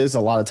it is a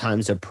lot of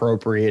times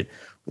appropriate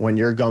when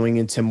you're going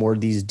into more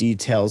of these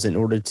details in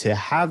order to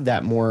have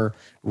that more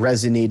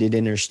resonated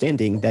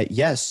understanding that,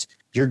 yes,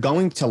 you're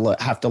going to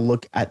have to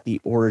look at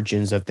the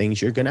origins of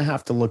things. You're going to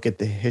have to look at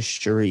the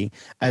history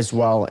as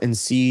well and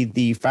see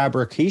the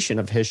fabrication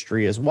of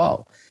history as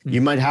well. You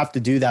might have to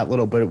do that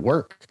little bit of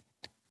work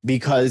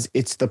because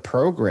it's the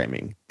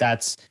programming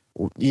that's,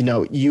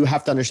 you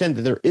have to understand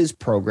that there is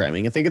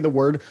programming. And think of the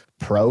word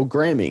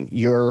programming.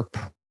 You're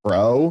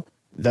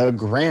the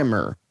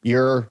grammar.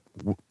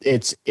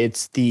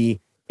 It's the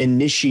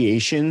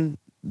initiation,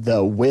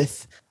 the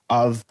width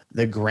of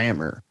the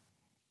grammar.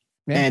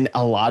 Yeah. And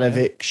a lot of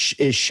it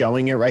is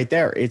showing it right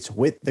there. It's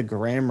with the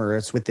grammar.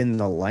 It's within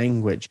the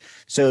language.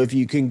 So if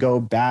you can go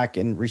back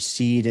and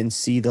recede and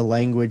see the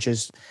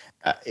languages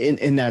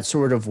in that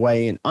sort of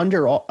way, and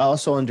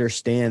also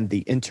understand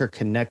the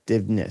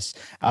interconnectedness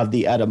of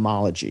the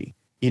etymology,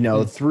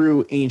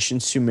 through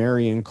ancient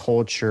Sumerian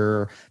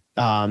culture,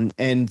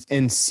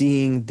 and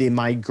seeing the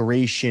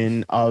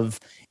migration of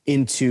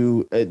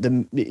into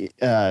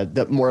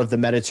the more of the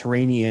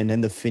Mediterranean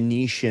and the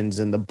Phoenicians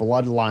and the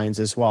bloodlines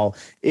as well.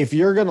 If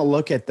you're going to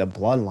look at the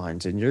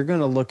bloodlines and you're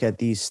going to look at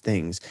these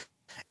things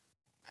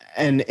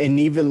and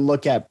even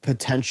look at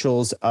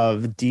potentials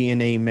of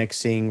DNA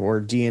mixing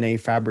or DNA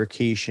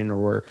fabrication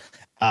or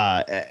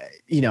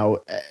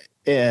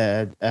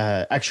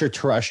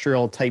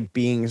extraterrestrial type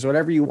beings,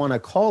 whatever you want to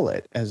call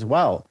it as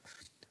well,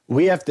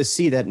 we have to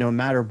see that no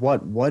matter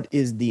what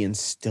is the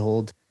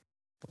instilled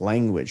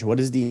language? What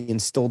is the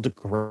instilled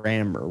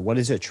grammar? What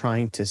is it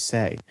trying to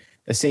say?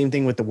 The same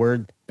thing with the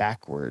word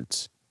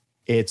backwards.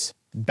 It's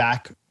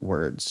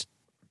backwards.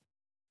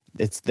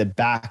 It's the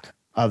back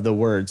of the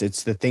words.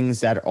 It's the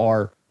things that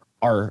are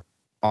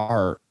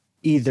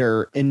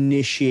either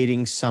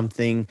initiating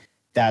something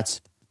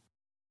that's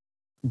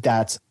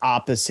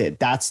opposite.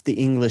 That's the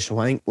English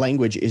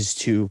language, is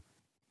to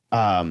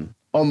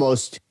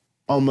almost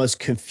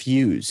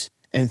confuse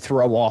and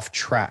throw off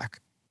track,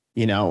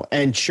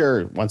 and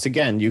sure, once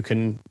again,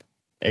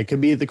 it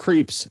could be the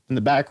creeps in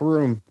the back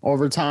room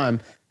over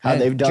time, how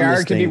they've done Jared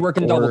this could thing, be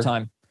working double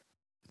time.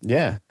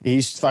 Yeah,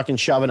 he's fucking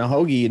shoving a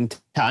hoagie and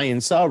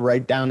Italian sub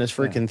right down his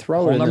freaking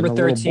throat. Hole number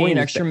 13,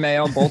 extra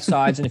mayo, both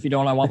sides, and if you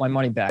don't, I want my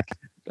money back.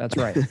 That's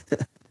right.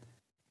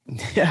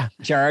 Yeah,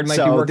 Jared might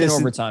be working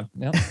overtime.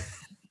 Yep.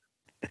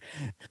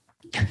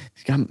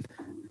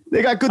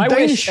 They got good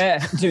Danish.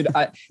 Dude,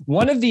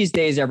 one of these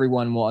days,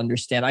 everyone will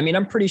understand. I mean,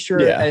 I'm pretty sure,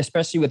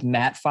 especially with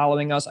Matt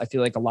following us, I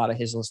feel like a lot of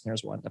his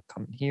listeners will end up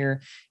coming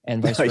here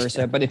and vice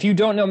versa. But if you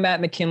don't know Matt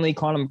McKinley,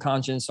 Quantum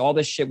Conscience, all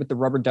this shit with the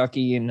rubber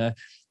ducky and the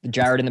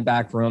Jared in the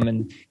back room.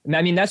 And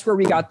I mean, that's where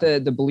we got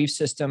the belief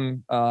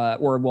system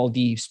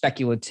the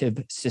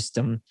speculative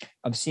system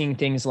of seeing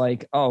things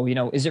like,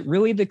 is it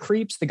really the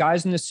creeps, the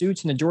guys in the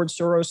suits and the George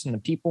Soros and the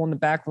people in the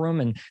back room,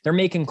 and they're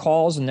making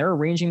calls and they're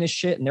arranging this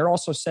shit and they're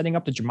also setting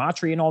up the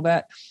gematria and all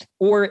that?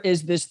 Or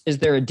is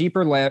there a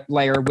deeper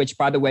layer, which,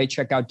 by the way,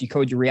 check out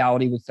Decode Your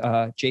Reality with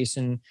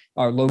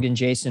Logan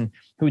Jason,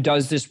 who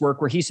does this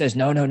work where he says,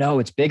 no,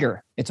 it's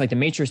bigger. It's like the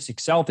matrix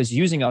itself is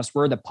using us.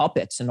 We're the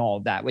puppets and all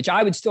of that, which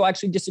I would still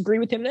actually disagree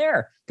with him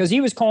there, because he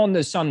was calling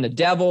the sun the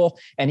devil.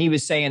 And he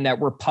was saying that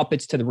we're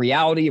puppets to the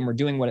reality and we're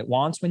doing what it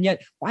wants. When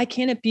yet, why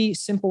can't it be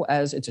simple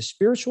as it's a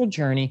spiritual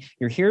journey?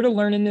 You're here to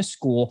learn in this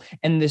school,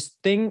 and this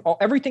thing,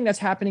 everything that's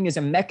happening is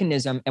a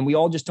mechanism, and we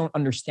all just don't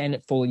understand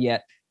it fully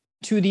yet,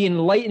 to the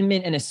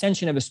enlightenment and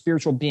ascension of a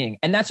spiritual being.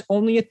 And that's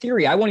only a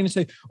theory. I won't even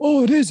say,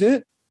 it is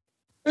it.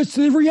 It's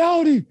the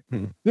reality.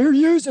 They're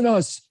using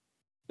us.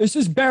 This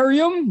is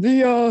barium.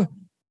 I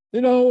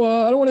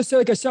don't want to say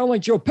like I sound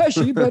like Joe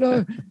Pesci,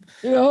 but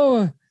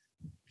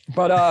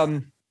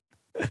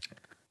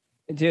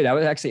dude,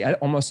 I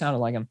almost sounded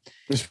like him.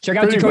 Check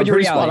out Decode Your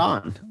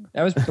Reality.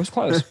 That was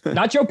close.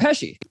 Not Joe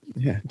Pesci.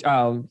 Yeah.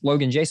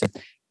 Logan Jason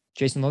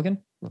Logan.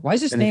 Why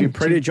is his name? If you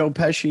pray to Joe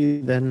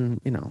Pesci, then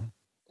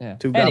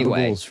two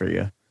goals for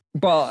you.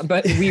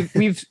 But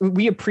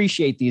we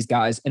appreciate these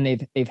guys, and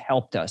they've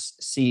helped us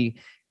see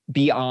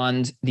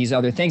beyond these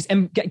other things.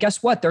 And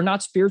guess what? They're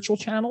not spiritual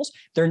channels.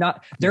 They're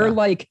not. They're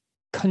not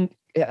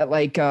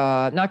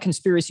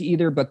conspiracy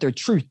either, but they're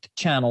truth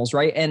channels,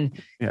 right?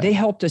 And they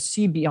helped us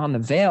see beyond the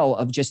veil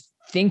of just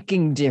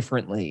thinking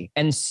differently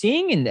and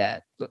seeing in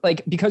that,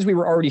 like, because we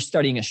were already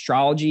studying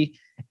astrology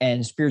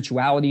and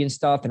spirituality and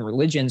stuff and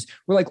religions.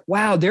 We're like,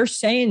 wow, they're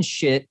saying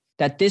shit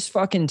that this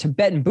fucking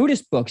Tibetan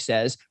Buddhist book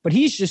says, but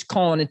he's just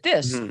calling it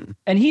this.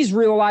 And he's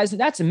realizing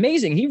that's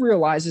amazing. He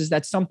realizes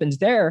that something's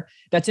there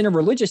that's in a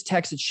religious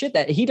text. It's shit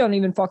that he doesn't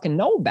even fucking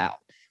know about,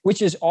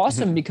 which is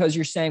awesome because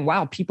you're saying,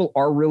 wow, people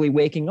are really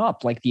waking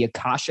up. Like the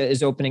Akasha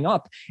is opening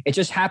up. It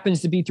just happens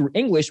to be through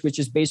English, which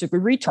is basically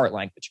retard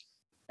language.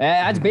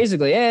 That's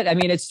basically it. I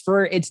mean, it's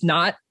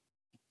not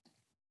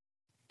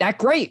that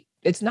great.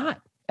 It's not.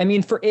 I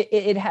mean,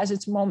 it has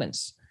its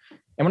moments.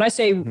 And when I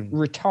say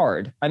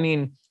retard, I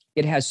mean,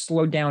 it has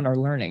slowed down our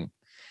learning,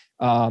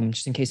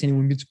 just in case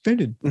anyone gets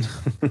offended.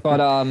 But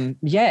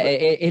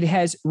it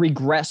has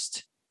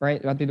regressed,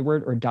 right? That'd be the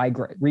word, or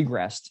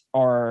regressed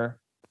our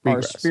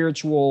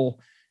spiritual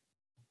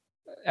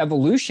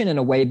evolution in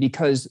a way,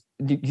 because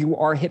you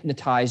are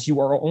hypnotized. You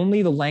are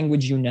only the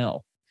language you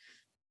know.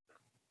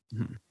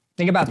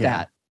 Think about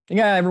that.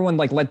 Yeah, everyone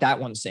let that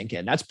one sink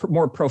in. That's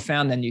more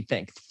profound than you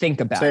think. Think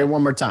about it. Say it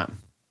one more time.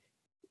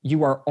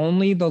 You are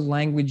only the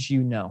language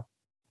you know.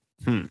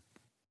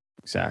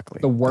 Exactly.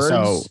 The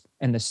words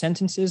and the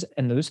sentences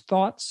and those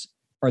thoughts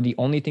are the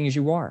only things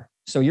you are.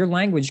 So your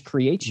language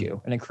creates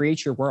you, and it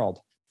creates your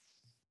world.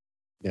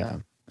 Yeah.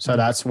 So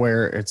that's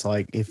where it's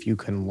like, if you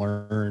can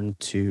learn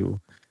to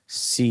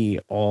see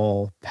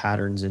all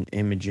patterns and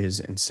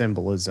images and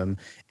symbolism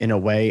in a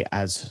way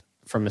as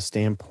from a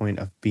standpoint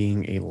of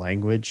being a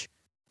language,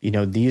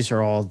 these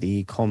are all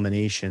the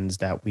culminations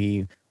that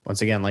we,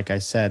 once again, like I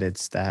said,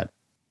 it's that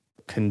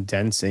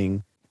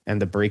condensing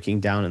and the breaking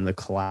down and the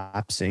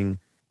collapsing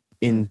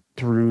in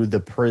through the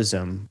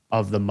prism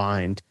of the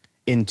mind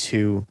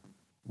into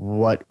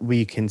what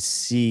we can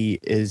see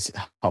is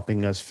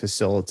helping us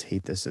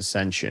facilitate this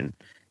ascension.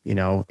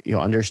 you'll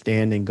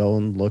understand and go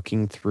and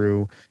looking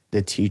through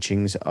the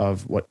teachings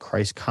of what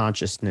Christ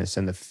consciousness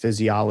and the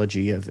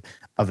physiology of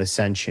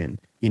ascension,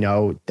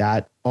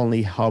 that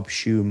only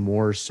helps you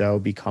more so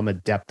become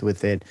adept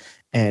with it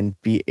and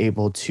be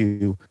able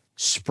to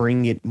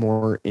spring it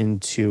more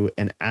into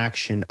an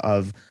action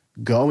of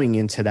going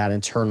into that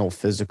internal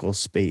physical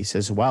space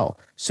as well,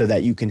 so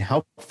that you can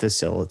help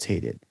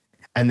facilitate it.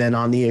 And then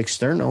on the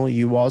external,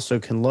 you also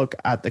can look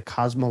at the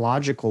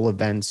cosmological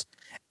events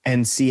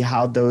and see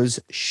how those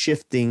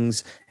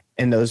shiftings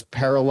and those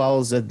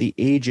parallels of the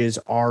ages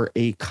are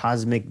a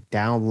cosmic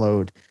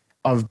download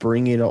of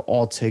bringing it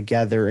all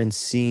together and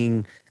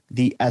seeing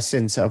the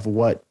essence of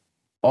what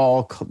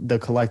the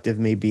collective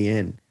may be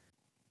in.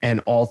 And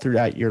all through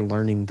that, you're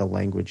learning the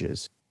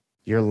languages.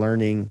 You're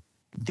learning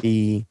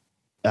the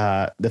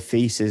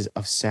faces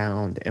of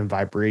sound and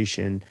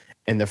vibration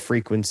and the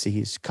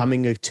frequencies,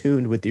 coming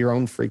attuned with your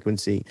own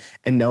frequency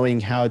and knowing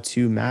how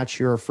to match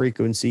your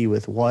frequency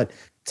with what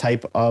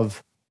type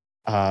of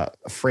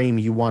frame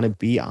you want to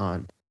be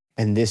on.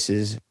 And this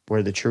is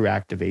where the true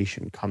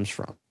activation comes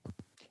from.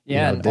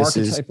 Yeah, and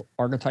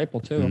archetypal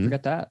too. Don't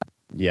forget that.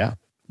 Yeah,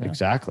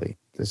 exactly.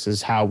 This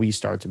is how we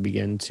start to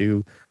begin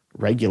to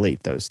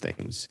regulate those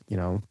things,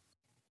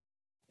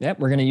 Yeah,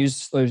 we're going to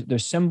use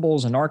those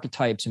symbols and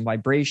archetypes and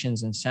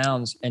vibrations and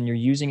sounds, and you're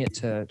using it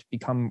to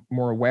become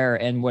more aware.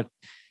 And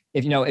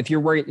if you're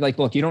worried, like,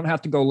 look, you don't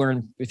have to go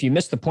learn, if you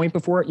missed the point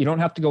before, you don't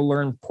have to go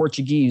learn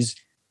Portuguese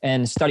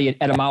and study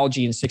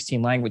etymology in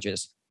 16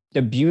 languages.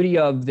 The beauty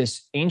of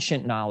this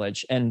ancient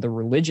knowledge and the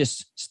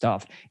religious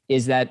stuff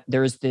is that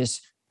there's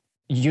this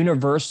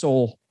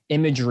universal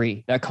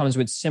imagery that comes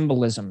with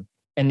symbolism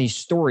and these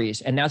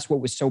stories. And that's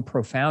what was so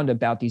profound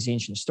about these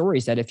ancient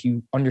stories, that if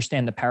you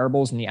understand the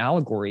parables and the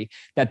allegory,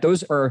 that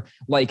those are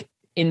like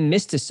in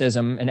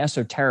mysticism and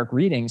esoteric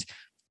readings,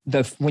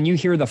 when you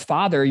hear the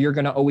Father, you're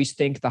going to always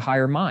think the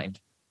higher mind.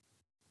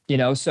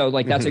 So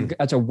like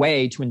that's a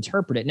way to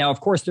interpret it. Now, of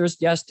course, there's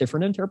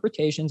different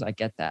interpretations. I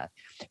get that,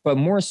 but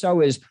more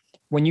so is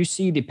when you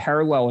see the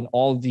parallel in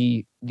all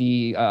the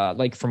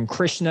like from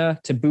Krishna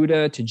to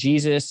Buddha to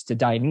Jesus to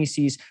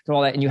Dionysus and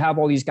all that, and you have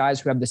all these guys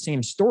who have the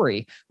same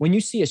story. When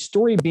you see a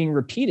story being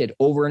repeated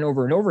over and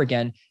over and over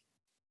again,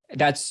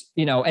 that's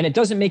and it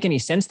doesn't make any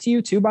sense to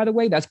you too. By the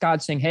way, that's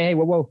God saying, "Hey,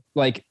 whoa,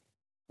 like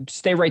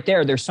stay right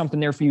there. There's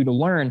something there for you to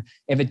learn."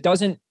 If it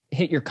doesn't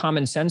hit your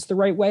common sense the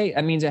right way,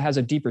 that means it has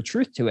a deeper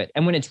truth to it.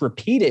 And when it's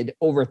repeated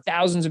over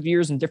thousands of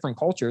years in different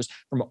cultures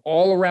from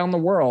all around the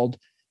world,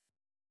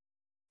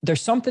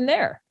 there's something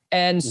there.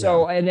 And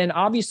so, and then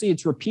obviously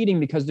it's repeating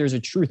because there's a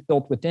truth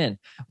built within.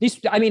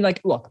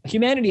 Look,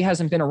 humanity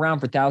hasn't been around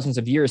for thousands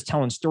of years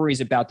telling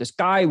stories about this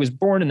guy who was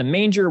born in the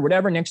manger or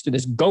whatever next to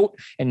this goat,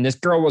 and this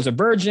girl was a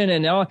virgin.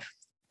 And you're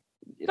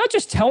not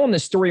just telling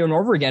this story over and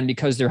over again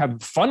because they're having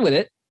fun with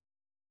it.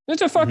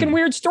 It's a fucking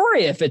weird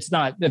story if there's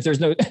no,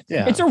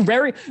 it's a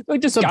very,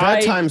 like this guy.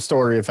 It's a bedtime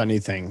story, if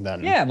anything,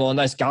 then. Yeah. Well, and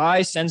this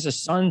guy sends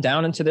his son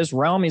down into this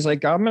realm. He's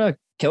like, I'm going to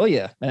kill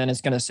you. And it's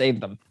going to save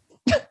them.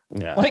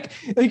 Yeah. Like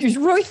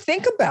you really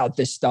think about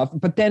this stuff,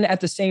 but then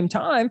at the same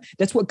time,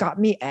 that's what got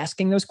me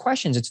asking those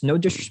questions. It's no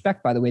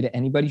disrespect, by the way, to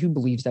anybody who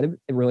believes that it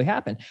really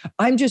happened.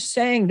 I'm just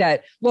saying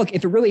that, look,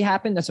 if it really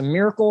happened, that's a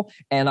miracle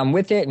and I'm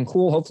with it and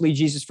cool. Hopefully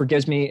Jesus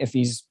forgives me if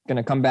he's going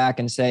to come back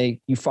and say,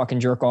 you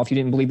fucking jerk off. You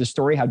didn't believe the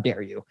story. How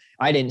dare you?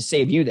 I didn't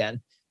save you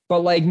then. But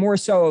like more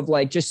so of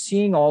like just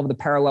seeing all of the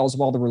parallels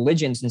of all the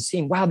religions and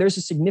seeing, wow, there's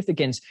a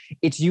significance.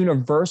 It's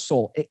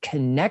universal. It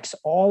connects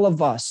all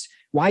of us.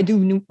 Why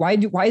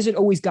is it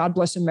always God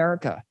bless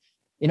America?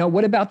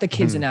 What about the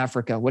kids in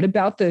Africa? What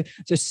about the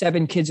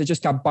 7 kids that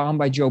just got bombed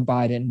by Joe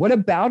Biden? What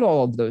about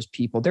all of those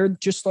people? They're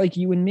just like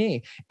you and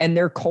me, and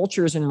their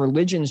cultures and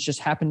religions just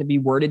happen to be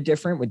worded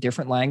different with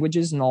different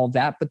languages and all of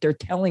that. But they're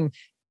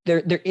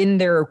in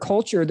their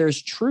culture,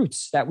 there's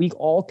truths that we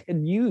all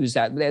can use.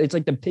 That it's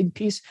like the big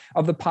piece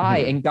of the pie.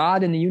 And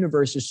God in the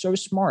universe is so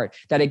smart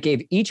that it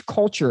gave each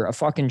culture a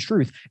fucking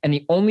truth. And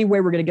the only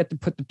way we're going to get to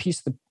put the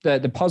piece,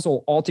 the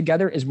puzzle all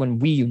together is when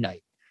we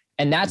unite.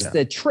 And that's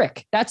the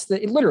trick.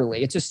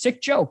 Literally, it's a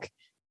sick joke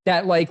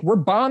that like we're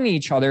bombing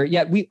each other,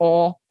 yet we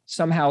all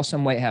somehow,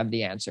 some way have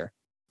the answer.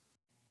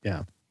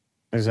 Yeah,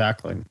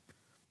 exactly.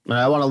 And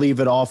I want to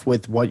leave it off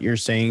with what you're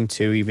saying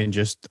too, even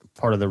just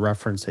part of the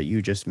reference that you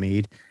just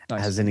made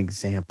as an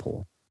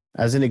example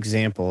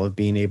of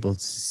being able to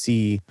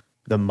see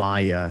the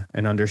Maya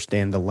and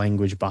understand the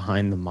language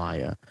behind the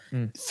Maya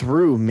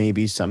through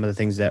maybe some of the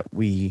things that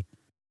we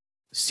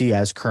see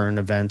as current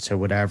events or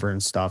whatever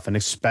and stuff. And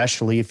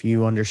especially if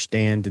you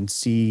understand and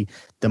see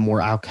the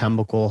more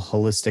alchemical,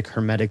 holistic,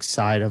 hermetic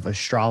side of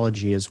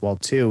astrology as well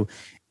too,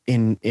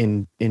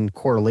 in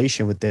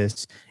correlation with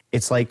this,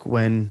 it's like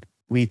when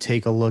we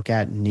take a look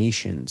at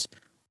nations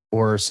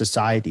or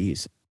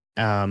societies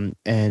and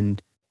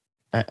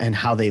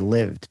how they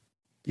lived.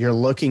 You're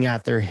looking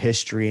at their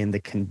history and the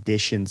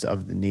conditions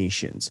of the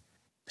nations,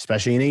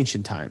 especially in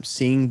ancient times,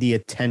 seeing the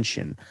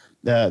attention,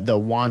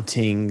 the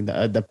wanting,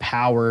 the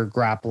power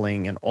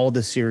grappling, and all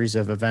the series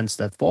of events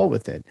that fall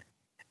with it.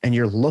 And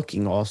you're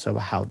looking also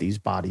how these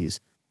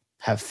bodies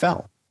have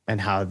fell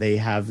and how they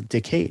have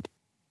decayed.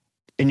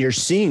 And you're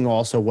seeing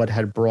also what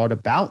had brought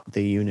about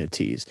the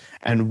unities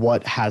and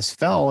what has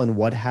fell and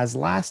what has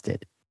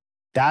lasted.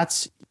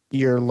 That's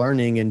your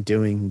learning and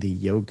doing the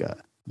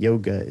yoga.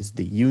 Yoga is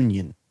the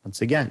union,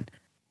 once again.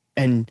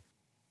 And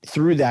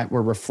through that,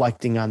 we're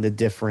reflecting on the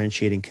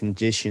differentiating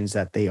conditions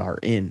that they are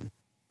in,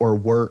 or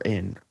were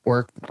in,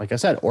 or like I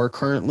said, or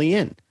currently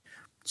in.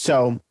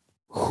 So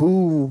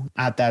who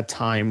at that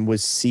time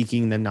was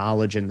seeking the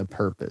knowledge and the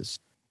purpose?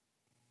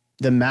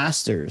 The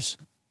masters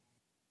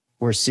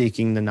were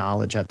seeking the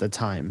knowledge at the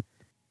time.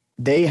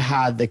 They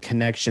had the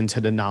connection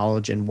to the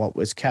knowledge and what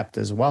was kept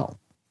as well.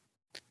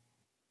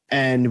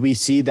 And we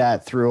see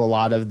that through a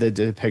lot of the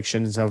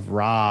depictions of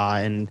Ra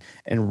and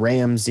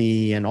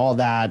Ramsey and all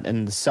that,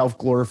 and the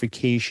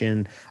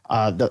self-glorification,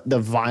 the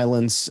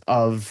violence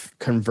of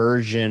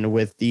conversion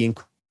with the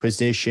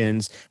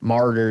Inquisitions,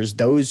 martyrs,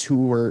 those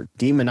who were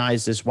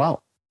demonized as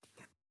well.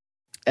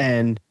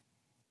 And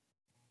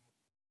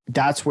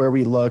that's where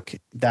we look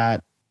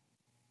that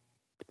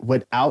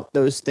without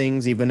those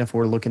things, even if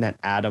we're looking at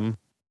Adam,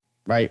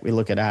 right? We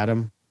look at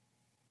Adam.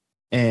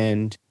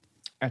 And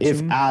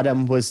if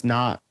Adam was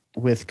not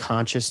with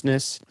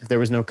consciousness, if there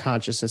was no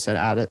consciousness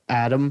at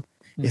Adam,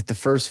 if the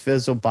first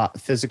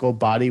physical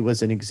body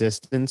was in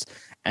existence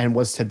and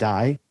was to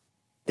die,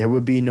 there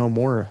would be no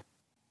more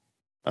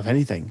of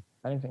anything.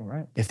 Anything,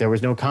 right? If there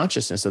was no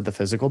consciousness of the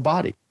physical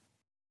body.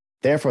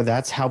 Therefore,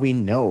 that's how we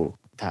know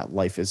that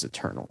life is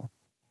eternal.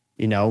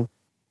 You know?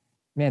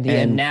 Man, the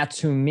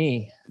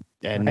anatomy.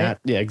 And right?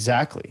 yeah,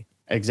 exactly.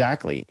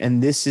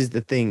 And this is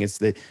the thing. It's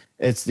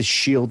the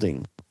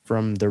shielding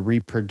from the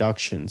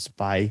reproductions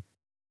by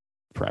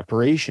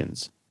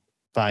preparations,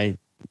 by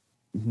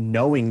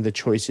knowing the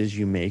choices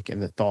you make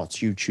and the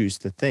thoughts you choose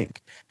to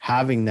think,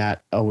 having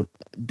that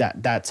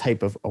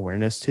type of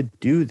awareness to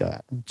do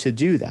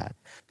that.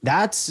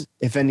 That's,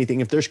 if anything,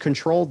 if there's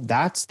control,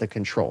 that's the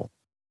control.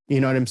 You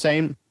know what I'm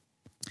saying?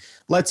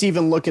 Let's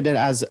even look at it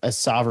as a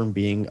sovereign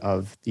being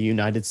of the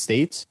United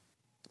States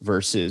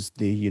versus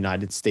the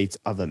United States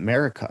of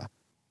America.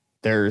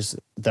 There's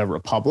the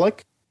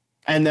Republic,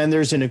 and then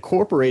there's an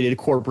incorporated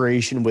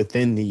corporation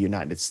within the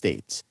United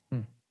States,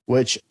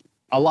 which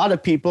a lot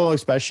of people,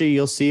 especially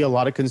you'll see a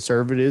lot of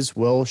conservatives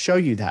will show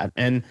you that.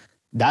 And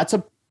that's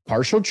a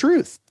partial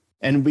truth.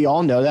 And we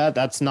all know that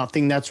that's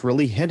nothing that's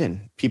really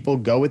hidden. People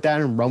go with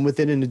that and run with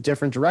it in a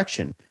different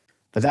direction.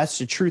 But that's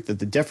the truth of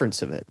the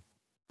difference of it.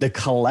 The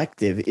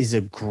collective is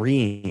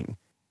agreeing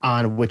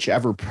on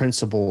whichever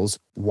principles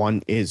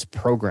one is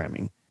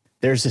programming.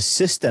 There's a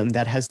system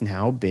that has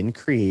now been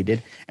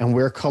created, and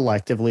we're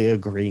collectively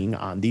agreeing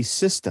on these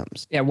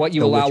systems. Yeah, what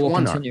you allow will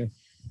continue.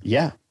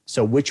 Yeah.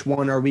 So which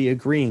one are we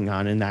agreeing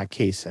on in that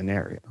case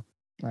scenario?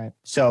 Right.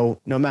 So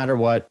no matter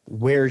what,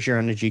 where's your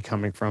energy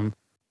coming from?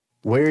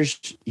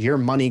 Where's your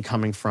money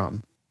coming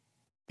from?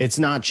 It's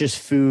not just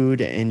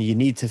food, and you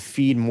need to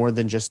feed more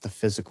than just the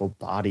physical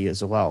body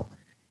as well.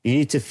 You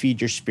need to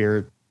feed your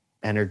spirit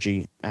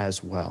energy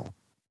as well.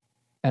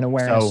 And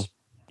awareness. So,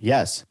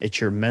 yes, it's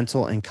your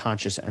mental and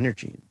conscious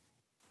energy.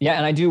 Yeah,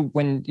 and I do,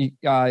 when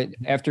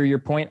after your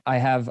point, I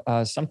have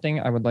something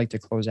I would like to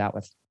close out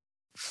with.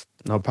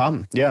 No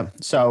problem. Yeah.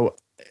 So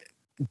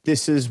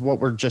this is what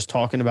we're just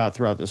talking about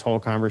throughout this whole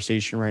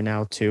conversation right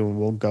now, too.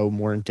 We'll go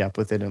more in depth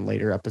with it in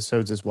later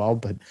episodes as well.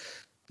 But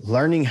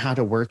learning how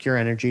to work your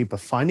energy, but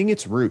finding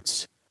its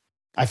roots.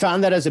 I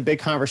found that as a big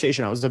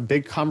conversation. I was a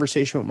big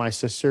conversation with my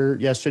sister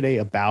yesterday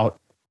about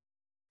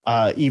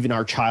even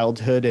our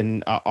childhood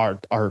and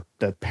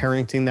the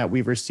parenting that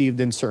we've received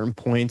in certain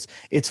points.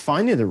 It's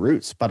finding the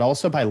roots, but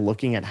also by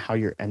looking at how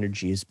your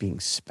energy is being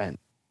spent.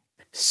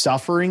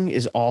 Suffering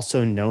is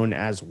also known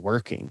as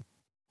working.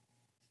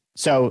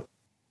 So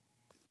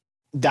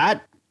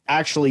that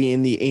actually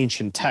in the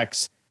ancient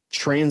texts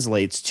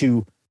translates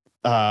to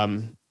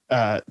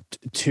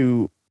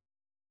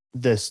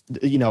this,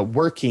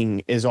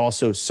 working is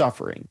also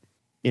suffering,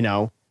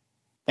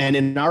 and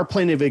in our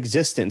plane of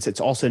existence, it's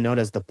also known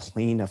as the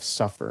plane of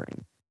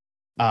suffering,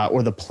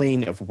 or the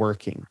plane of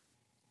working.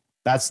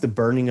 That's the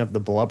burning of the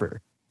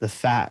blubber, the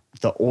fat,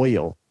 the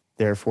oil,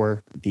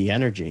 therefore the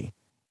energy.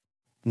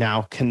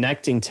 Now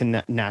connecting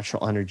to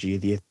natural energy,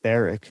 the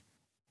etheric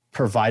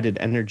provided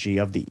energy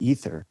of the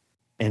ether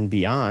and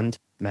beyond,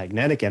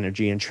 magnetic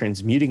energy, and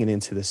transmuting it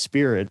into the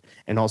spirit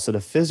and also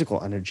the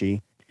physical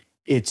energy,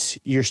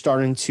 you're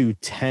starting to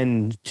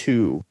tend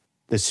to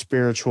the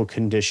spiritual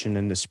condition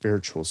and the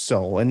spiritual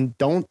soul. And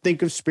don't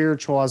think of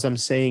spiritual as I'm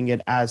saying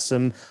it as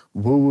some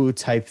woo-woo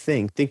type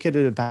thing. Think of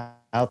it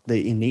about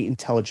the innate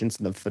intelligence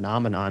and the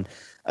phenomenon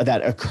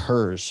that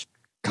occurs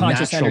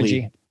conscious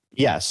naturally. Energy.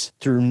 Yes,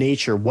 through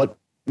nature. What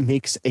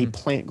makes a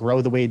plant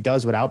grow the way it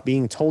does without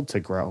being told to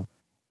grow?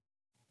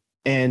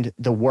 And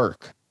the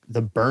work,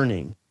 the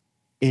burning,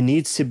 it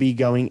needs to be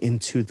going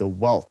into the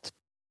wealth,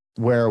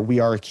 where we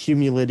are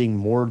accumulating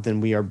more than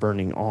we are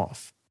burning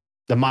off.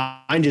 The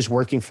mind is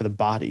working for the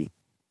body,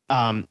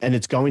 and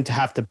it's going to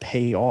have to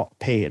pay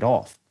it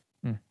off.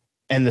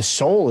 And the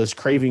soul is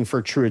craving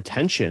for true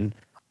attention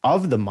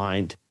of the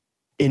mind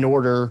in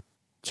order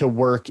to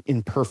work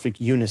in perfect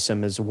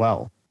unison as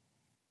well.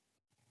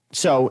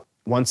 So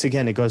once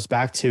again, it goes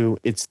back to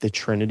it's the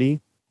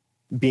Trinity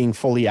being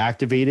fully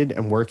activated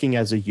and working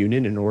as a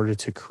unit in order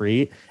to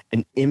create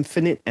an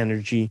infinite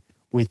energy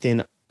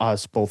within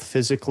us, both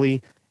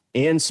physically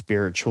and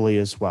spiritually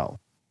as well.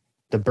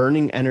 The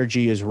burning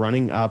energy is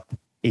running up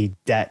a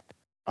debt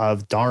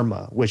of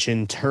dharma, which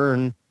in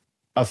turn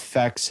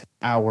affects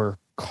our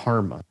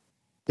karma.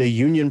 The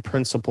union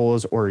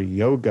principles or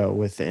yoga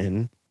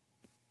within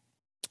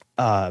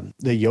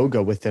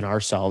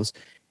ourselves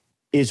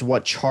is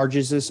what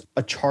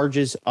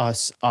charges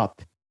us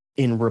up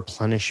in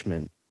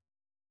replenishment.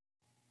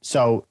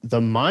 So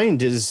the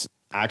mind is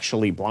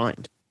actually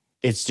blind.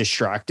 It's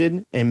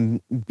distracted,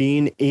 and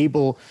being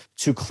able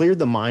to clear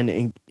the mind,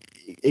 and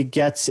it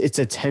gets its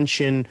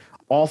attention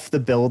off the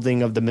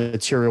building of the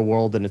material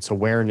world and its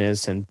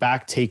awareness, and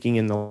back taking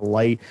in the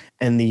light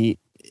and the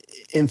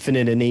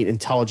infinite innate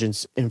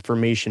intelligence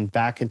information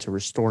back into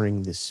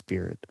restoring the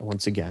spirit.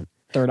 Once again,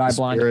 third eye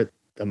blind. Spirit,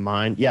 the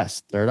mind.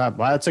 Yes, third eye.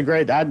 Well, that's a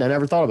great. I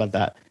never thought about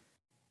that.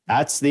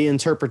 That's the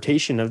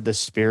interpretation of the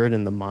spirit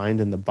and the mind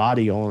and the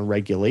body all in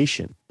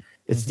regulation.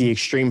 It's the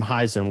extreme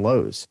highs and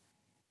lows.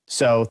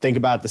 So think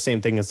about the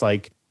same thing as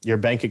like your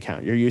bank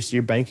account. You're used to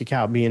your bank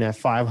account being at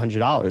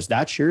 $500.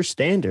 That's your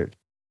standard,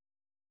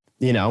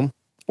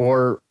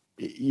 or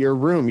your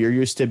room. You're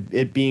used to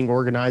it being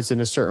organized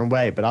in a certain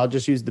way, but I'll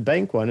just use the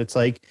bank one. It's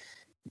like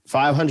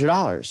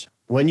 $500.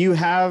 When you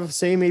have,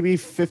 say, maybe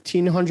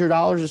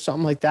 $1,500 or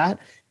something like that,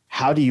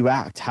 how do you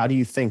act? How do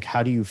you think?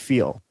 How do you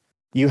feel?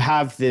 You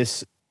have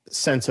this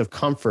sense of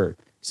comfort,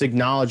 this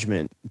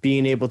acknowledgement,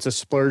 being able to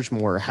splurge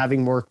more,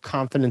 having more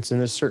confidence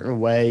in a certain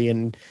way.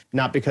 And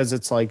not because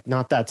it's like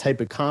not that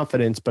type of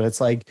confidence, but it's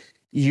like,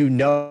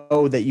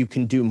 that you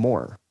can do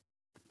more.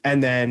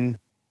 And then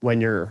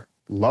when you're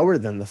lower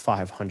than the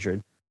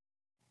 500,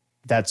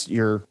 that's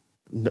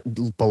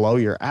below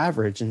your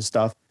average and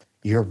stuff,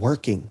 you're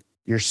working,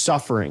 you're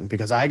suffering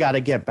because I got to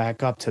get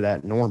back up to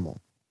that normal.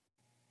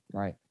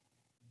 Right.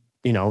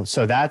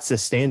 So that's the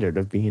standard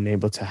of being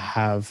able to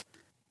have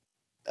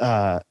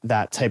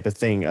that type of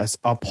thing, as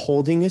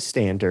upholding a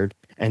standard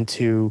and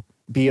to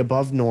be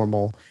above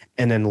normal,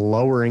 and then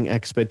lowering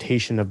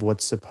expectation of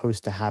what's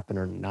supposed to happen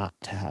or not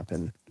to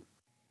happen.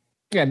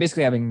 Yeah,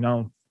 basically having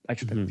no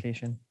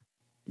expectation.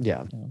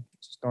 Yeah,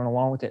 just going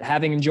along with it,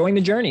 enjoying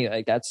the journey.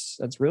 Like that's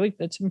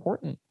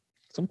important.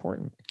 It's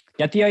important.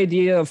 Get the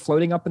idea of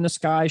floating up in the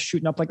sky,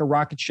 shooting up like a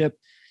rocket ship.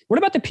 What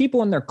about the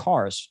people in their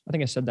cars? I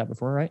think I said that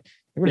before, right?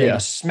 They gonna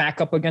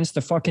smack up against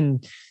the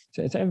fucking.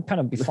 It would kind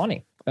of be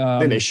funny.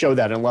 Then they show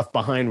that in Left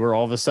Behind, where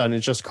all of a sudden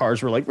it's just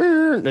cars were like,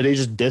 and they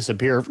just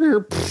disappear.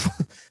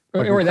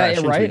 Or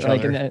that, right?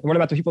 Like, and what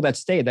about the people that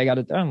stayed? They got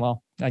it done.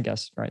 Well, I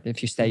guess, right.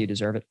 If you stay, you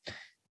deserve it.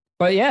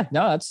 But yeah,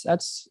 no,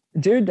 that's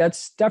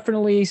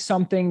definitely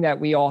something that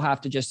we all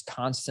have to just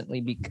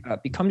constantly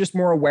become just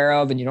more aware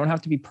of. And you don't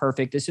have to be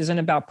perfect. This isn't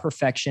about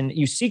perfection.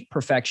 You seek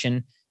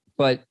perfection,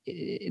 but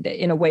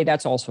in a way,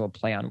 that's also a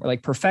play on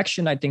like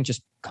perfection. I think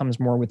just comes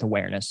more with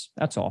awareness.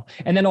 That's all.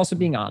 And then also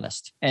being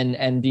honest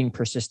and being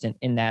persistent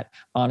in that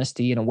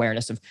honesty and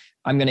awareness of,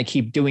 I'm going to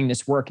keep doing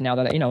this work now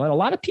that, and a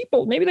lot of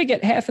people, maybe they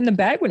get half in the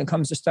bag when it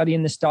comes to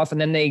studying this stuff, and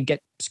then they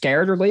get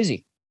scared or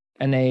lazy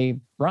and they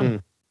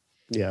run.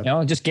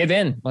 Yeah. Just give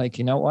in. Like,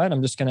 you know what?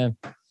 I'm just going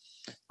to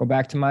go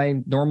back to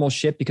my normal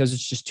shit because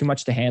it's just too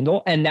much to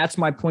handle. And that's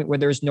my point, where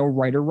there's no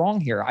right or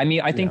wrong here. I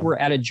mean, I think we're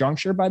at a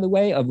juncture, by the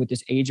way, with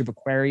this age of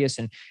Aquarius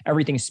and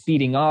everything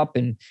speeding up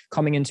and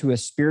coming into a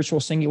spiritual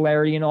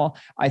singularity and all.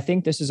 I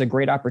think this is a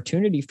great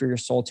opportunity for your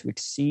soul to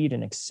exceed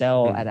and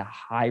excel at a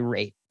high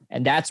rate.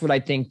 And that's what I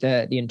think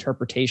the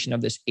interpretation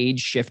of this age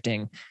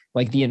shifting,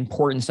 like the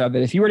importance of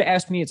it. If you were to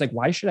ask me, it's like,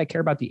 why should I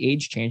care about the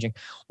age changing?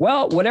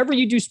 Well, whatever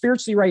you do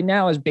spiritually right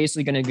now is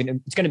basically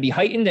it's going to be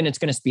heightened and it's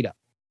going to speed up.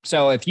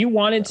 So if you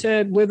wanted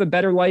to live a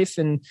better life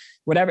and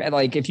whatever,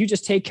 like if you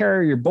just take care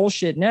of your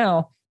bullshit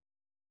now,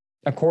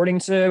 according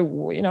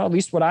to, at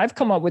least what I've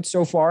come up with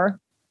so far,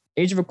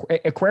 age of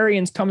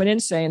Aquarians coming in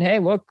saying, hey,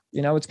 look,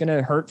 it's going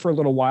to hurt for a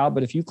little while,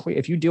 but if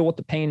you deal with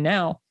the pain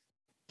now,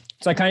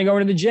 it's like kind of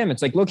going to the gym.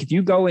 It's like, look, if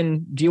you go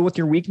and deal with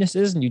your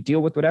weaknesses and you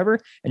deal with whatever,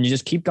 and you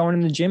just keep going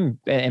in the gym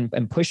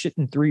and push it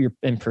and through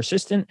and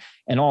persistent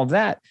and all of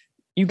that,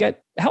 you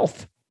get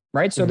health.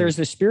 Right. So there's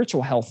this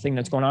spiritual health thing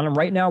that's going on. And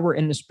right now we're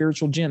in the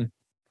spiritual gym.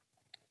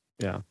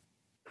 Yeah.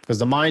 Because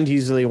the mind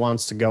easily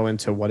wants to go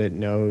into what it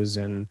knows.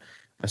 And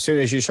as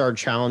soon as you start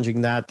challenging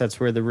that, that's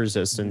where the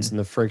resistance and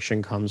the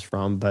friction comes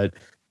from. But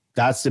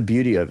that's the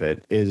beauty of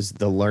it, is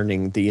the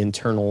learning, the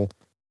internal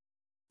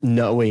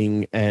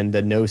knowing and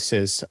the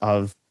gnosis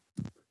of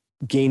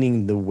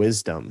gaining the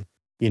wisdom,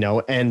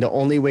 and the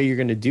only way you're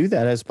going to do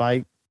that is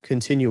by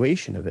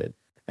continuation of it.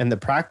 And the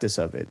practice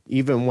of it,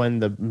 even when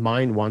the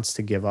mind wants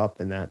to give up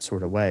in that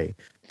sort of way,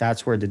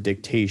 that's where the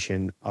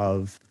dictation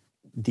of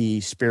the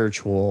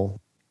spiritual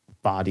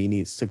body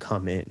needs to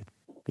come in.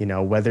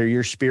 Whether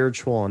you're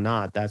spiritual or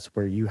not, that's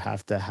where you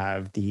have to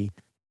have the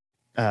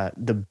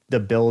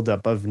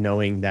buildup of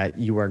knowing that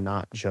you are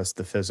not just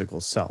the physical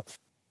self.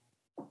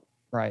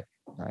 Right.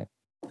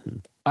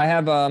 I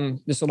have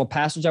this little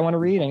passage I want to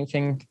read.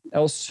 Anything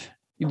else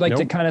you'd like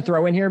to kind of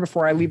throw in here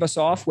before I leave us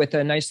off with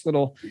a nice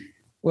little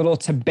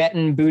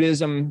Tibetan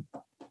Buddhism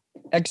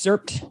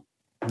excerpt?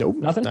 Nope.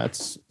 Nothing?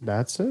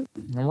 That's it.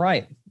 All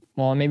right.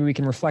 Well, maybe we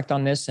can reflect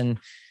on this and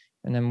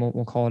then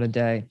we'll call it a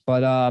day.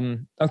 But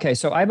okay,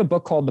 so I have a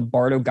book called the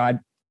Bardo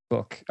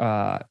Guidebook,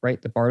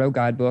 right? The Bardo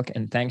Guidebook.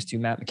 And thanks to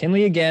Matt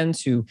McKinley again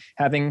to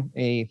having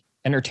a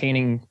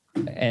entertaining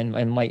and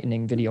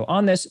enlightening video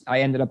on this.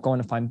 I ended up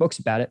going to find books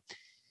about it.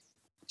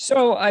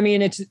 So, I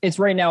mean, it's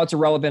right now it's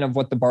irrelevant of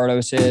what the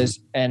Bardos is,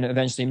 and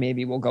eventually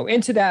maybe we'll go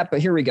into that.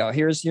 But here we go.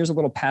 Here's a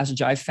little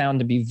passage I found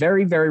to be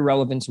very, very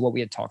relevant to what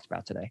we had talked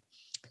about today.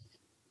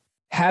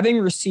 Having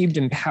received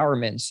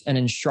empowerments and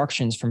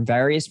instructions from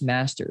various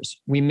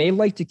masters, we may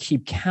like to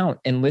keep count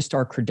and list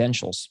our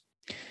credentials.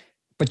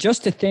 But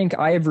just to think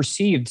I have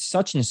received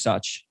such and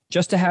such,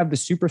 just to have the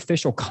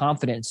superficial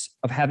confidence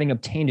of having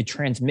obtained a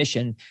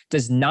transmission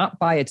does not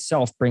by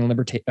itself bring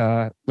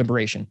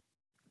liberation.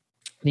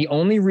 The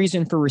only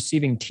reason for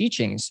receiving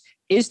teachings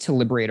is to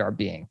liberate our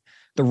being.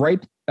 The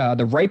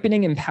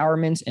ripening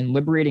empowerments and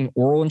liberating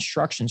oral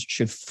instructions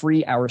should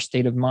free our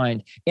state of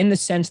mind in the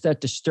sense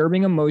that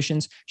disturbing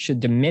emotions should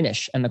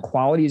diminish and the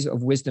qualities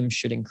of wisdom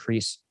should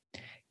increase.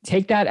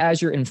 Take that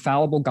as your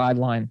infallible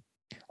guideline.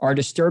 Our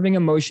disturbing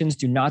emotions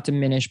do not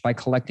diminish by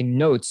collecting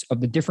notes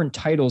of the different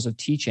titles of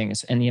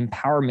teachings and the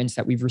empowerments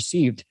that we've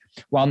received,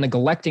 while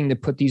neglecting to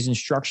put these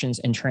instructions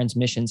and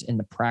transmissions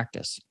into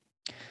practice.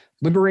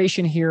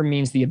 Liberation here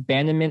means the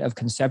abandonment of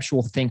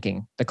conceptual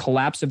thinking, the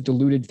collapse of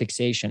deluded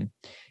fixation.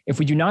 If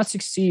we do not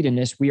succeed in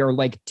this, we are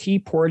like tea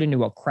poured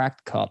into a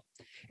cracked cup.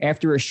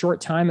 After a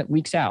short time, it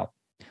leaks out.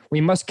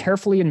 We must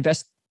carefully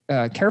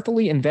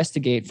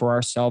investigate for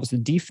ourselves the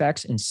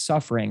defects and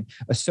suffering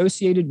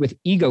associated with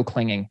ego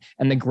clinging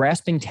and the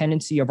grasping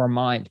tendency of our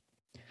mind.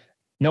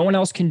 No one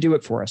else can do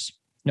it for us.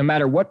 No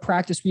matter what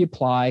practice we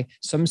apply,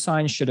 some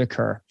signs should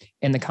occur.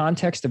 In the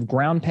context of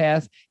ground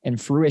path and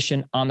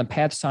fruition, on the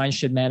path signs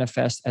should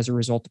manifest as a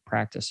result of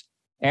practice.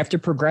 After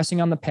progressing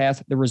on the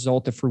path, the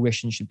result of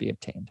fruition should be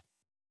obtained.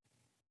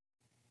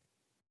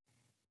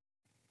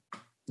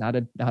 Not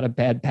a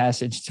bad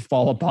passage to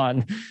fall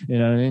upon. You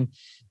know what I mean?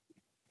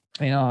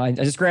 You know, I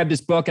just grabbed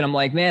this book and I'm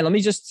like, man,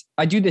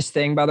 I do this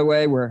thing, by the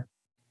way, where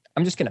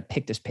I'm just going to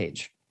pick this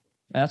page.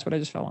 And that's what I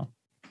just fell on.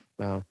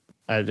 Wow.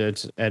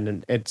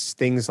 It's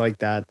things like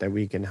that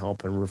we can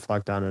help and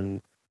reflect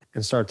on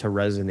and start to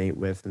resonate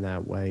with in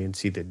that way and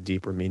see the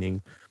deeper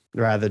meaning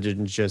rather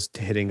than just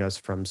hitting us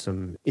from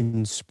some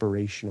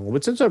inspirational,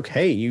 which is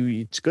okay.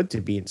 It's good to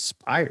be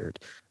inspired.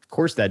 Of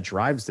course, that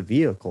drives the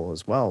vehicle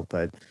as well.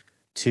 But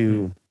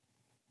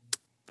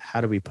how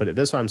do we put it?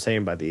 That's what I'm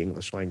saying by the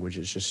English language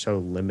is just so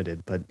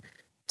limited. But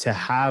to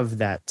have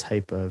that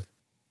type of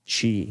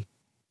chi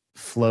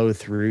flow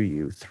through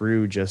you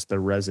through just the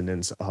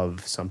resonance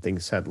of something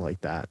said like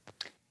that.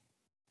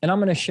 And I'm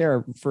going to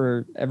share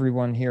for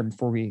everyone here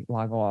before we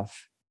log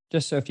off,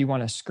 just so if you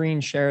want to screen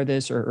share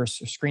this or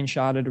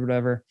screenshot it or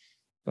whatever,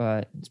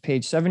 but it's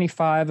page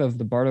 75 of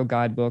the Bardo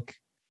Guidebook.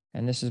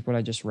 And this is what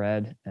I just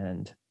read.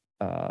 And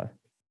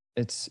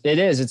it's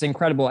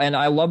incredible. And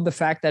I love the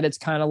fact that it's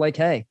kind of like,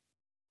 hey,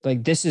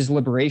 like this is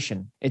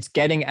liberation. It's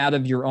getting out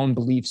of your own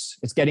beliefs.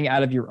 It's getting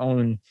out of your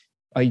own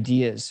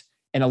ideas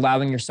and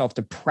allowing yourself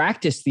to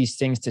practice these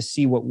things to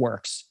see what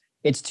works.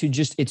 It's to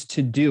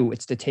do,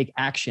 it's to take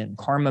action.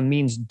 Karma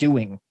means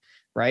doing,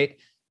 right?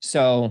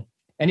 So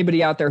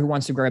anybody out there who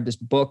wants to grab this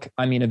book,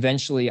 I mean,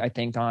 eventually I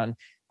think on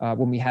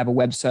when we have a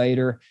website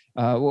or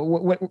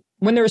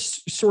when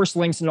there's source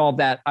links and all of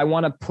that, I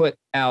want to put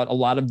out a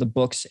lot of the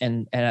books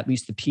and at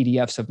least the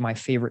PDFs of my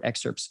favorite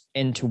excerpts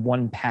into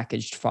one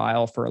packaged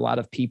file for a lot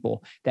of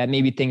people that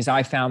maybe things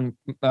I found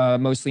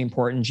mostly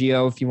important.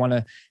 Gio, if you want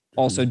to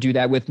also do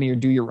that with me or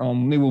do your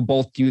own, we will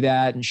both do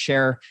that and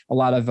share a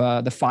lot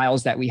of the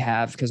files that we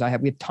have because we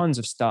have tons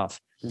of stuff.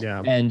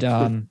 Yeah. And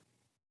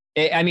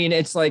I mean,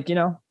 it's like, you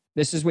know,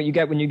 this is what you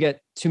get when you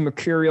get two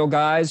mercurial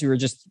guys who are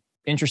just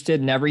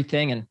interested in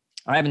everything. And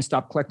I haven't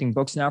stopped collecting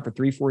books now for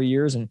 3-4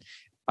 years. And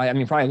I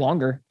mean, probably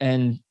longer,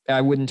 and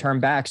I wouldn't turn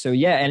back. So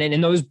yeah. And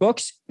in those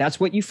books, that's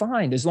what you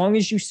find. As long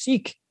as you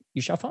seek,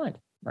 you shall find.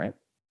 Right.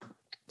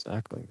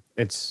 Exactly.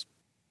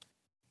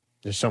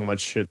 There's so much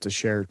shit to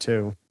share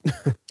too.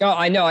 Oh,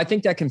 I know. I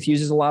think that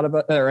confuses a lot of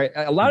us. Right?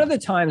 A lot of the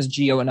times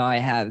Gio and I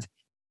have,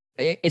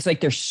 it's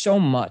like there's so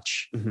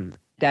much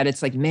that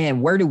it's like,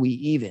 man, where do we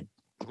even?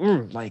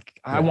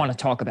 I want to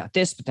talk about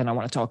this, but then I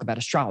want to talk about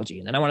astrology,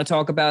 and then I want to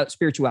talk about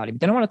spirituality,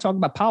 but then I want to talk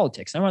about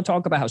politics. I want to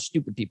talk about how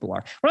stupid people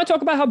are. I want to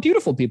talk about how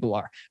beautiful people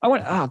are.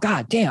 Oh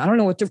God damn, I don't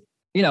know what to,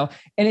 and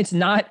it's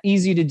not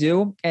easy to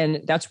do.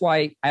 And that's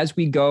why as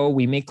we go,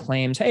 we make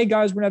claims. Hey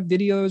guys, we're going to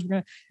have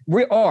videos.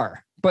 We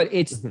are. But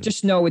it's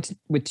just it's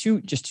with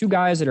two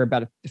guys that are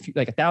about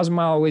 1,000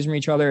 miles away from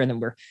each other. And then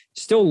we're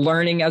still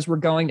learning as we're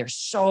going. There's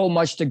so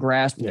much to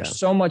grasp. Yeah. There's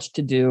so much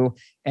to do.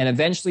 And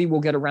eventually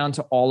we'll get around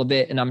to all of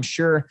it. And I'm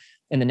sure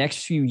in the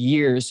next few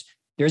years,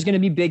 there's going to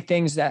be big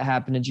things that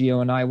happen to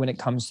Gio and I when it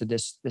comes to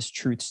this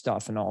truth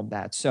stuff and all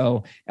that.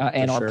 So,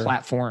 and our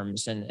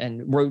platforms,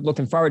 and we're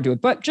looking forward to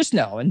it, but just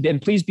know,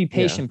 and please be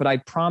patient, but I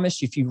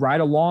promise you, if you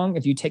ride along,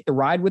 if you take the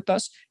ride with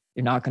us,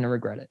 you're not going to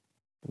regret it.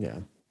 Yeah,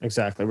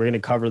 exactly. We're going to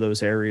cover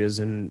those areas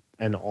and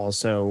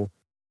also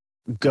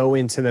go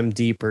into them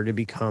deeper to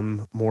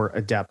become more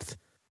adept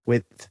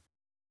with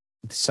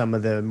some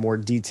of the more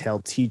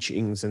detailed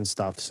teachings and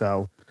stuff.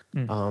 So,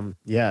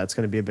 yeah, it's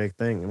going to be a big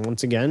thing. And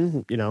once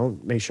again,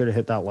 make sure to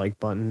hit that like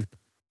button,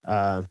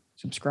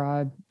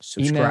 subscribe,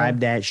 email,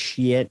 that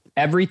shit,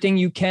 everything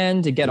you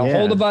can to get a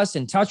hold of us,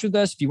 in touch with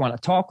us. If you want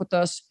to talk with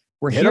us,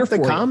 we're here for you. Hit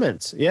up the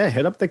comments. Yeah,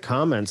 hit up the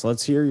comments.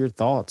 Let's hear your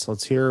thoughts.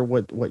 Let's hear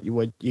what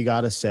you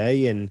got to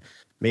say, and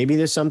maybe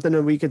there's something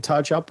that we could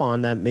touch up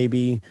on that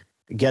maybe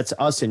gets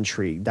us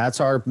intrigued. That's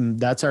our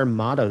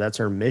motto. That's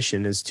our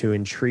mission, is to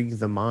intrigue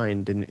the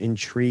mind and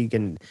intrigue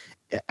and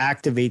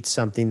activate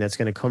something that's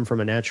going to come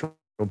from a natural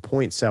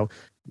point. So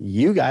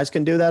you guys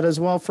can do that as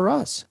well for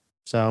us.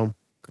 So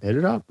hit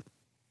it up.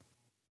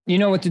 You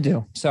know what to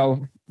do.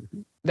 So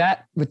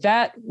with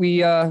that,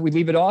 we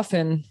leave it off,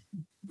 and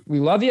we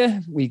love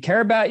you. We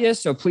care about you.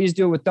 So please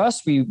do it with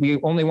us. We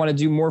only want to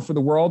do more for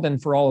the world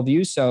and for all of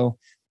you. So,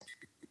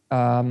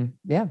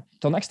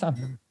 till next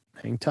time.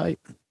 Hang tight.